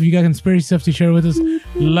 Conspiracy stuff. If you got conspiracy stuff to share with us,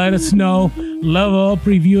 let us know. Love all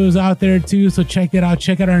previews out there too. So check that out.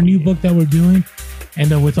 Check out our new book that we're doing.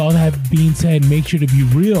 And with all that being said, make sure to be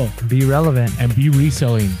real, Be relevant, and be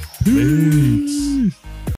reselling. Peace.